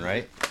you've done,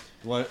 right?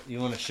 You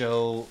want to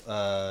show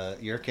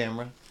your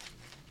camera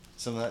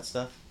some of that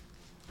stuff?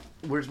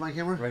 Where's my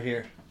camera? Right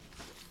here.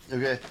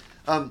 Okay.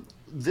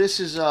 This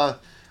is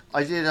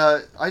I did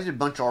a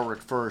bunch of artwork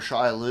for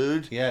Shia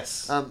Lude.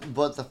 Yes.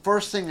 But the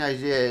first thing I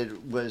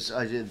did was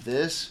I did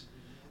this,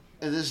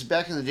 and this is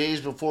back in the days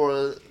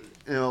before,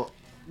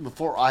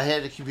 before I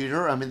had a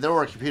computer. I mean, there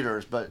were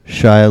computers, but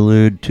Shia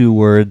Lude, 2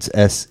 words,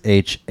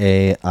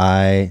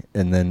 SHAI,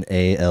 and then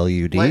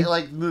ALUD.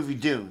 Like the movie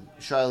Dune.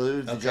 Shia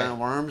Lude, the Giant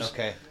Worms.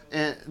 Okay.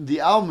 And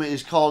the album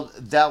is called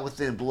That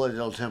Within Blood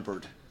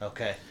Ill-Tempered.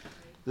 Okay.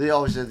 They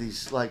always have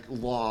these like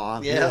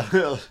long,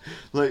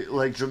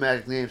 like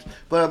dramatic names.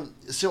 But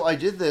so I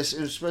did this.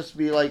 It was supposed to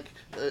be like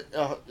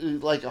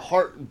a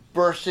heart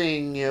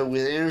bursting,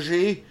 with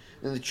energy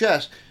in the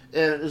chest.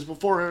 And it was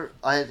before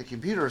I had the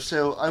computer,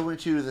 so I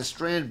went to the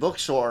Strand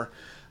bookstore,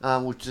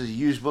 which is a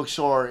used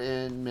bookstore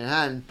in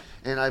Manhattan,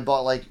 and I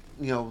bought like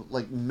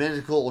like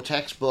medical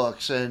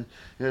textbooks, and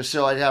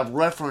so I'd have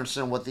reference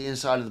on what the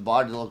inside of the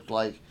body looked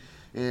like,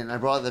 and I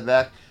brought that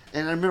back.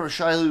 And I remember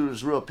Shiloh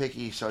was real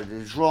picky, so I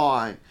did a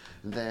drawing,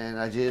 and then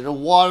I did a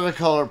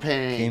watercolor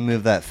painting. Can you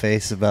move that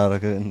face about a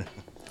good?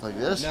 Like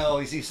this? No,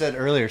 as you said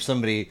earlier,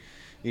 somebody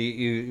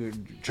you're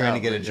trying to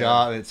get a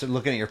job. It's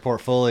looking at your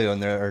portfolio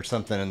and there or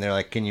something, and they're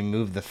like, "Can you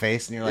move the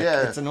face?" And you're like,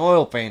 "It's an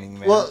oil painting,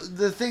 man." Well,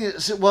 the thing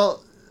is,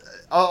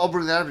 I'll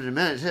bring that up in a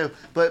minute too.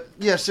 But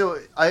yeah, so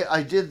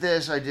I did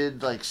this. I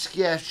did like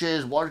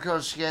sketches,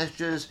 watercolor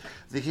sketches.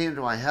 They came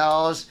to my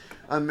house.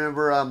 I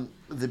remember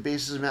the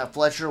bassist Matt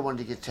Fletcher wanted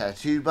to get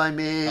tattooed by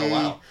me.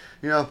 Oh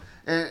wow!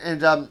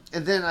 And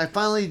then I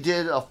finally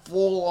did a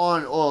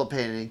full-on oil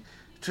painting.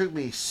 It took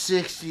me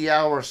 60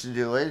 hours to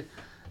do it,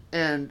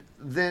 and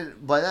then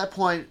by that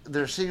point,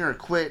 their singer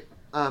quit.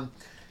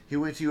 He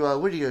went to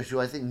what did he go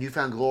to? I think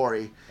Newfound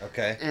Glory.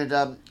 Okay.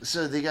 And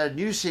so they got a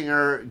new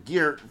singer,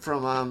 Geert,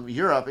 from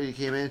Europe, and he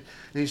came in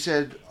and he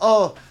said,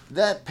 "Oh,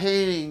 that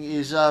painting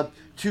is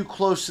too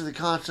close to the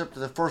concept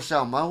of the first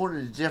album. I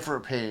wanted a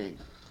different painting."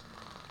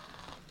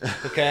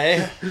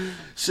 Okay.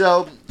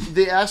 So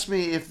they asked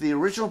me if the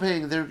original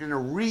painting, they were going to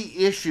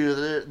reissue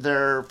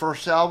their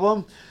first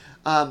album,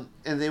 and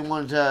they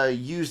wanted to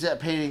use that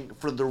painting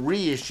for the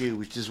reissue,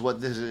 which is what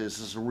this is.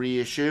 This is a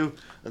reissue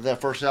of that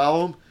first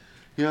album,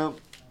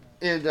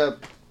 And so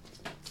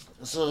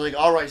I was like,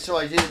 all right. So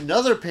I did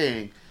another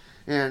painting,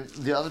 and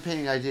the other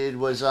painting I did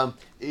was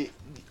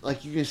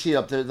like you can see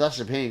up there. That's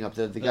the painting up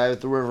there. The guy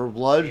with the river of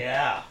blood.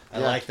 Yeah, I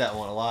like that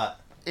one a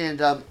lot.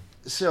 And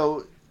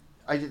so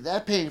I did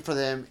that painting for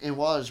them, and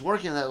while I was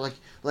working on that,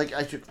 like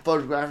I took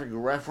photographic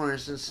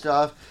reference and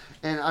stuff.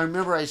 And I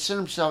remember I sent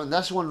them stuff, and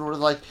that's the one where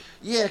like,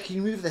 yeah, can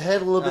you move the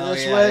head a little bit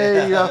this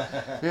way,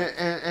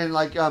 and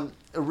like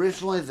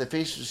originally the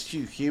face was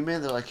too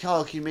human. They're like,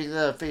 oh, can you make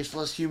the face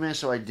less human?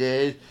 So I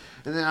did.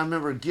 And then I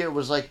remember Git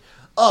was like,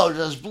 oh,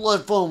 does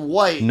blood foam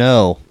white?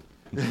 No.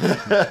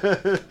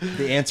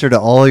 The answer to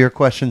all your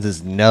questions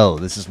is no.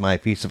 This is my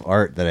piece of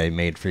art that I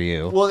made for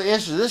you. Well, the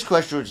answer to this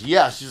question was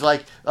yes. She's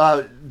like,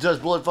 does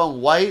blood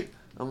foam white?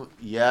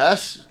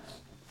 Yes.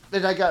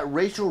 Then I got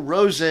Rachel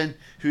Rosen,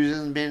 who's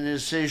in the band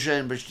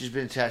Indecision, but she's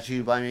been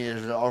tattooed by me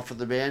as an art for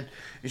the band.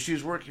 And she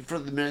was working for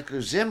the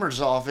Domenico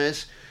Zimmer's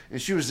office, and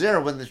she was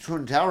there when the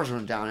Twin Towers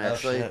went down,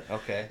 actually. Oh, shit.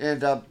 Okay.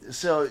 And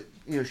so,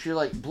 she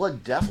like,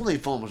 blood definitely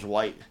foams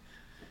white.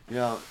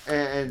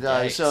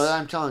 And so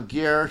I'm telling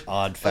Garrett.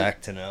 Odd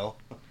fact to know.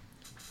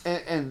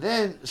 And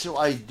then, so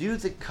I do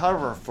the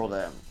cover for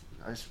them.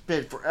 I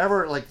spent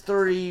forever, like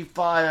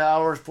 35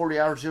 hours, 40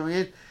 hours doing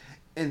it.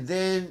 And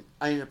then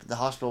I end up at the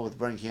hospital with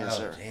brain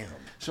cancer. Oh, damn.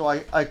 So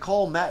I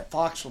call Matt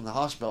Fox from the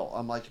hospital.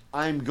 I'm like,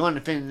 I'm going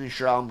to finish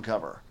your album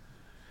cover.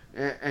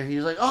 And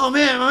he's like, oh,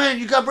 man,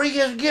 you got brain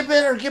cancer. Get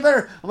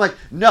better. I'm like,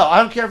 no, I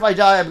don't care if I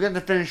die. I'm going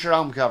to finish your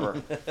album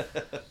cover.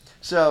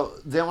 So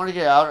they want to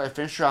get out. I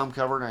finish your album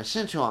cover, and I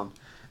send to them.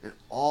 And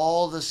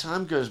all this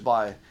time goes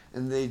by,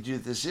 and they do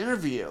this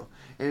interview.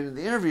 And in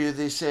the interview,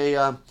 they say,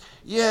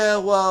 yeah,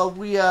 well,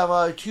 we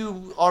have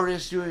 2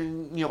 artists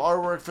doing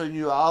artwork for the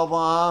new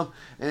album,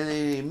 and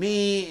they need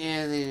me,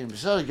 and they need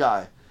this other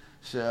guy.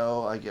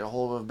 So I get a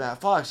hold of Matt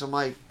Fox. I'm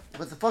like,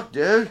 what the fuck,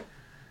 dude?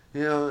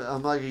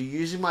 I'm like, are you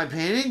using my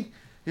painting?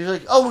 He's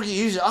like, oh, we're going to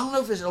use it. I don't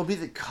know if it'll be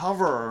the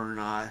cover or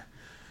not.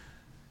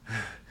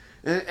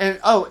 And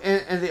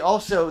they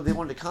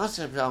wanted a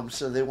concept album,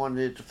 so they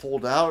wanted it to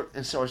fold out,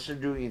 and so I started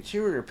doing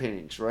interior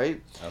paintings,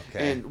 right?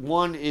 Okay. And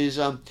one is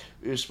it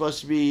was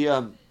supposed to be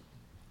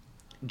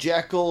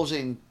jackals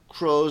and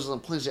crows on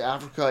the plains of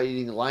Africa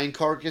eating lion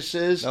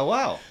carcasses. Oh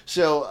wow!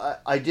 So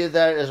I did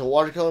that as a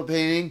watercolor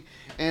painting,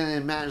 and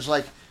then Matt was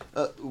like,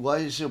 "Why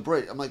is it so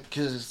bright?" I'm like,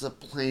 "Because it's the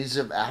plains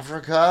of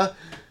Africa."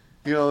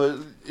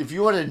 If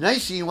you want a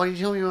night scene, why don't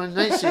you tell me you want a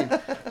night scene?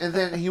 And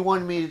then he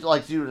wanted me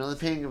to do another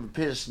painting of a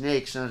pit of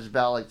snakes, and I was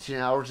about 10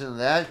 hours into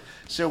that.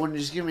 So when he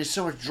was giving me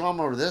so much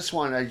drama over this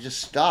one, I just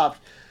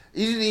stopped.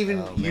 He didn't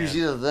even use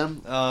either of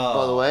them,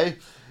 by the way.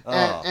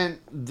 And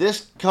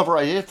this cover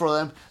I did for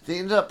them, they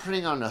ended up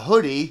printing on a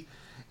hoodie,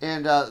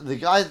 and the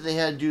guy that they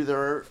had do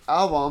their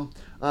album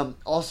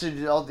also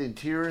did all the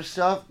interior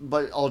stuff,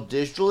 but all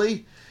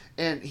digitally.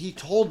 And he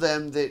told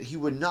them that he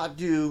would not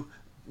do,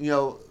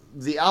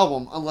 the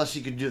album unless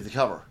he could do the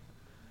cover.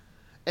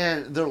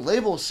 And their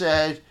label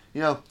said,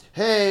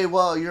 hey,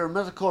 well, you're a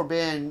metalcore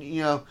band,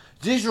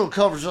 digital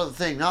covers are the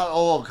thing, not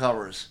oil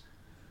covers.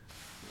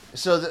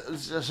 So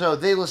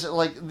they listen,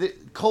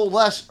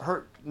 Coalesce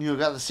got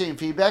the same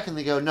feedback, and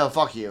they go, no,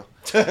 fuck you.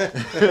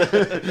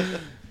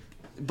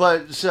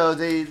 But so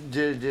they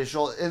did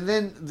digital, and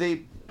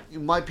then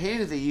my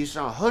painting they used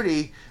on a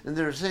hoodie, and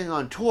they were sitting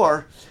on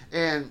tour,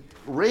 and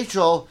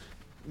Rachel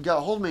got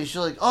a hold of me, and she's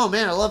like, oh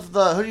man, I love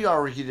the hoodie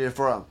artwork you did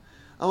for him.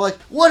 I'm like,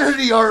 what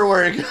hoodie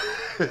artwork?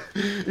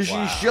 And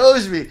she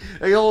shows me.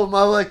 I'm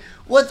like,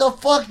 what the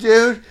fuck,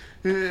 dude?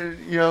 And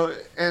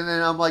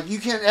then I'm like, you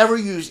can't ever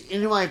use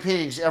any of my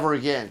paintings ever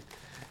again.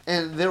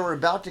 And they were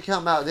about to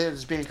come out. They had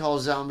this band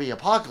called Zombie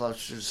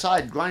Apocalypse, a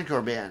side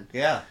grindcore band.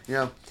 Yeah.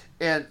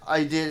 and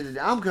I did an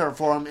album cover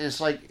for him, and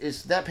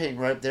it's that painting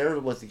right there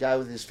with the guy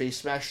with his face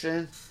smashed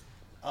in.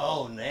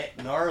 Oh,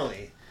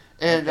 gnarly.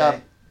 And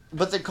Okay.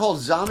 but they called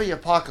Zombie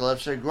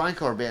Apocalypse a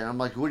grindcore band. I'm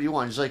like, what do you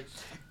want? He's like,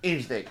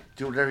 anything,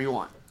 do whatever you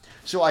want.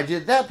 So I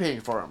did that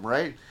painting for him,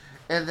 right?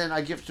 And then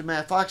I give it to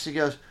Matt Fox. He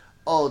goes,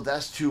 oh,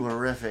 that's too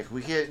horrific.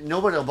 We can't.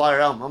 Nobody will buy our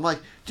album. I'm like,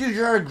 dude,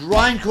 you're a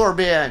grindcore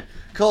band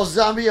called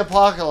Zombie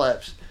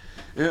Apocalypse.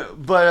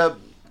 But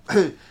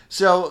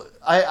so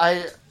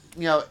I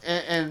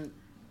and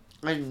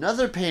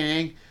another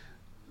painting,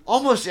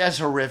 almost as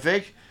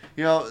horrific.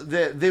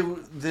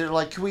 They're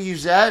like, can we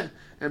use that?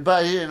 But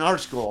I did it in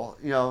art school,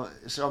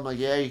 so I'm like,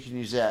 yeah, you can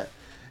use that.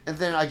 And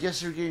then I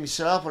guess they're getting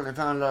set up when I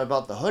found out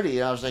about the hoodie.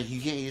 And I was like,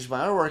 you can't use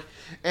my artwork.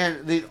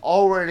 And they'd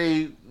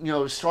already,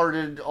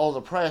 started all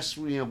the press,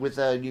 with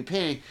a new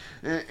painting.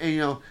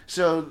 And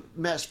so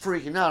Matt's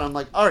freaking out. I'm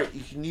like, all right,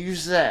 you can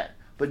use that,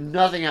 but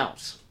nothing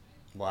else.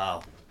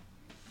 Wow.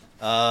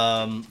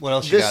 What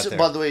else you got there?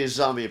 By the way, is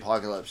Zombie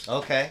Apocalypse.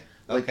 Okay.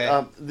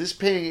 Okay. This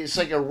painting, it's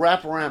like a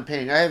wraparound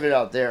painting. I have it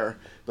out there,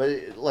 but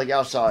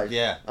outside.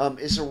 Yeah.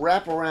 It's a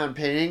wraparound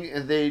painting,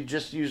 and they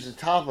just use the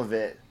top of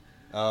it.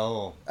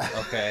 Oh,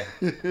 okay.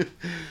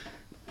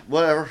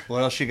 Whatever.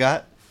 What else you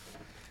got?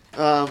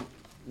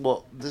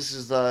 Well, this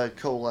is the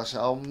Coalesce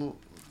album.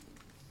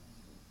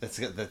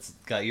 That's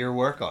got your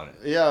work on it.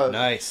 Yeah.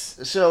 Nice.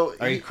 So.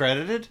 Are you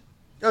credited?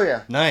 Oh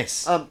yeah.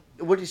 Nice.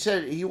 What he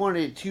said, he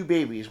wanted two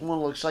babies. One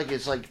looks like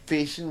it's like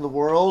facing the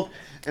world,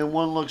 and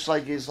one looks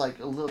like it's like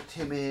a little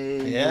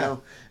timid. Yeah.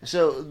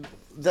 So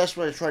that's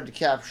what I tried to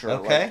capture.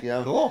 Okay.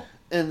 Cool.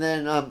 And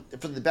then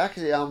for the back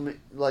of the album,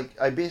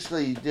 I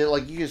basically did,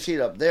 you can see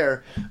it up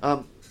there.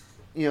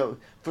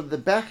 For the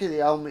back of the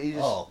album, he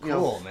just,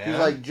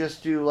 man. He's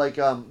just do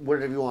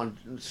whatever you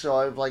want. So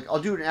I was like,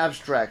 I'll do an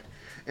abstract.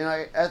 And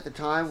at the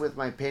time with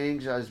my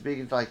paintings, I was big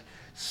into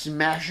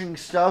smashing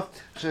stuff.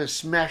 So I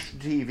smashed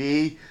the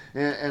TV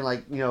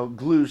and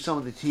glue some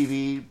of the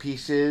TV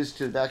pieces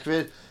to the back of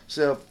it.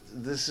 So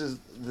this is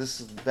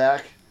the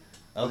back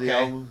of the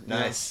album.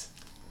 Nice.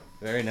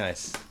 Very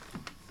nice.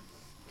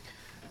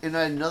 And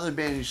I had another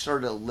band who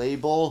started a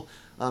label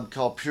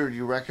called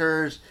Purity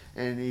Records,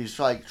 and he's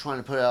trying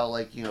to put out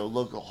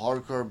local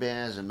hardcore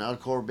bands and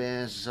metalcore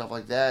bands and stuff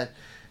like that.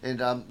 And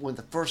when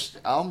the first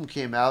album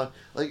came out,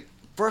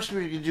 first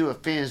we could do a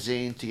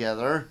fanzine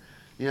together,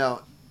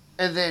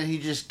 and then he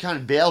just kind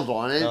of bailed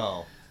on it.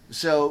 Oh.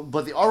 So,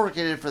 but the artwork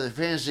I did for the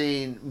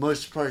fanzine,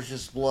 most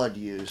precious blood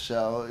used,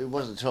 so it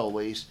wasn't a total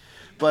waste.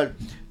 But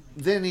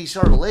then he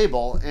started a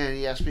label, and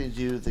he asked me to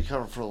do the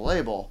cover for the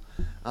label.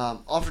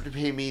 Offered to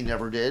pay me,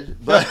 never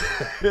did. But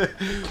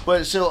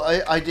but so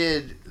I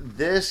did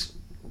this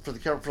for the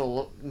cover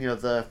for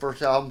the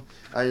first album.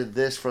 I did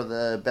this for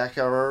the back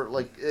cover.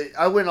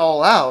 I went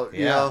all out.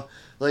 Yeah.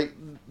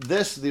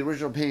 This, the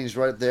original painting's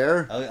right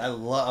there. I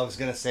was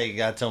gonna say, you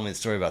gotta tell me the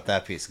story about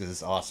that piece because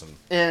it's awesome.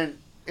 And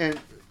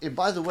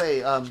by the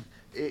way,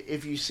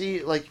 if you see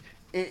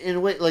in a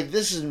way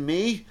this is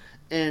me,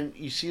 and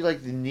you see the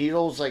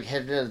needles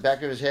headed to the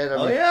back of his head.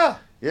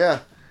 Yeah.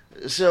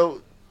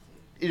 So.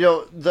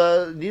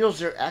 The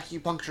needles are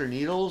acupuncture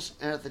needles,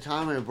 and at the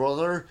time my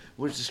brother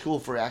went to school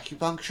for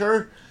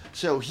acupuncture,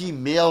 so he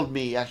mailed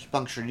me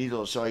acupuncture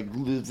needles, so I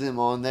glued them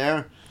on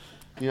there,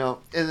 and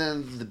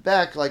then the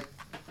back,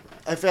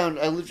 I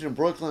lived in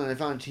Brooklyn, and I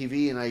found a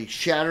TV, and I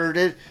shattered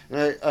it,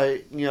 and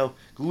I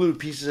glued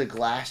pieces of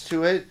glass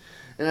to it,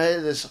 and I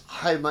had this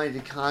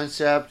high-minded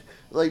concept,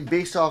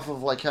 based off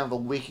of, kind of a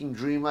waking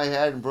dream I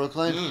had in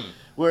Brooklyn,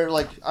 where,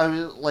 I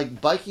was,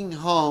 biking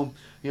home,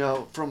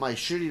 from my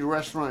shitty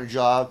restaurant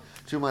job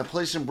to my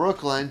place in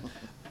Brooklyn.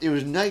 It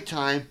was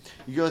nighttime.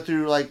 You go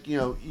through,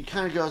 you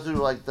kind of go through,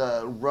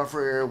 the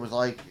rougher area with,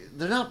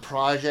 they're not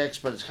projects,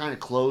 but it's kind of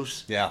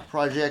close. Yeah.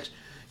 Projects.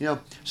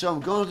 So I'm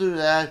going through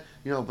that,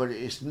 but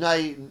it's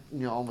night,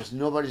 almost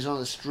nobody's on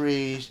the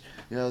streets.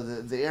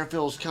 The air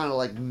feels kind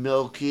of,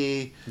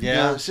 milky.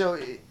 Yeah. So,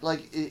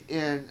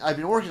 and I've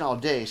been working all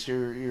day, so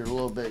you're a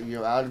little bit,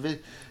 out of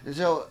it. And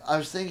so I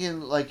was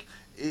thinking,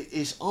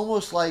 it's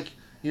almost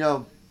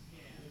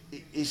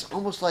it's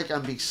almost like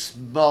I'm being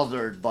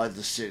smothered by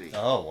the city.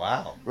 Oh,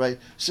 wow. Right?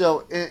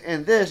 So,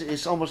 and this,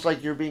 it's almost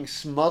like you're being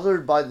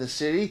smothered by the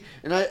city.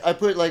 And I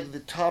put,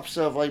 the tops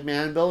of,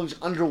 Manhattan buildings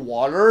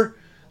underwater.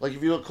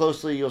 If you look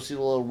closely, you'll see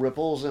the little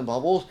ripples and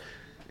bubbles.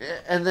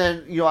 And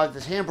then, I have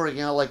this hand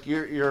breaking out,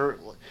 you're...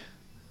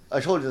 I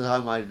told you the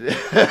time I did.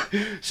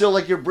 So,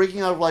 you're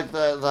breaking out of,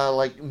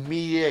 the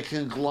media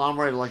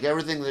conglomerate,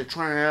 everything they're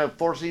trying to have,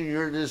 forcing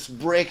you to this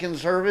break-in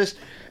service.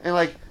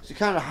 And, to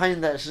kind of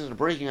hide that sense of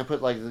breaking, I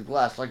put, the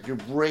glass. You're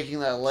breaking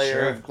that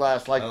layer of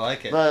glass. I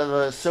like it.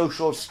 The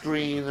social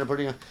screen they're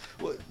putting on.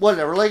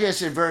 Whatever. Like I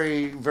said,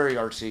 very, very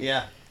artsy.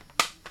 Yeah.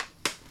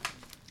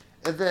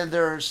 And then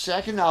their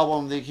second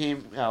album they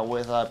came out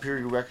with,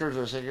 Purity Records,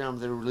 their second album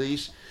they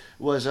released,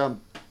 was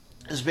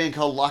this band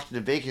called Locked in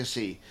a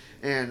Vacancy.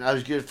 And I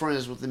was good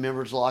friends with the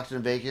members of Locked in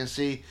a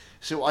Vacancy,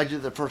 so I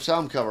did the first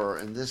album cover,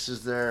 and this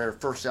is their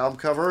first album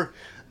cover.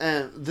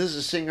 And this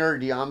is singer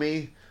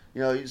Diami,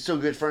 He's still a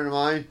good friend of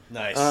mine.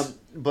 Nice.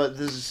 But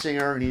this is a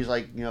singer, and he's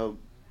like,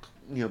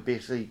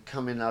 basically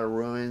coming out of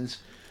ruins.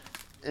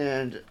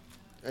 And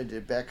I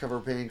did back cover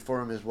painting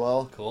for him as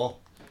well. Cool.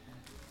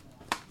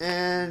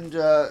 And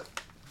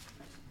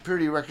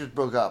Purity Records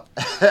broke up.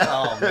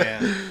 Oh,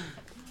 man.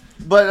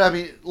 But, I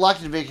mean,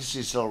 Locked in Vacancy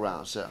is still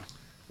around, so.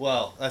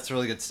 Well, that's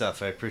really good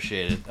stuff. I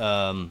appreciate it.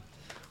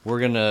 We're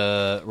going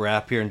to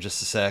wrap here in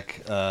just a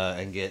sec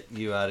and get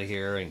you out of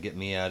here and get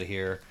me out of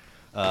here.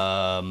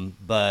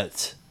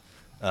 But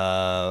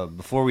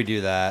before we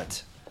do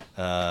that,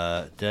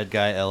 Dead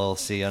Guy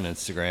LLC on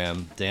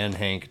Instagram,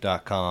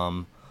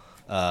 danhank.com,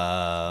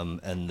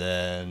 and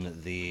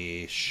then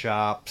the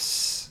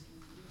shop's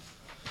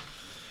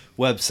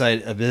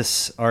website,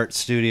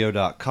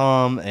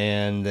 abyssartstudio.com,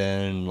 and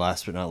then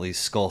last but not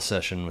least, Skull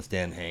Session with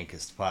Dan Hank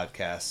is the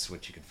podcast,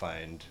 which you can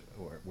find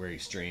where you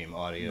stream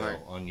audio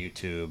on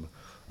YouTube.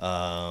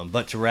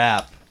 But to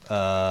wrap, Can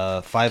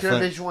I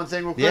mention one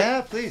thing real quick?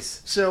 Yeah,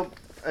 please. So,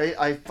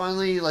 I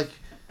finally,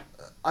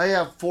 I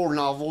have 4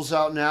 novels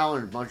out now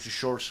and a bunch of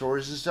short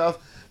stories and stuff.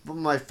 But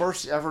my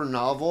first ever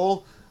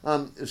novel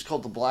is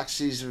called The Black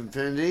Seas of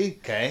Infinity.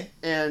 Okay.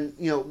 And,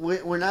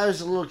 when I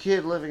was a little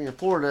kid living in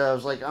Florida, I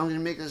was like, I'm going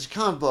to make this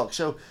comic book.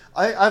 So,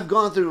 I've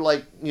gone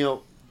through,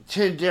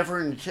 10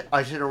 different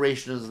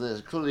iterations of this,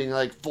 including,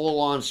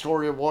 full-on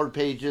storyboard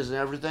pages and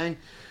everything.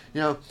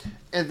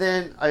 And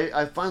then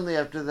I finally,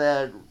 after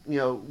that,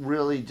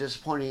 really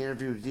disappointing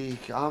interview with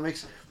DC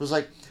Comics, was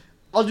like,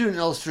 I'll do an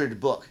illustrated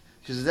book.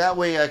 Because that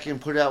way I can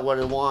put out what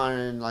I want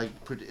and,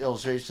 put the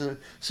illustrations in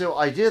it. So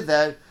I did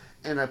that,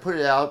 and I put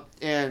it out,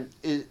 and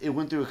it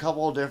went through a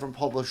couple of different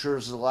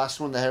publishers. The last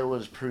one they had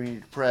was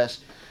Premier Press.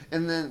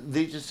 And then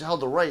they just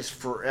held the rights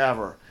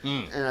forever.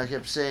 And I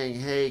kept saying,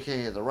 hey, can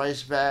I get the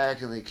rights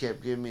back? And they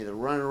kept giving me the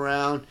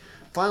runaround.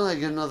 Finally, I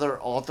get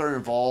another author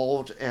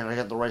involved, and I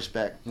got the rights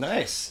back.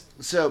 Nice.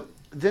 So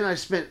then I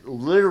spent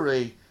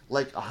literally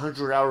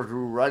 100 hours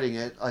writing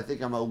it. I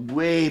think I'm a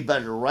way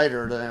better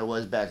writer than I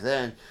was back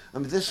then. I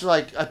mean, this is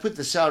I put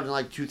this out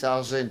in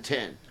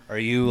 2010. Are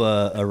you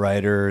a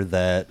writer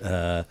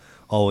that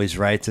always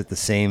writes at the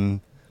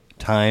same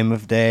time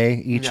of day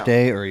each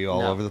day, or are you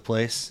all over the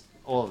place?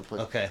 All over the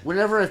place. Okay.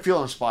 Whenever I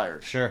feel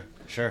inspired. Sure.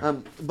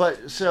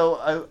 But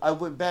so I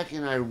went back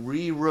and I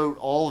rewrote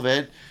all of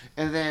it,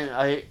 and then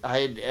I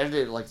had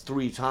edited it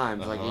 3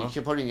 times. You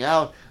keep putting it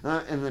out,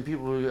 and then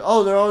people would go,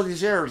 oh, there are all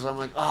these errors. I'm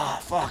like,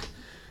 fuck.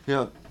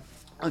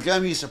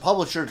 I'm used to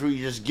publishers where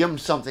you just give them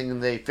something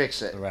and they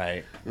fix it.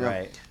 Right.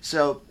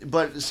 So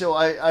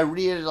I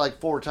re-edited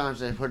 4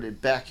 times and I put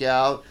it back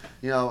out.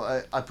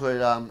 I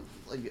put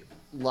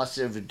lots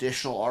of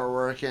additional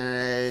artwork in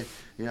it.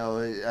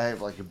 I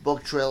have a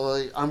book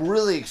trailer. I'm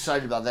really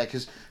excited about that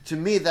because to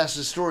me that's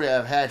the story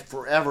I've had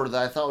forever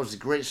that I thought was a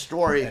great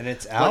story. And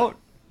it's out?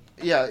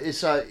 Yeah,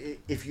 it's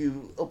if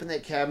you open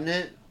that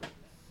cabinet,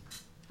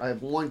 I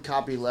have 1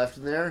 copy left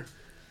in there.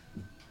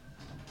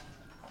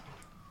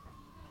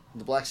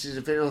 The Black Seas of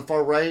Infinity on the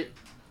far right.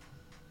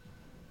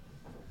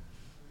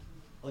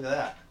 Look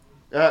at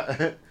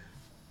that.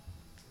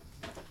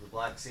 The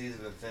Black Seas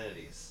of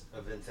Infinity.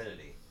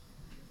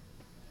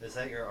 Is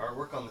that your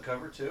artwork on the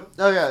cover too?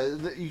 Oh yeah,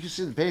 you can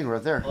see the painting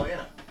right there. Oh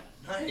yeah,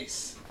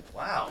 nice.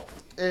 Wow.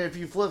 And if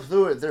you flip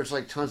through it, there's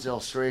tons of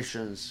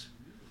illustrations,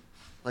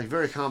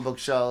 very comic book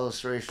style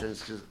illustrations,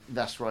 because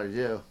that's what I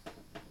do.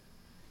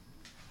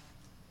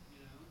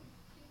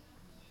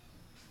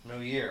 No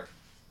year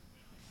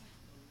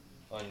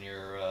on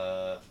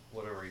your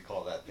whatever you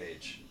call that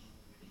page.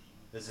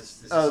 Is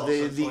this oh,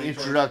 the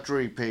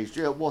introductory page.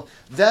 Yeah, well,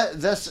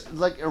 that's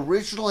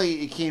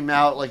originally it came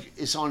out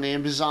it's on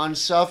Amazon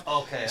stuff.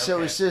 Okay.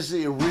 So it says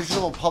the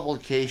original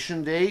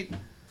publication date.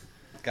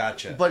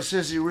 Gotcha. But it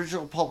says the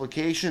original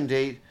publication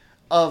date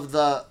of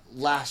the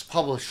last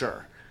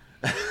publisher.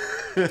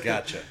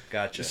 Gotcha.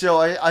 So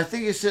I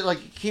think it said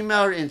it came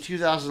out in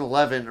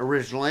 2011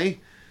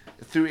 originally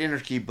through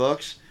Anarchy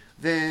Books.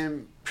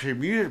 Then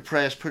Premier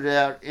Press put it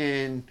out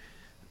in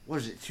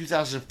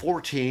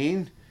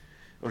 2014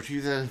 or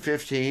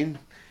 2015,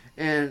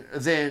 and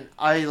then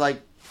I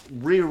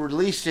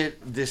re-released it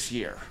this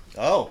year.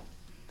 Oh,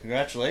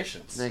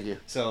 congratulations! Thank you.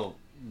 So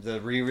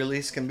the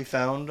re-release can be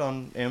found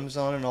on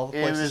Amazon and all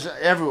the places.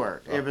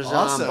 Everywhere. Amazon,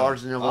 awesome.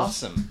 Barnes and Noble.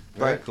 Awesome.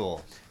 Very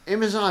cool.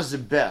 Amazon's the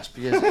best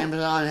because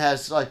Amazon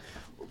has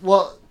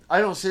well,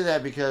 I don't say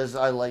that because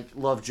I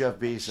love Jeff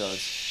Bezos.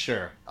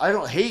 Sure. I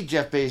don't hate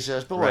Jeff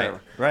Bezos, but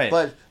whatever. Right.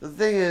 But the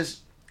thing is,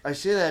 I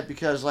say that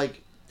because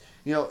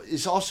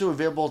it's also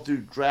available through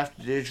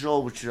Draft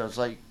Digital, which is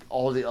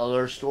all the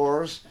other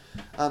stores.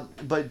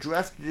 But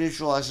Draft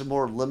Digital has a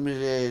more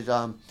limited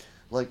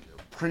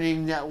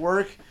printing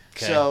network.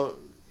 Okay. So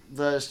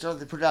the stuff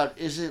they put out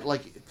isn't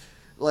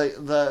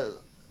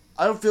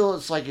I don't feel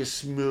it's as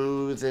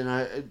smooth,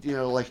 and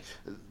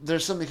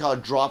there's something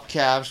called drop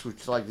caps, which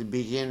is the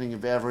beginning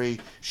of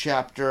every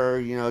chapter.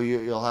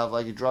 You'll have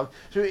a drop.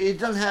 So it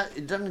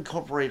doesn't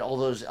incorporate all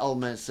those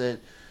elements that.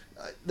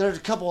 There's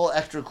a couple of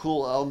extra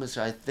cool elements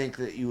I think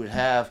that you would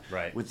have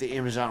with the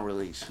Amazon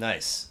release.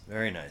 Nice,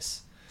 very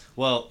nice.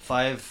 Well,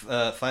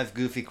 five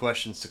goofy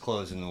questions to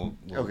close, and we'll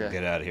Okay.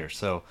 get out of here.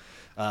 So,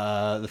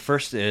 the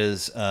first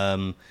is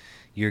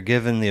you're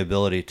given the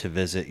ability to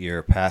visit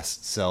your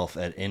past self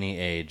at any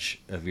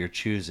age of your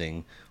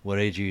choosing. What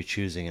age are you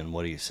choosing, and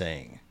what are you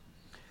saying?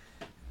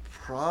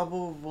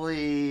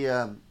 Probably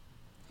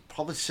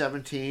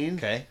 17.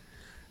 Okay.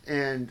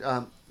 And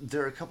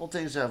there are a couple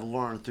things I've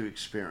learned through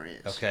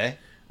experience. Okay.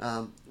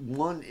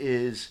 One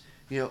is,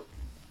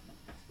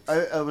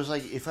 I was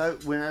like,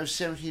 when I was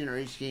 17 or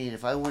 18,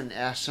 if I went and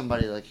asked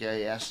somebody, like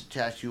I asked a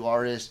tattoo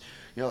artist,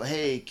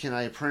 hey, can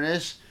I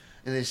apprentice?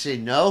 And they say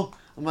no.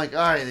 I'm like,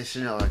 all right. They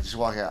say no. I just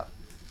walk out,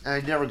 and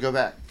I never go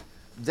back.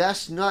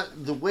 That's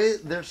not the way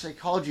their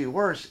psychology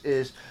works.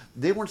 Is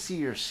they want to see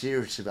you're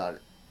serious about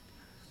it.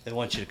 They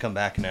want you to come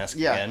back and ask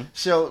Yeah. again.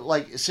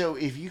 So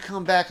if you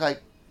come back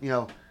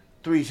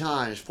 3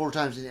 times, 4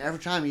 times, and every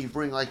time you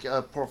bring like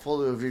a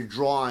portfolio of your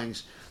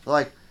drawings, they're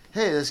like,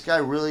 hey, this guy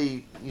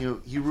really,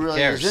 he really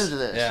Cares. is into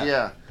this.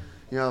 Yeah.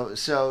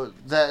 So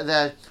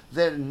that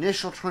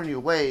initial turning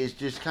away is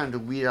just kind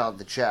of to weed out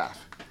the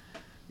chaff.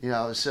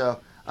 So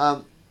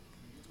I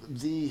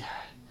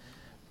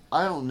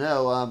don't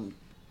know.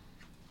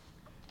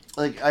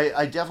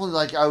 I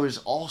definitely I was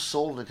all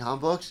sold to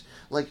comic books.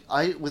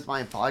 With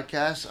my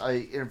podcast,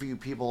 I interview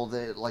people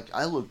that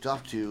I looked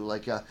up to,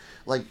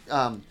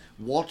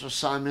 Walter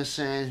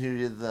Simonson, who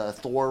did the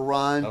Thor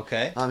run.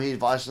 Okay. He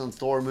advised on the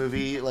Thor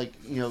movie. I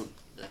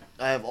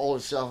have all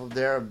his stuff up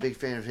there. I'm a big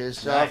fan of his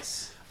stuff.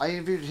 Nice. I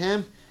interviewed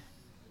him,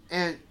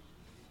 and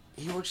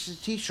he works as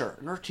a teacher,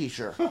 an art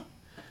teacher.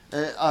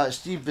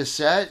 Steve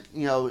Bissett,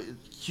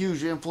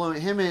 huge influence.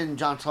 Him and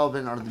John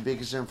Tubman are the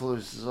biggest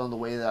influences on the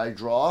way that I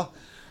draw.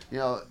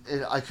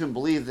 And I couldn't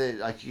believe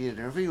that I could get an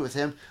interview with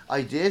him.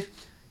 I did.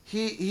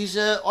 He's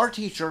an art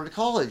teacher at a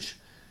college.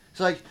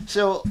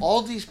 So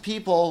all these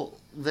people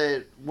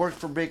that work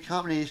for big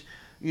companies,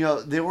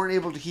 they weren't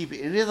able to keep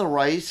any of the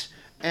rights,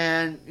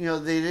 and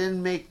they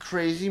didn't make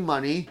crazy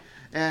money,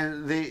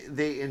 and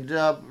they ended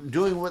up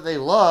doing what they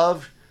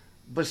loved,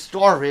 but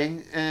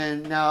starving,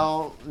 and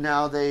now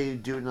they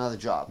do another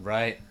job.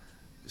 Right.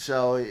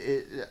 So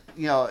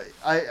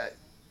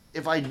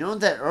if I'd known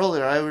that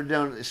earlier, I would have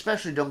known.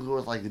 Especially, don't go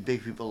with the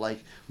big people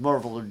like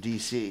Marvel or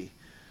DC.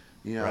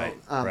 Right.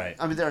 Right.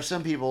 I mean, there are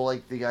some people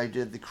like the guy who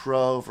did The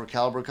Crow for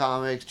Caliber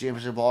Comics,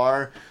 James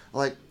Jabbar.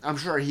 I'm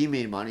sure he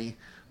made money,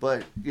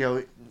 but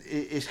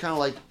it's kind of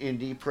like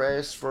indie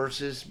press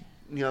versus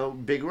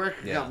big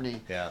record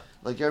company. Yeah.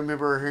 I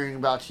remember hearing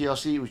about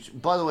TLC, which,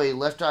 by the way,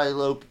 Left Eye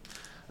Lope.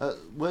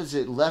 What is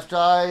it? Left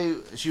Eye.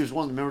 She was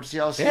one of the members of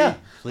TLC. Yeah.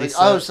 I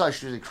always thought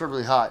she was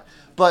incredibly hot.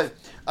 But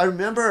I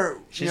remember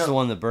She's the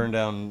one that burned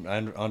down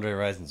Andre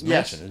Rison's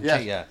yes, mansion, isn't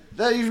yes. she? Yeah.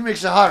 That even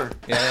makes it hotter.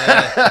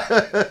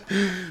 Yeah.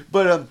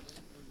 But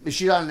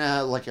she got in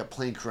a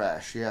plane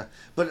crash. Yeah.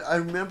 But I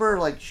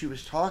remember she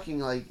was talking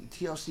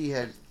TLC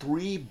had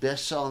 3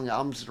 best-selling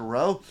albums in a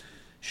row.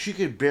 She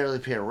could barely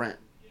pay her rent.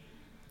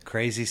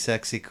 Crazy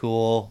Sexy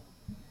Cool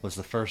was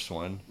the first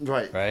one.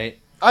 Right. Right?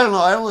 I don't know.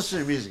 I don't listen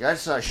to music. I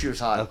just thought she was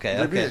hot. Okay.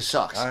 The Okay. music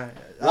sucks. All right.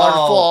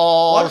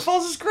 Waterfalls.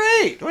 Waterfalls is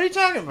great. What are you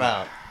talking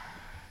about?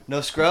 No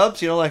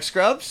Scrubs? You don't like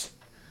Scrubs?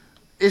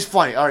 It's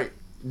funny. All right.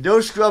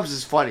 No Scrubs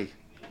is funny.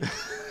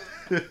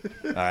 All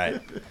right.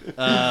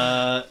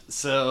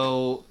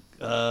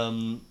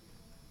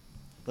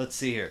 Let's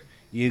see here.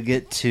 You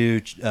get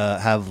to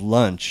have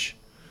lunch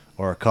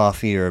or a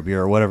coffee or a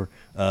beer or whatever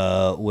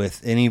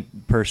with any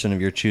person of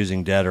your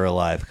choosing, dead or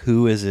alive.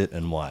 Who is it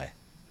and why?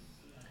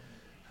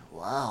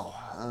 Wow.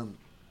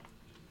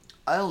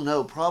 I don't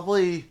know.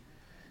 Probably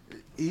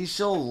he's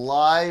still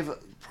alive.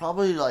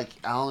 Probably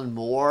Alan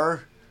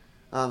Moore.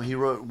 He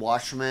wrote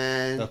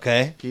Watchmen.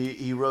 Okay.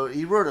 He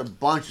wrote a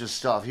bunch of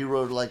stuff. He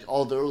wrote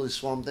all the early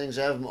Swarm things.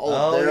 I have them all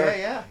Oh, there.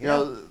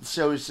 yeah.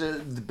 So it's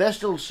the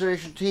best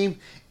illustration team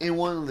and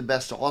one of the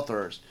best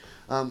authors.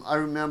 I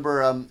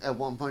remember at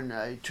one point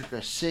I took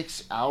a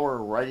 6-hour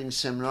writing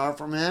seminar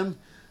from him.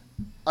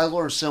 I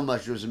learned so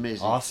much. It was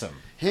amazing. Awesome.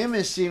 Him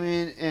and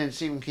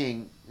Stephen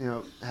King,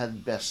 had the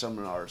best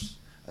seminars.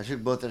 I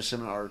took both their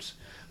seminars.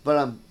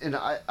 But and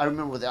I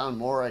remember with Alan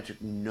Moore, I took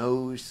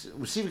notes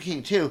with Stephen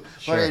King too.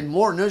 Sure. But I had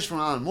more notes from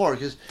Alan Moore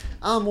because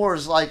Alan Moore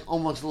is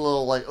almost a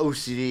little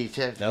OCD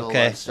technical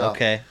Okay. stuff.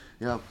 Okay.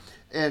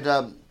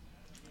 And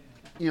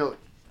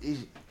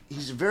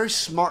he's a very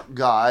smart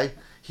guy.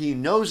 He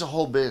knows the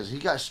whole business. He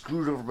got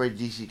screwed over by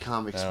DC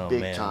Comics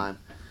big time.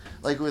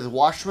 With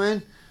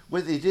Watchmen,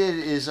 what they did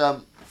is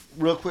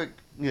real quick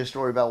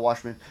story about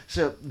Watchmen.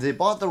 So they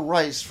bought the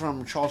rights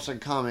from Charlton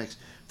Comics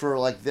for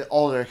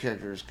all their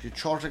characters.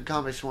 Charlton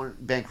Comics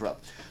went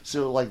bankrupt,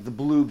 so the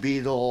Blue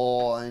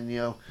Beetle and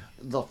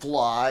the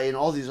Fly and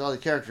all these other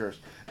characters.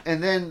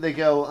 And then they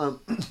go,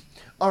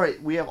 all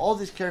right, we have all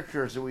these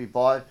characters that we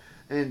bought,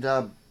 and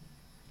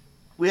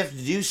we have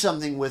to do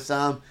something with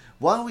them.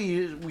 Why don't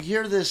we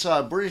hear this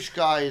British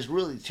guy is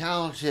really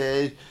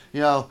talented. He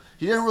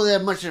doesn't really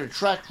have much of a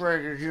track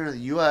record here in the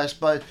U.S.,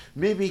 but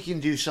maybe he can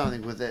do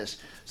something with this.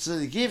 So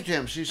they gave it to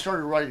him. So he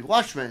started writing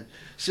Watchmen.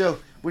 So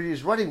when he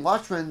was writing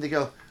Watchmen, they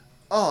go,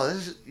 "Oh,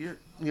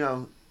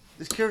 this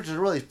this character's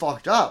really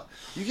fucked up.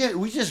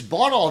 We just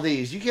bought all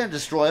these. You can't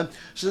destroy them.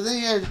 So then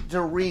he had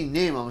to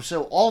rename them.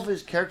 So all of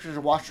his characters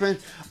in Watchmen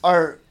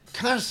are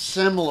kind of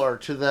similar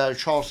to the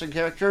Charleston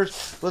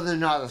characters, but they're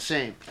not the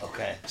same.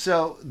 Okay.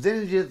 So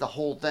then he did the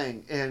whole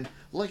thing, and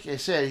like I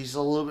said, he's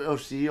a little bit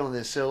OCD on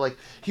this. So like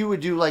he would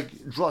do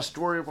draw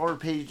storyboard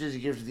pages, he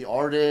gives to the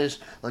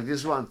artist. Like, this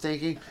is what I'm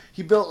thinking.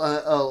 He built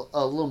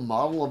a little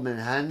model of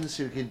Manhattan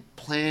so you could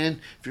plan.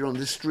 If you're on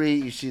this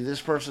street, you see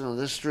this person on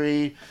this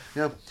street.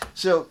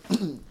 So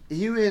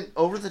he went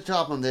over the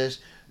top on this.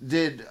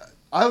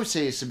 I would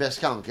say it's the best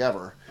comic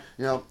ever.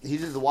 He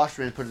did the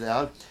Watchmen, put it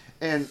out.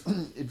 And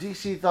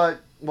DC thought,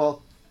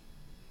 well,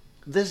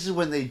 this is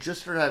when they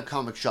just started to have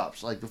comic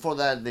shops. Like, before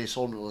that, they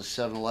sold them at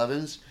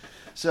 7-Elevens.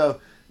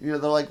 So, they're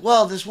like,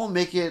 well, this won't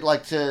make it,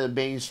 to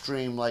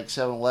mainstream,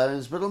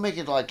 7-Elevens, but it'll make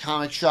it,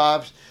 comic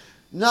shops.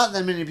 Not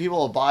that many people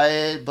will buy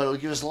it, but it'll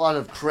give us a lot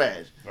of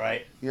cred.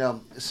 Right.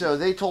 So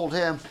they told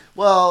him,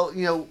 well,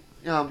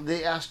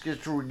 they asked us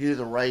to renew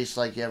the rights,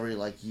 every,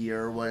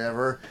 year or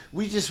whatever.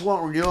 We just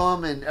won't renew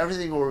them, and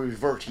everything will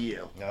revert to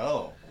you.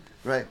 Oh.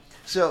 Right.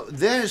 So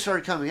then it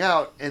started coming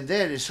out, and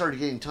then it started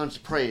getting tons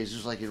of praise.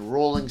 It was in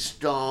Rolling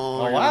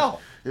Stone. Oh, wow.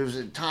 It was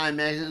in Time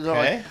magazine.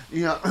 Okay.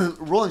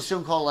 Rolling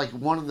Stone called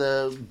one of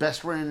the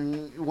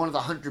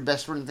 100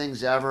 best written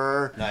things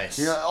ever.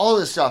 Nice. All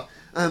this stuff.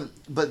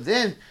 But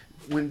then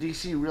when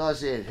DC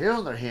realized they had hit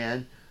on their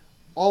hand,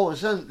 all of a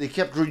sudden they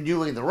kept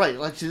renewing the right.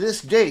 To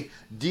this day,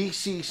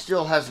 DC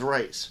still has the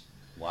rights.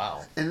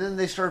 Wow. And then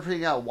they started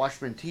putting out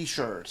Watchmen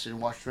T-shirts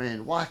and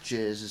Watchmen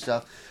watches and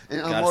stuff.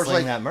 And I'm Gotta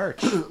sling that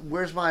merch.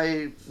 Where's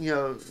my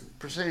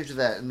percentage of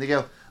that? And they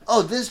go,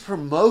 oh, this is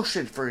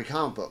promotion for your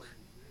comic book.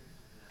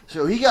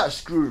 So he got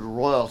screwed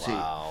royalty.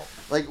 Wow.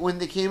 When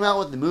they came out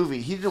with the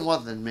movie, he didn't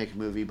want them to make a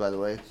movie, by the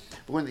way.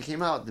 But when they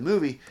came out with the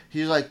movie, he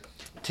was like,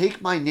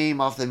 take my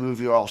name off the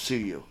movie or I'll sue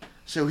you.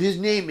 So his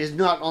name is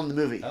not on the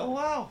movie. Oh,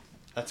 wow.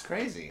 That's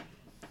crazy.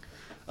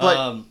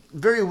 But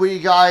very witty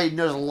guy,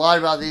 knows a lot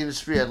about the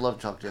industry. I'd love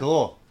to talk to him.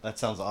 Cool. That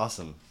sounds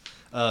awesome.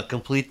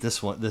 Complete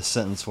this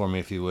sentence for me,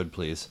 if you would,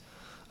 please.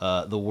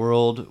 The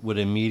world would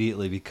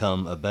immediately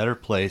become a better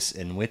place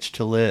in which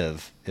to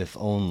live, if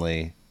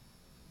only.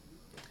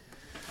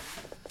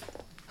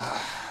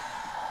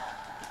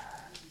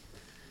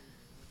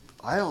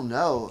 I don't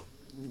know.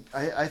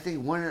 I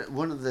think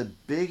one of the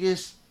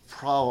biggest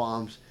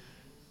problems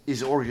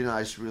is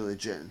organized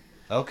religion.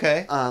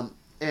 Okay.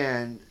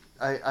 And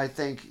I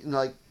think,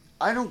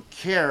 I don't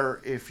care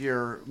if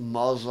you're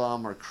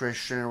Muslim or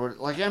Christian or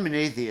what. I'm an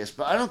atheist,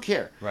 but I don't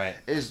care. Right.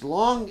 As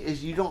long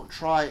as you don't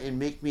try and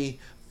make me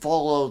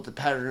follow the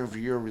pattern of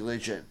your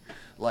religion.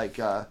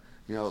 There's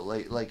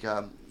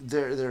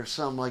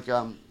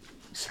some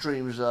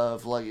streams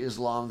of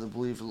Islam that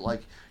believe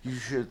you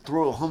should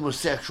throw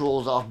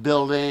homosexuals off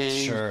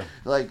buildings. Sure.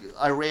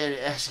 Iran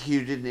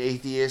executed an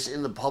atheist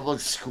in the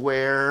public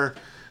square.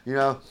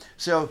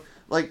 So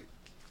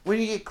when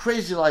you get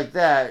crazy like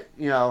that,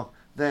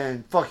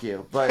 then fuck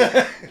you. But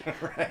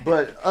Right.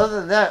 but other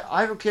than that,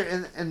 I don't care.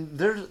 And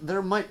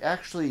there might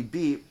actually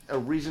be a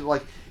reason.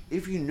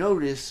 If you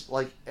notice,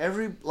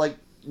 every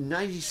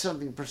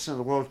 90-something% of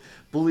the world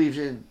believes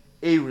in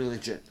a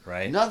religion.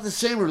 Right. Not the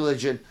same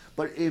religion,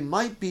 but it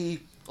might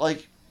be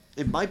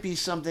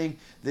something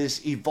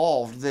that's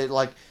evolved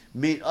that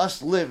made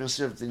us live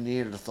instead of the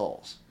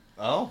Neanderthals.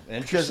 Oh,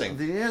 Because the interesting.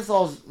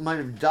 Neanderthals might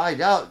have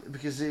died out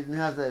because they didn't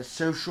have that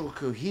social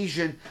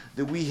cohesion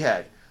that we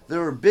had. They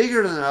were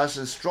bigger than us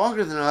and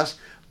stronger than us,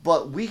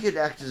 but we could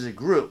act as a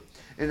group.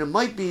 And it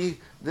might be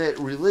that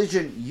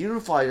religion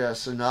unified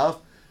us enough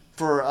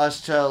for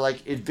us to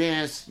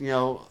advance,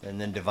 And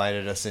then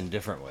divided us in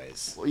different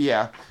ways.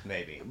 yeah.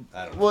 Maybe.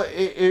 I don't know. Well,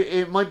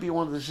 it might be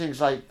one of those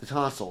things like the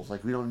tonsils,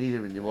 we don't need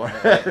them anymore.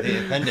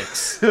 The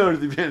appendix. Or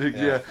the appendix,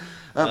 yeah.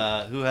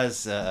 Who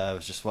has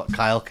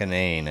Kyle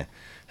Kinane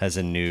has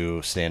a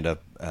new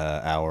stand-up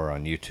hour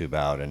on YouTube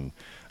out, and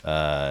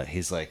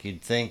he's like,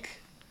 you'd think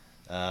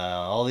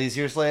all these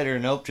years later,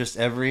 nope, just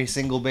every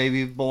single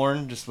baby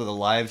born just with a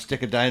live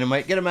stick of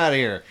dynamite, get him out of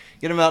here,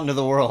 get him out into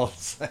the world.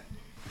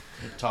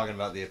 Talking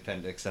about the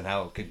appendix and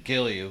how it could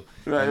kill you,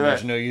 Right, and right.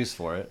 there's no use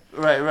for it.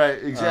 Right,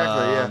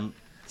 exactly, yeah.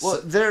 Well,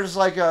 so- there's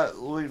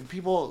when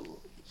people,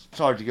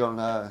 sorry to go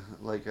on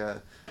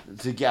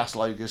to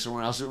gaslight you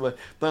someone else, but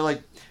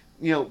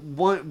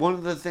one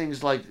of the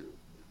things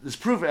it's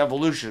proof of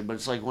evolution, but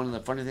it's one of the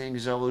funny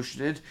things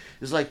evolution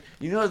is the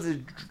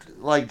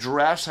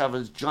giraffes have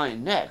a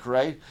giant neck,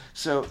 right?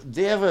 So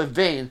they have a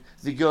vein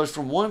that goes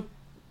from one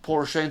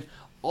portion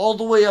all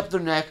the way up their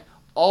neck,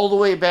 all the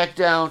way back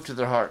down to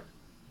their heart,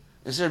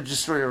 instead of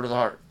just straight over to the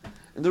heart.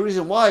 And the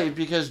reason why is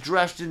because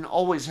giraffes didn't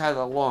always have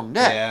a long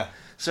neck. Yeah.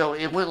 So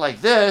it went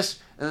like this,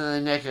 and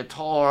then the neck got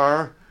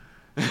taller.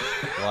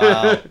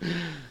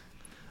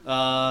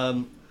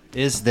 Wow.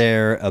 Is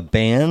there a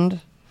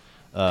band,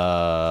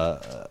 or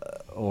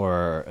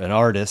an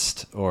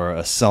artist, or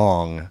a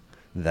song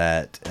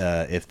that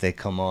if they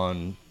come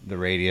on the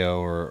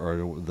radio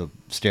or the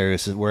stereo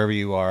system, wherever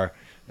you are,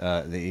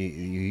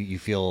 you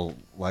feel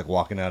like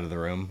walking out of the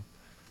room?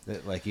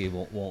 That, like you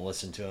won't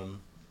listen to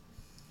them?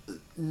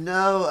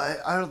 No,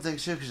 I don't think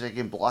so because I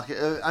can block it.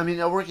 I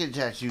mean, I work in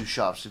tattoo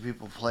shops, so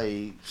people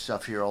play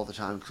stuff here all the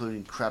time,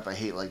 including crap I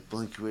hate like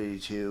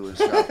Blink-182 and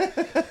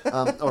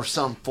stuff, or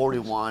Sum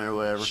 41 or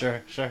whatever.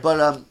 Sure.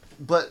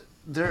 But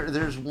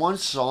there's one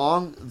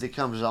song that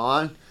comes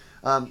on.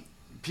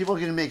 People are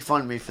gonna make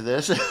fun of me for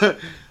this.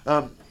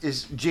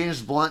 Is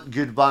James Blunt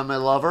 "Goodbye My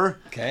Lover"?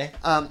 Okay.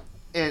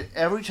 And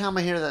every time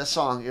I hear that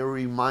song, it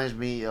reminds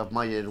me of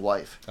my dead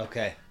wife.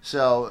 Okay.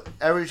 So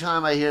every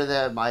time I hear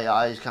that, my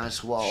eyes kind of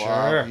swell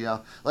Sure. up. You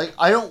know, like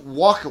I don't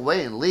walk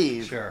away and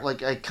leave. Sure.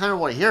 Like I kind of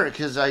want to hear it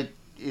because it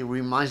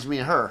reminds me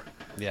of her.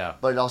 Yeah.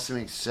 But it also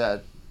makes it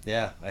sad.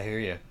 Yeah, I hear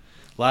you.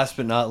 Last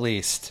but not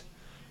least,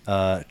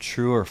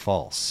 true or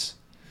false?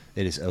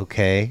 It is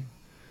okay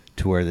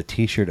to wear the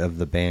T-shirt of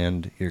the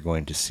band you're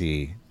going to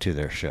see to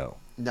their show.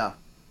 No.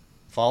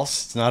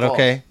 False? It's not False.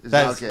 okay? It's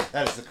not okay.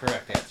 That is the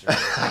correct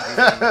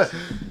answer.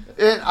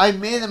 And I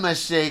made a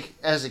mistake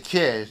as a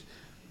kid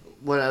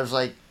when I was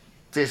like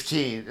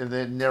 15, and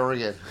then never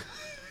again.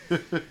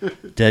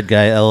 Dead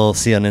Guy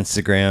LLC on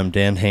Instagram,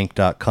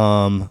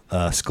 danhank.com,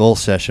 Skull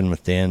Session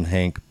with Dan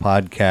Hank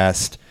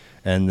podcast,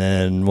 and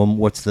then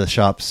what's the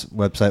shop's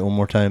website one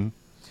more time?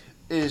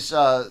 Is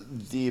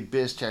the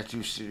Abyss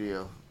Tattoo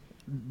Studio.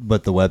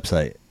 But the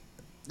website.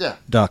 Yeah.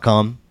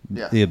 .com?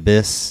 Yeah. The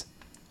Abyss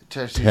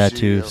Tattoostudio.com.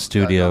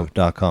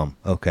 tattoostudio.com.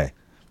 Okay,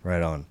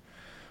 right on.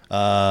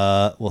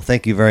 Well,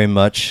 thank you very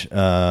much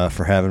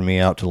for having me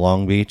out to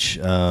Long Beach.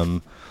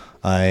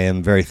 I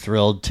am very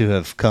thrilled to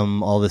have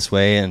come all this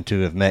way and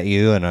to have met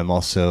you, and I'm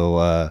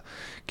also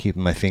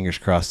keeping my fingers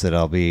crossed that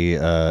I'll be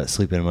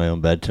sleeping in my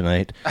own bed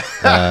tonight,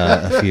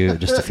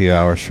 just a few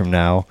hours from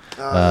now.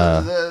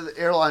 The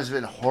airline's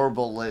been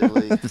horrible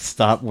lately.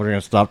 Stop. We're gonna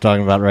stop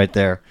talking about it right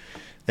there.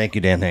 Thank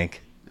you, Dan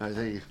Hank. I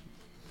think.